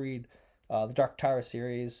 If you ever read the Dark Tower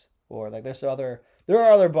series, or like there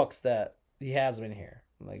are other books that he has in here.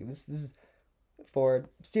 Like this is for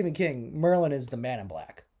Stephen King. Merlin is the Man in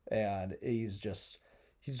Black, and he just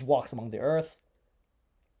walks among the earth,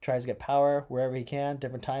 tries to get power wherever he can,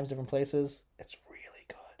 different times, different places. It's really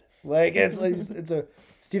good. Like it's a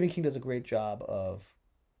Stephen King does a great job of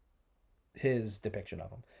his depiction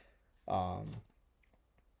of him.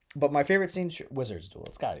 But my favorite scene, Wizard's Duel.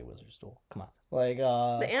 It's gotta be Wizard's Duel. Come on, like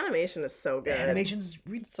the animation is so good. The animation's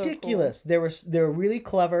So ridiculous. cool. They were really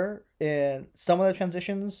clever in some of the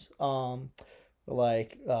transitions.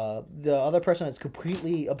 Like the other person is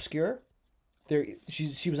completely obscure.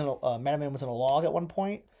 She was in Madam Mim was in a log at one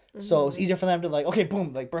point, so it was easier for them to like, okay,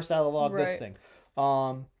 boom, like burst out of the log, this Right.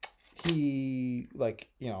 thing. He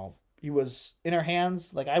he was in her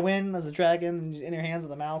hands, like I win as a dragon, and in her hands as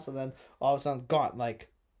the mouse, and then all of a sudden it's gone. Like,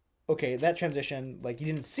 okay, that transition, like you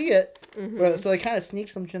didn't see it, but, so they kind of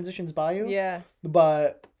sneaked some transitions by you. Yeah.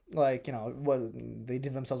 But like it was they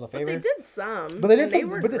did themselves a favor. But they did some. But they did and some. They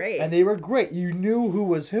were but great. and they were great. You knew who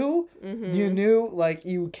was who. Mm-hmm. You knew, like,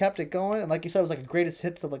 you kept it going, and like you said, it was like a greatest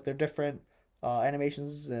hits of like their different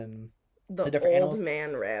animations and the different old animals.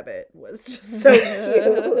 man rabbit was just so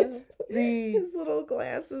cute. the His little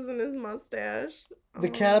glasses and his mustache. the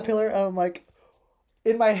Oh. caterpillar. I'm like,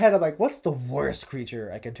 in my head, I'm like, what's the worst creature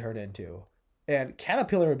I could turn into? And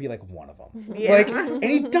caterpillar would be like one of them. Yeah. Like, and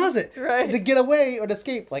he does it Right. to get away or to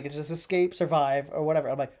escape. Like, it's just escape, survive, or whatever.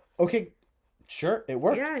 I'm like, okay, sure, it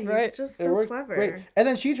worked. Yeah, he's Right. just It so worked clever. great. And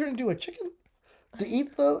then she turned into a chicken to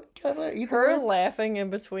eat the caterpillar. Eat Her the laughing in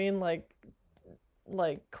between like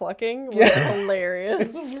clucking was Yeah. hilarious.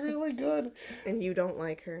 It was really good. And you don't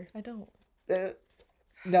like her. I don't.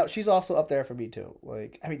 Now she's also up there for me too.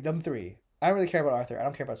 Like, I mean, them three. I don't really care about Arthur. I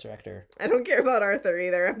don't care about Sir Hector. I don't care about Arthur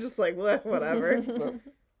either. I'm just like, whatever.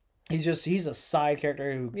 He's a side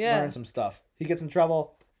character who Yeah. learns some stuff. He gets in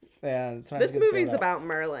trouble, and sometimes This he gets movie's bailed out. about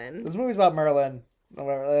Merlin. This movie's about Merlin, or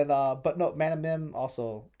whatever. And but no, Madam Mim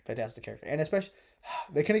also fantastic character, and especially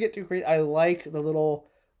they couldn't get too crazy. I like the little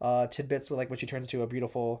tidbits with like when she turns into a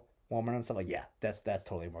beautiful woman and stuff. Like, yeah, that's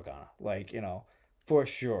totally Morgana. Like, for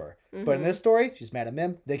sure. But in this story, she's Madam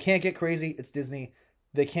Mim. They can't get crazy. It's Disney.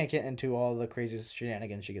 They can't get into all the crazy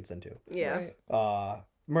shenanigans she gets into. Yeah. Right.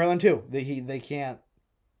 Merlin too. They can't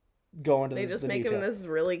go into They the just the make detail. him this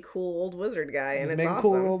really cool old wizard guy, and He's it's making awesome.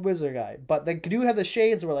 cool old wizard guy. But they do have the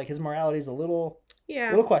shades where like his morality is a little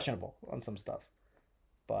Yeah. questionable on some stuff.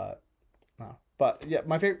 But no. But yeah,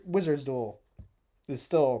 my favorite Wizard's Duel is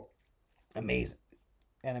still amazing.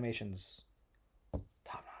 Animation's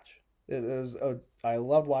top notch. It was I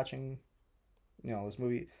loved watching this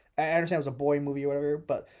movie. I understand it was a boy movie or whatever,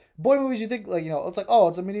 but boy movies you think like, it's like, oh,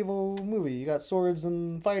 it's a medieval movie. You got swords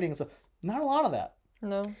and fighting and stuff. Not a lot of that.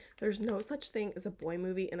 No. There's no such thing as a boy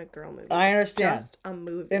movie and a girl movie. I It's understand. just a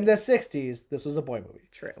movie. In the 60s, this was a boy movie.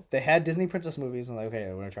 True. They had Disney princess movies and like, okay,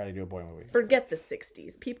 we're going to try to do a boy movie. Forget the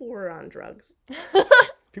 60s. People were on drugs.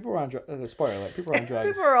 People were on drugs. Spoiler alert. People were on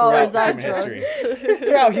drugs. People are always throughout on human drugs. history.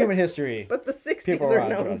 Throughout human history. But the 60s People were are on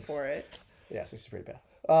known drugs. for it. Yeah, 60s pretty bad.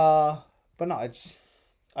 But no,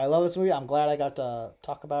 I love this movie. I'm glad I got to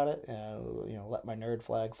talk about it and let my nerd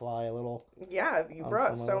flag fly a little. Yeah, you On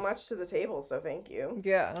brought some so level. much to the table, so thank you.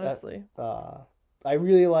 Yeah, honestly. I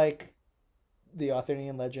really like the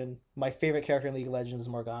Arthurian legend. My favorite character in League of Legends is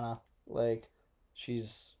Morgana. Like,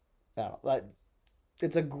 she's, I don't know, like,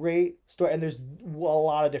 it's a great story, and there's a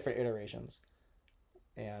lot of different iterations.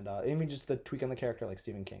 And even just the tweak on the character, like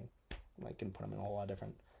Stephen King, like, can put him in a whole lot of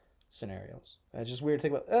different scenarios. And it's just weird to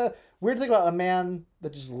think about a man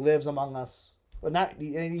that just lives among us. But not,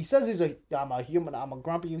 and he says he's I'm a human, I'm a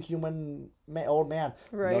grumpy human old man.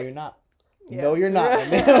 Right. No, you're not. Yeah. No, you're not. my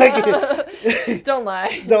man. Like, Don't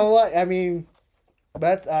lie. don't lie. I mean,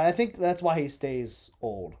 I think that's why he stays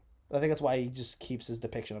old. I think that's why he just keeps his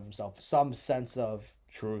depiction of himself some sense of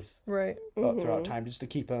truth Right. throughout time, just to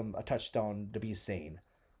keep him a touchstone to be sane,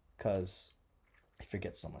 because he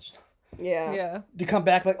forgets so much. Yeah. Yeah. You come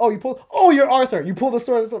back like, you're Arthur. You pull the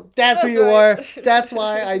sword. That's who That's you right. are. That's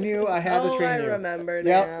why I knew I had to Oh, train I you. remember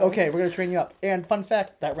Yep. now. Okay, we're gonna train you up. And fun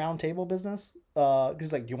fact, that round table business,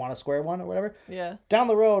 because like, do you want a square one or whatever? Yeah. Down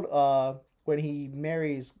the road, when he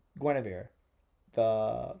marries Guinevere,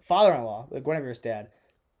 the father-in-law, the Guinevere's dad,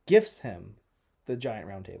 gifts him the giant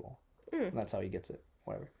round table, and that's how he gets it.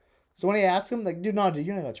 Whatever. So when he asks him, like, dude, you don't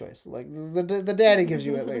have a choice. Like, the daddy gives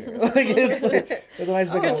you it later. Like, it's a nice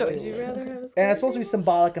big Good round choice. table. Would you rather have a And square it's supposed to be table?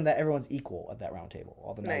 symbolic in that everyone's equal at that round table.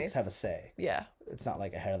 All the knights Nice. have a say. Yeah. It's not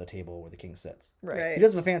like a head of the table where the king sits. Right. Right. He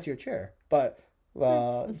does have a fancier chair, but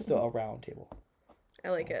it's still a round table. I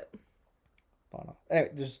like it. I don't know.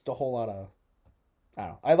 Anyway, there's just a whole lot of... I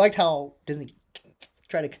don't know. I liked how Disney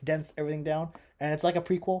tried to condense everything down, and it's like a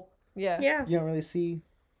prequel. Yeah. Yeah. You don't really see...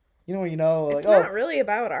 You know, like, It's not really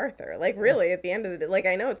about Arthur. Like, really, at the end of the day, like,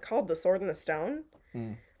 I know it's called The Sword and the Stone.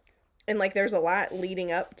 Mm. And, like, there's a lot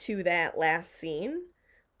leading up to that last scene.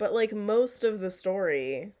 But, like, most of the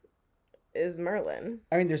story is Merlin.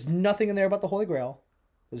 I mean, there's nothing in there about the Holy Grail.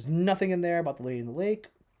 There's nothing in there about the Lady in the Lake.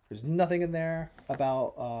 There's nothing in there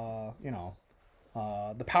about,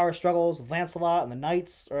 the power struggles with Lancelot and the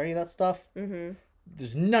knights or any of that stuff. Mm-hmm.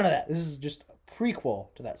 There's none of that. This is just a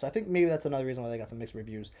prequel to that. So I think maybe that's another reason why they got some mixed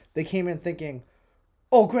reviews. They came in thinking,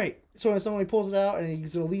 oh, great. So when somebody pulls it out and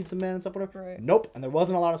he's going to lead some men and stuff, whatever. Right. Nope. And there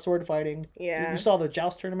wasn't a lot of sword fighting. Yeah. You saw the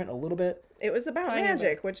joust tournament a little bit. It was about Tiny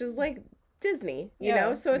magic, which is, like, Disney, you Yeah.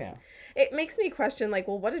 know? So Yeah. it makes me question, like,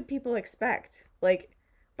 well, what did people expect? Like,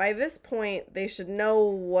 by this point, they should know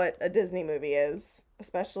what a Disney movie is,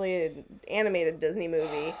 especially an animated Disney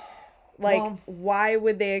movie. Like, Well- why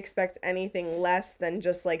would they expect anything less than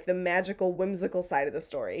just, like, the magical, whimsical side of the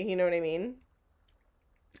story? You know what I mean?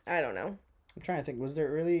 I don't know. I'm trying to think. Was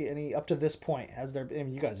there really any up to this point? Has there? I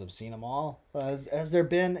mean, you guys have seen them all. Has there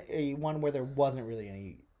been a one where there wasn't really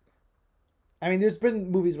any? I mean, there's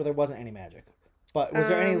been movies where there wasn't any magic, but was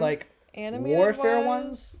there any like Animated warfare wise?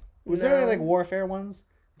 ones? Was there any No. like warfare ones?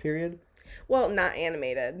 Period. Well, not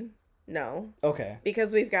animated. No. Okay.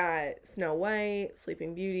 Because we've got Snow White,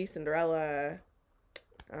 Sleeping Beauty, Cinderella,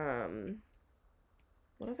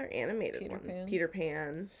 what other animated Peter ones? Pan. Peter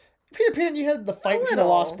Pan. Peter Pan, you had the fight between the little.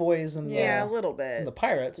 Lost Boys and Yeah, a the, little bit. and the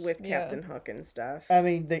pirates. With Yeah. Captain Hook and stuff. I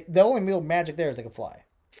mean, the only real magic there is they can fly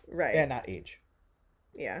Right. and not age.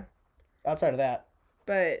 Yeah. Outside of that,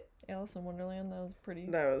 But Alice in Wonderland. That was pretty.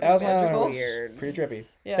 that was Alice in just Wonderland was weird. pretty trippy.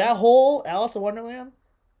 Yeah. That whole Alice in Wonderland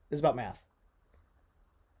is about math.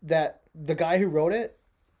 That the guy who wrote it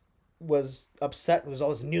was upset. There was all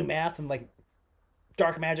this new math and like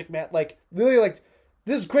dark magic math. Like literally, like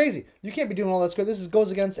this is crazy. You can't be doing all this. This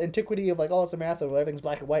goes against antiquity of like all this math where everything's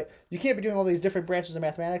black and white. You can't be doing all these different branches of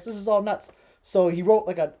mathematics. This is all nuts. So he wrote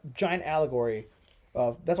like a giant allegory.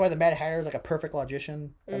 That's why the Mad Hatter is like a perfect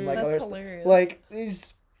logician and like That's other hilarious. like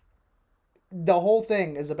these. The whole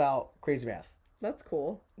thing is about crazy math. That's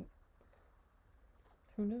cool.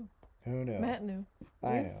 Who knew? Who knew? Matt knew.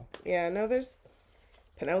 I know. Yeah, no, there's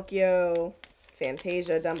Pinocchio,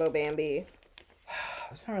 Fantasia, Dumbo, Bambi,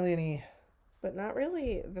 There's not really any. but not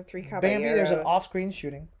really the Three Caballeros. Bambi, there's an off-screen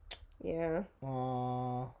shooting. Yeah,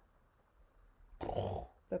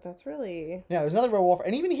 but that's really Yeah, there's another real warfare.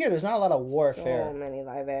 And even here, there's not a lot of warfare. so many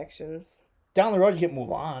live actions. Down the road, you get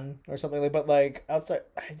Mulan or something like. But like outside,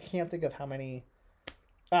 I can't think of how many.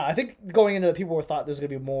 I think going into it, people were thought there's gonna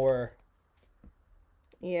be more.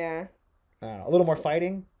 Yeah, I don't know, a little more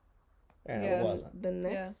fighting, and Yeah. it wasn't. the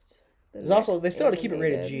next. the There's also next they still had to keep it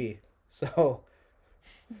rated animated- G. So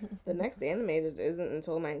The next animated isn't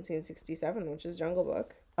until 1967, which is Jungle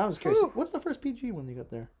Book. I was curious. Whew. What's the first PG one you got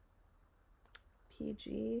there?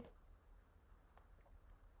 PG.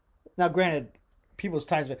 Now, granted, people's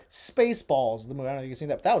times with Spaceballs, the movie. I don't know if you've seen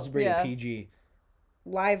that. But that was rated Yeah. PG.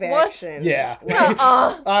 Live What? action. Yeah.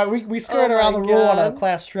 Uh-uh. We skirted Oh around my the rule on a God.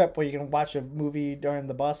 class trip where you can watch a movie during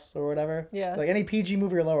the bus or whatever. Yeah. Like any PG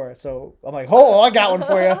movie or lower. So I'm like, oh, I got one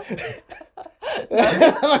for you.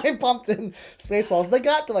 I pumped in Spaceballs. They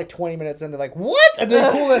got to like 20 minutes and they're like, what? And they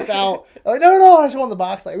pull this out. I'm like, no, I just want the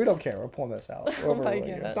box. Like, we don't care. We're pulling this out. Oh my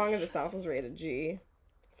We're God. Song of the South was rated G.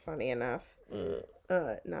 Funny enough.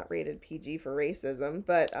 Not rated PG for racism,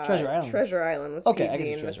 but Treasure Island. Was Okay, I PG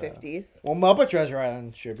can in see the Treasure Island. 50s. Well, Muppet Treasure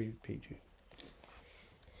Island should be PG.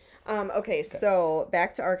 Okay, so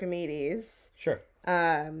back to Archimedes. Sure.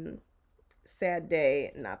 Sad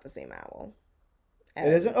Day, not the same owl. It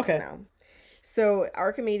isn't? Okay. No. So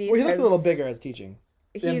Archimedes. Well, he looked has- a little bigger as teaching.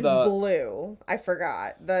 in He's the- blue. I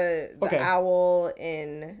forgot the Okay. owl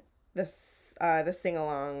in the sing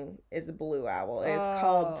along is a blue owl. It's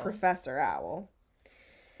called Oh. Professor Owl.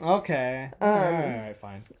 Okay. All right,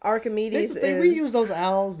 fine. Archimedes They is... reuse those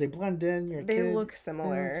owls. They blend in. You're a They kid. look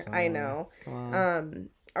similar. I know. Come on.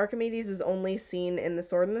 Archimedes is only seen in The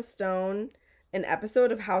Sword and the Stone, an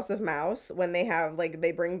episode of House of Mouse, when they have, like,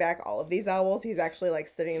 they bring back all of these owls. He's actually, like,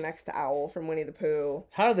 sitting next to Owl from Winnie the Pooh.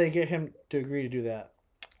 How did they get him to agree to do that?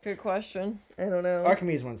 Good question. I don't know.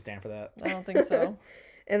 Archimedes wouldn't stand for that. I don't think so.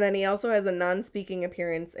 And then he also has a non-speaking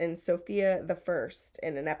appearance in Sophia the First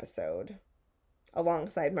in an episode,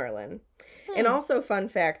 alongside Merlin. And also, fun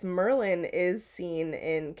fact, Merlin is seen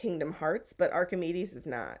in Kingdom Hearts, but Archimedes is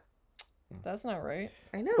not. That's not right.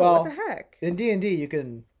 I know, Well, what the heck? In D&D, you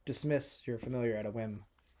can dismiss your familiar at a whim.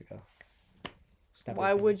 Like a snap of Why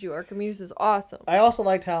a finger. would you? Archimedes is awesome. I also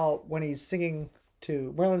liked how when he's singing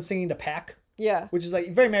to Merlin's singing to Pac, Yeah. which is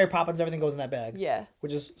like very Mary Poppins. Everything goes in that bag, Yeah.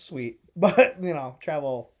 which is sweet. But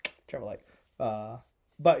travel light.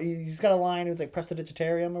 But he's got a line. It was like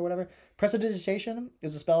prestidigitarium or whatever. Prestidigitation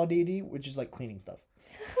is a spell in D&D, which is like cleaning stuff.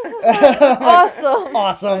 Awesome.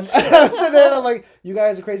 Awesome. So then I'm like, you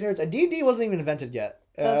guys are crazy nerds. And D&D wasn't even invented yet.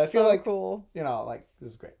 That's I feel so like cool. like this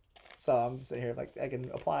is great. So I'm just sitting here like I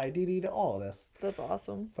can apply D&D to all of this. That's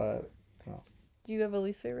awesome. But Do you have a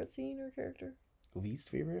least favorite scene or character? least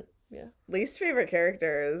favorite? Yeah. Least favorite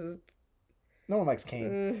character is... No one likes Kane.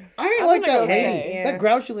 Mm, I didn't I'm like gonna that go lady. Kay. Yeah. That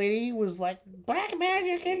grouchy lady was like black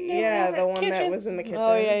magic in yeah, the one that was in the kitchen.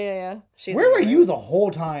 Oh, yeah. She's Where were annoying. you the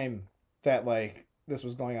whole time that like this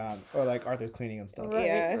was going on, or like Arthur's cleaning and stuff? Right,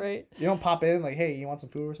 Yeah. right. You don't pop in like, hey, you want some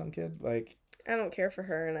food or something, kid? Like, I don't care for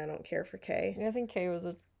her, and I don't care for Kay. Yeah, I think Kay was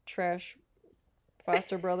a trash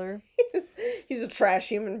foster brother. He's a trash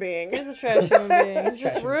human being. He's a trash human being. He's Trash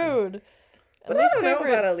just human being. rude. But And I don't know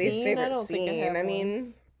favorite about a least scene? favorite I don't think I scene. have I one.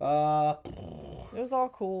 mean, It was all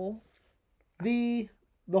cool. the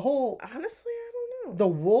whole honestly, I don't know. the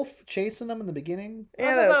wolf chasing them in the beginning. Yeah,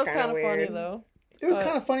 I that thought was kind of funny weird. though. It was But-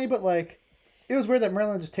 kind of funny, but like, it was weird that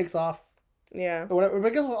Merlin just takes off Yeah, or whatever. But I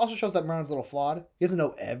guess it also shows that Merlin's a little flawed. He doesn't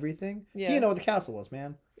know everything. He Yeah. didn't know what the castle was,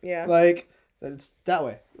 man. yeah. Like, it's that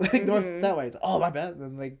way. Like, Mhm. that way. It's, oh, my bad. And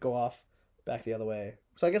then they go off back the other way.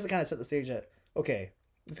 So I guess it kind of set the stage that, okay,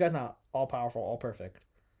 this guy's not all powerful, all perfect.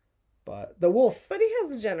 But the wolf But he has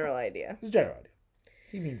the general idea. is a general idea.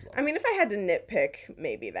 He means well. I mean, if I had to nitpick,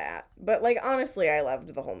 maybe that. But, like, honestly, I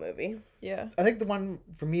loved the whole movie. Yeah. I think the one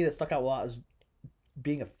for me that stuck out a lot is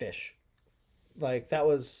being a fish. Like, that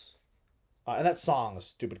was. And that song is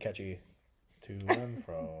stupid catchy. To and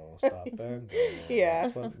fro, stop and go. Yeah.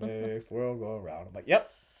 That's what makes the world go around. I'm like,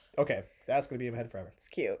 yep. Okay, that's going to be in my head forever. It's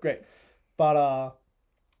cute. Great. But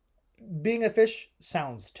being a fish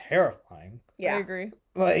sounds terrifying. Yeah. I agree.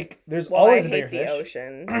 Like, there's Well, I always a hate bigger the fish.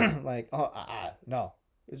 ocean. Like, no.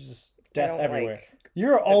 It's just I death don't everywhere. like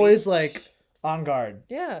You're the always, beach. like, on guard.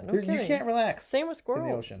 Yeah, no You kidding. can't relax Same with in squirrels.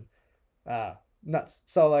 the ocean. Nuts.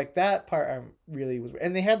 So, like, that part really was...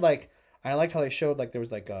 And they had, like... I liked how they showed, like, there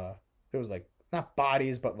was, like, not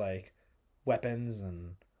bodies, but, like, weapons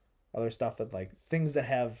and other stuff that, like, things that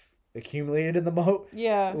have accumulated in the moat.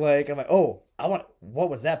 Yeah. Like, I'm like, oh, what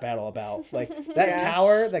was that battle about? Like, that Yeah.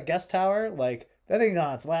 tower, that guest tower, like, that thing's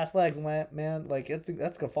on its last legs, man. Like,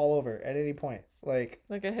 that's gonna fall over at any point. Like,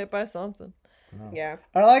 Like get hit by something. Yeah.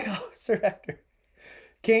 I like how Sir Hector,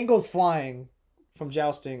 Kane goes flying from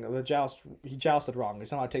jousting, he jousted wrong. He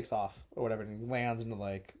somehow takes off or whatever, and he lands into,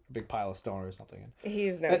 like, a big pile of stone or something.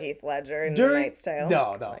 He's no And Heath Ledger in The Knight's Tale.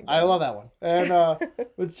 No, My I God. love that one. And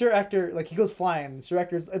with Sir Hector, like, he goes flying. Sir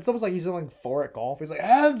Hector's, it's almost like he's yelling 4 at golf. He's like,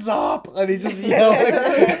 hands up, and he's just yelling.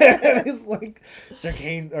 And he's like,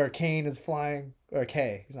 Kane is flying, or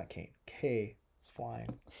Kay. He's not Kane. Kay is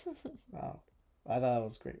flying. I thought that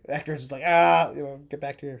was great. Hector's just like, get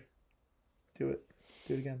back to here. Do it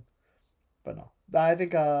again. But no, I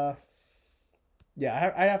think I'd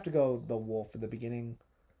have to go the wolf at the beginning.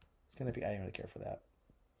 It's gonna be. I didn't really care for that.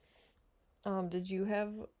 Did you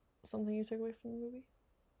have something you took away from the movie?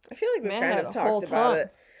 I feel like we've Man kind had of a whole talked about ton.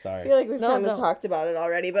 it. I Sorry. feel like we've No, kind of don't. talked about it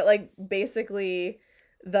already, but like basically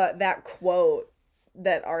that quote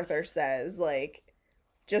that Arthur says, like,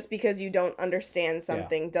 just because you don't understand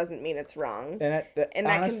something doesn't mean it's wrong. And that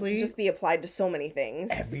honestly, can just be applied to so many things.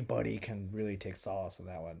 everybody can really take solace in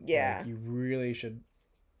that one. Yeah. Like, you really should.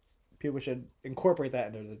 People should incorporate that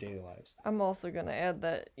into their daily lives. I'm also gonna add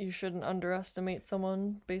that you shouldn't underestimate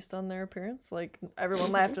someone based on their appearance. Like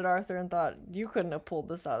everyone laughed at Arthur and thought you couldn't have pulled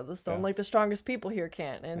this out of the stone. Yeah. Like the strongest people here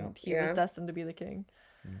can't, and he was Yeah. destined to be the king.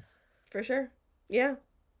 For sure. Yeah.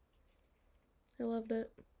 I loved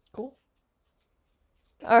it. Cool.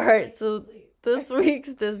 All right, so this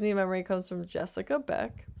week's Disney memory comes from Jessica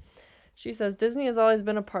Beck. She says, Disney has always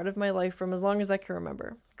been a part of my life from as long as I can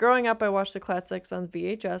remember. Growing up, I watched the classics on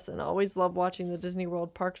VHS and always loved watching the Disney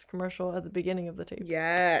World Parks commercial at the beginning of the tapes.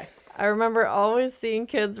 Yes. I remember always seeing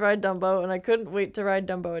kids ride Dumbo, and I couldn't wait to ride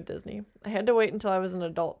Dumbo at Disney. I had to wait until I was an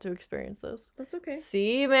adult to experience this. That's okay.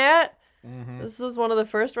 See, Matt? Mm-hmm. This was one of the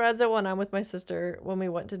first rides I went on with my sister when we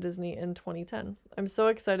went to Disney in 2010. I'm so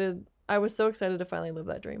excited. I was so excited to finally live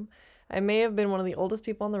that dream. I may have been one of the oldest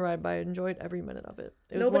people on the ride, but I enjoyed every minute of it.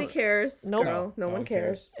 Nobody cares. Nope. Girl. No one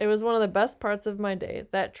cares. It was one of the best parts of my day.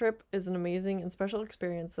 That trip is an amazing and special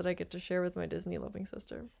experience that I get to share with my Disney-loving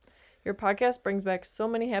sister. Your podcast brings back so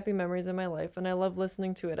many happy memories in my life, and I love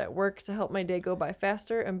listening to it at work to help my day go by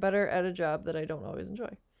faster and better at a job that I don't always enjoy.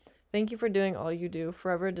 Thank you for doing all you do.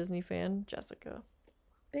 Forever a Disney fan, Jessica.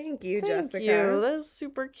 Thank you, Thank Jessica. you. That is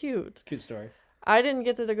super cute. Cute story. I didn't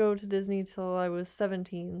get to go to Disney till I was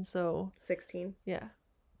 17, so 16. yeah.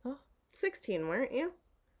 16, weren't you?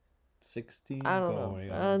 16. I don't know. going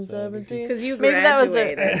On on 17. Because you Maybe that was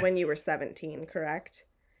it. graduated when you were 17, correct?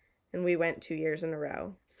 And we went 2 years in a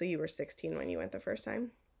row. So you were 16 when you went the first time.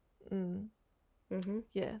 Mm. Mm-hmm.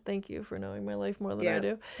 Yeah, thank you for knowing my life more than Yeah. I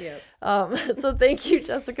do. Yeah. So thank you,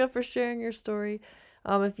 Jessica, for sharing your story.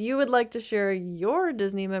 If you would like to share your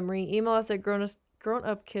Disney memory, email us at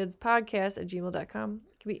grownupkidspodcast@gmail.com.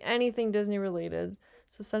 It could be anything Disney related.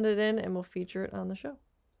 So send it in and we'll feature it on the show.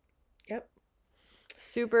 Yep.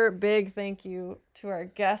 Super big thank you to our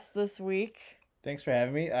guest this week. Thanks for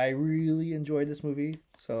having me. I really enjoyed this movie,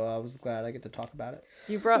 so I was glad I get to talk about it.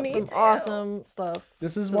 You brought Me some too. awesome stuff.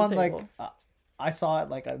 This is to the one like table. I saw it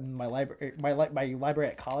like in my library, my library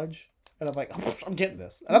at college, and I'm like, I'm getting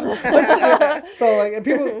this. And I'm, so like and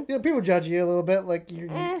people judge you a little bit, like you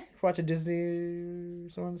watch a Disney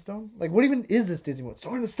Sword in the Stone. Like, what even is this Disney one?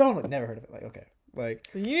 Sword in the Stone? Like, never heard of it. Like, okay, like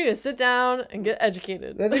You need to sit down and get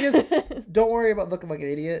educated. the thing is, don't worry about looking like an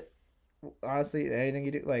idiot. Honestly, anything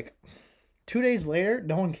you do, like 2 days later,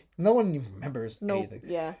 no one even remembers Nope. anything.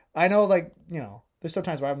 Yeah. I know, like, there's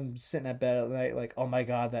sometimes where I'm sitting at bed at night, like, oh my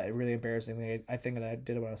god, that really embarrassing thing. I think that I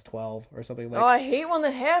did it when I was 12 or something. Like, Oh, I hate when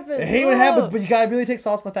that happens. I hate when it happens, Ugh. but you gotta really take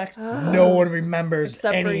solace in the fact no one remembers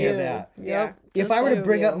Except for any you. of that. Yep. Yeah. If just I were to you.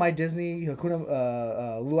 bring up you. my Disney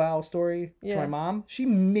Hakuna Luau story to Yeah. my mom, she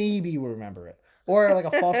maybe would remember it, or like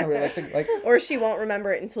a false memory, like Or she won't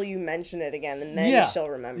remember it until you mention it again, and then Yeah. she'll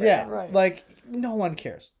remember yeah, it. Right. like no one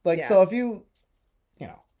cares. Like, Yeah. so if you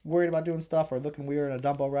worried about doing stuff or looking weird on a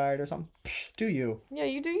Dumbo ride or something, do you? Yeah,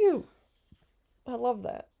 you do you. I love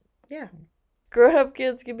that. Yeah. Grown Up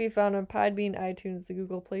Kids can be found on Podbean, iTunes, the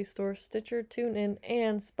Google Play Store, Stitcher, TuneIn,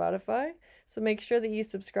 and Spotify. So make sure that you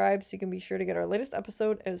subscribe so you can be sure to get our latest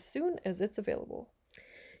episode as soon as it's available.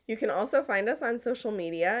 You can also find us on social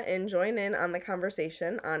media and join in on the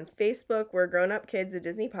conversation. On Facebook, we're Grown Up Kids, a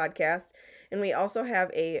Disney podcast. And we also have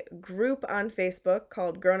a group on Facebook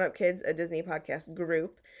called Grown Up Kids, a Disney podcast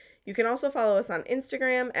group. You can also follow us on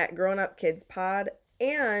Instagram at Grown Up Kids Pod.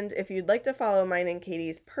 And if you'd like to follow mine and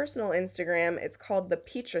Katie's personal Instagram, it's called The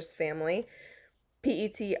Petras Family.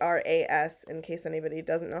 Petras, in case anybody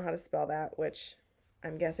doesn't know how to spell that, which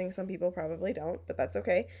I'm guessing some people probably don't, but that's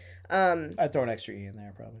okay. I'd throw an extra E in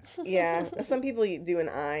there probably. Yeah, some people do an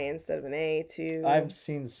I instead of an A too. I've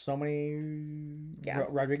seen so many Yeah.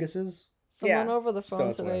 Rodriguez's. Someone Yeah. over the phone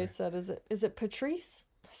it's today whatever. said, is it Patrice?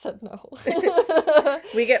 I said no.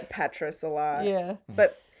 We get Petrus a lot. Yeah.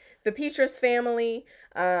 But the Petras family,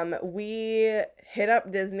 we hit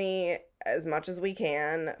up Disney as much as we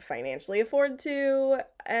can financially afford to,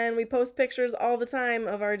 and we post pictures all the time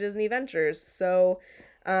of our Disney ventures. So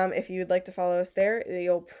if you'd like to follow us there,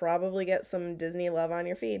 you'll probably get some Disney love on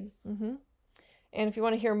your feed. Mm-hmm. And if you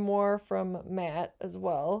want to hear more from Matt as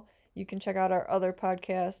well, you can check out our other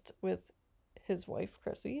podcast with his wife,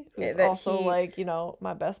 Chrissy, who's that also he-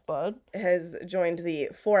 my best bud. Has joined the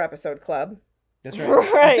 4-episode club. That's right.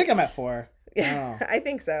 I Right. think I'm at 4. Yeah, Oh. I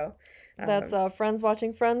think so. That's Friends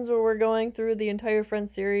Watching Friends, where we're going through the entire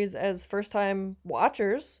Friends series as first-time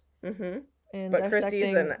watchers. Mm-hmm. And But Christy's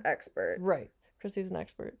dissecting... an expert. Right. Chrissy's an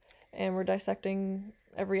expert. And we're dissecting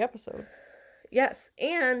every episode. Yes,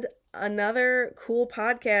 and another cool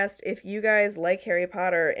podcast if you guys like Harry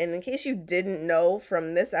Potter. And in case you didn't know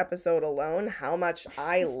from this episode alone how much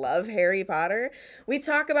I love Harry Potter, we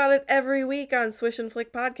talk about it every week on Swish and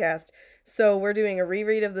Flick Podcast. So we're doing a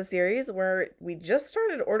reread of the series where we just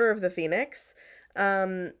started Order of the Phoenix.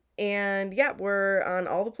 And yeah, we're on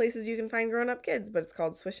all the places you can find Grown Up Kids, but it's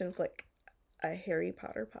called Swish and Flick, a Harry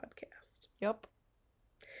Potter podcast. Yep.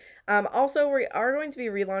 Also, we are going to be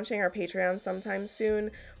relaunching our Patreon sometime soon.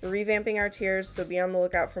 We're revamping our tiers, so be on the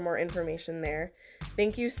lookout for more information there.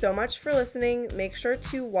 Thank you so much for listening. Make sure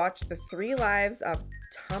to watch The 3 Lives of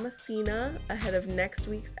Thomasina ahead of next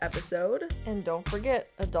week's episode. And don't forget,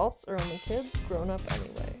 adults are only kids grown up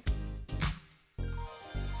anyway.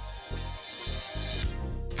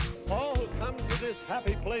 All who come to this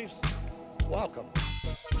happy place, welcome.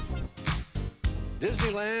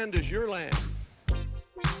 Disneyland is your land.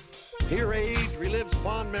 Here age relives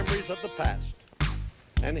fond memories of the past.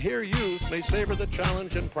 And here youth may savor the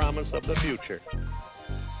challenge and promise of the future.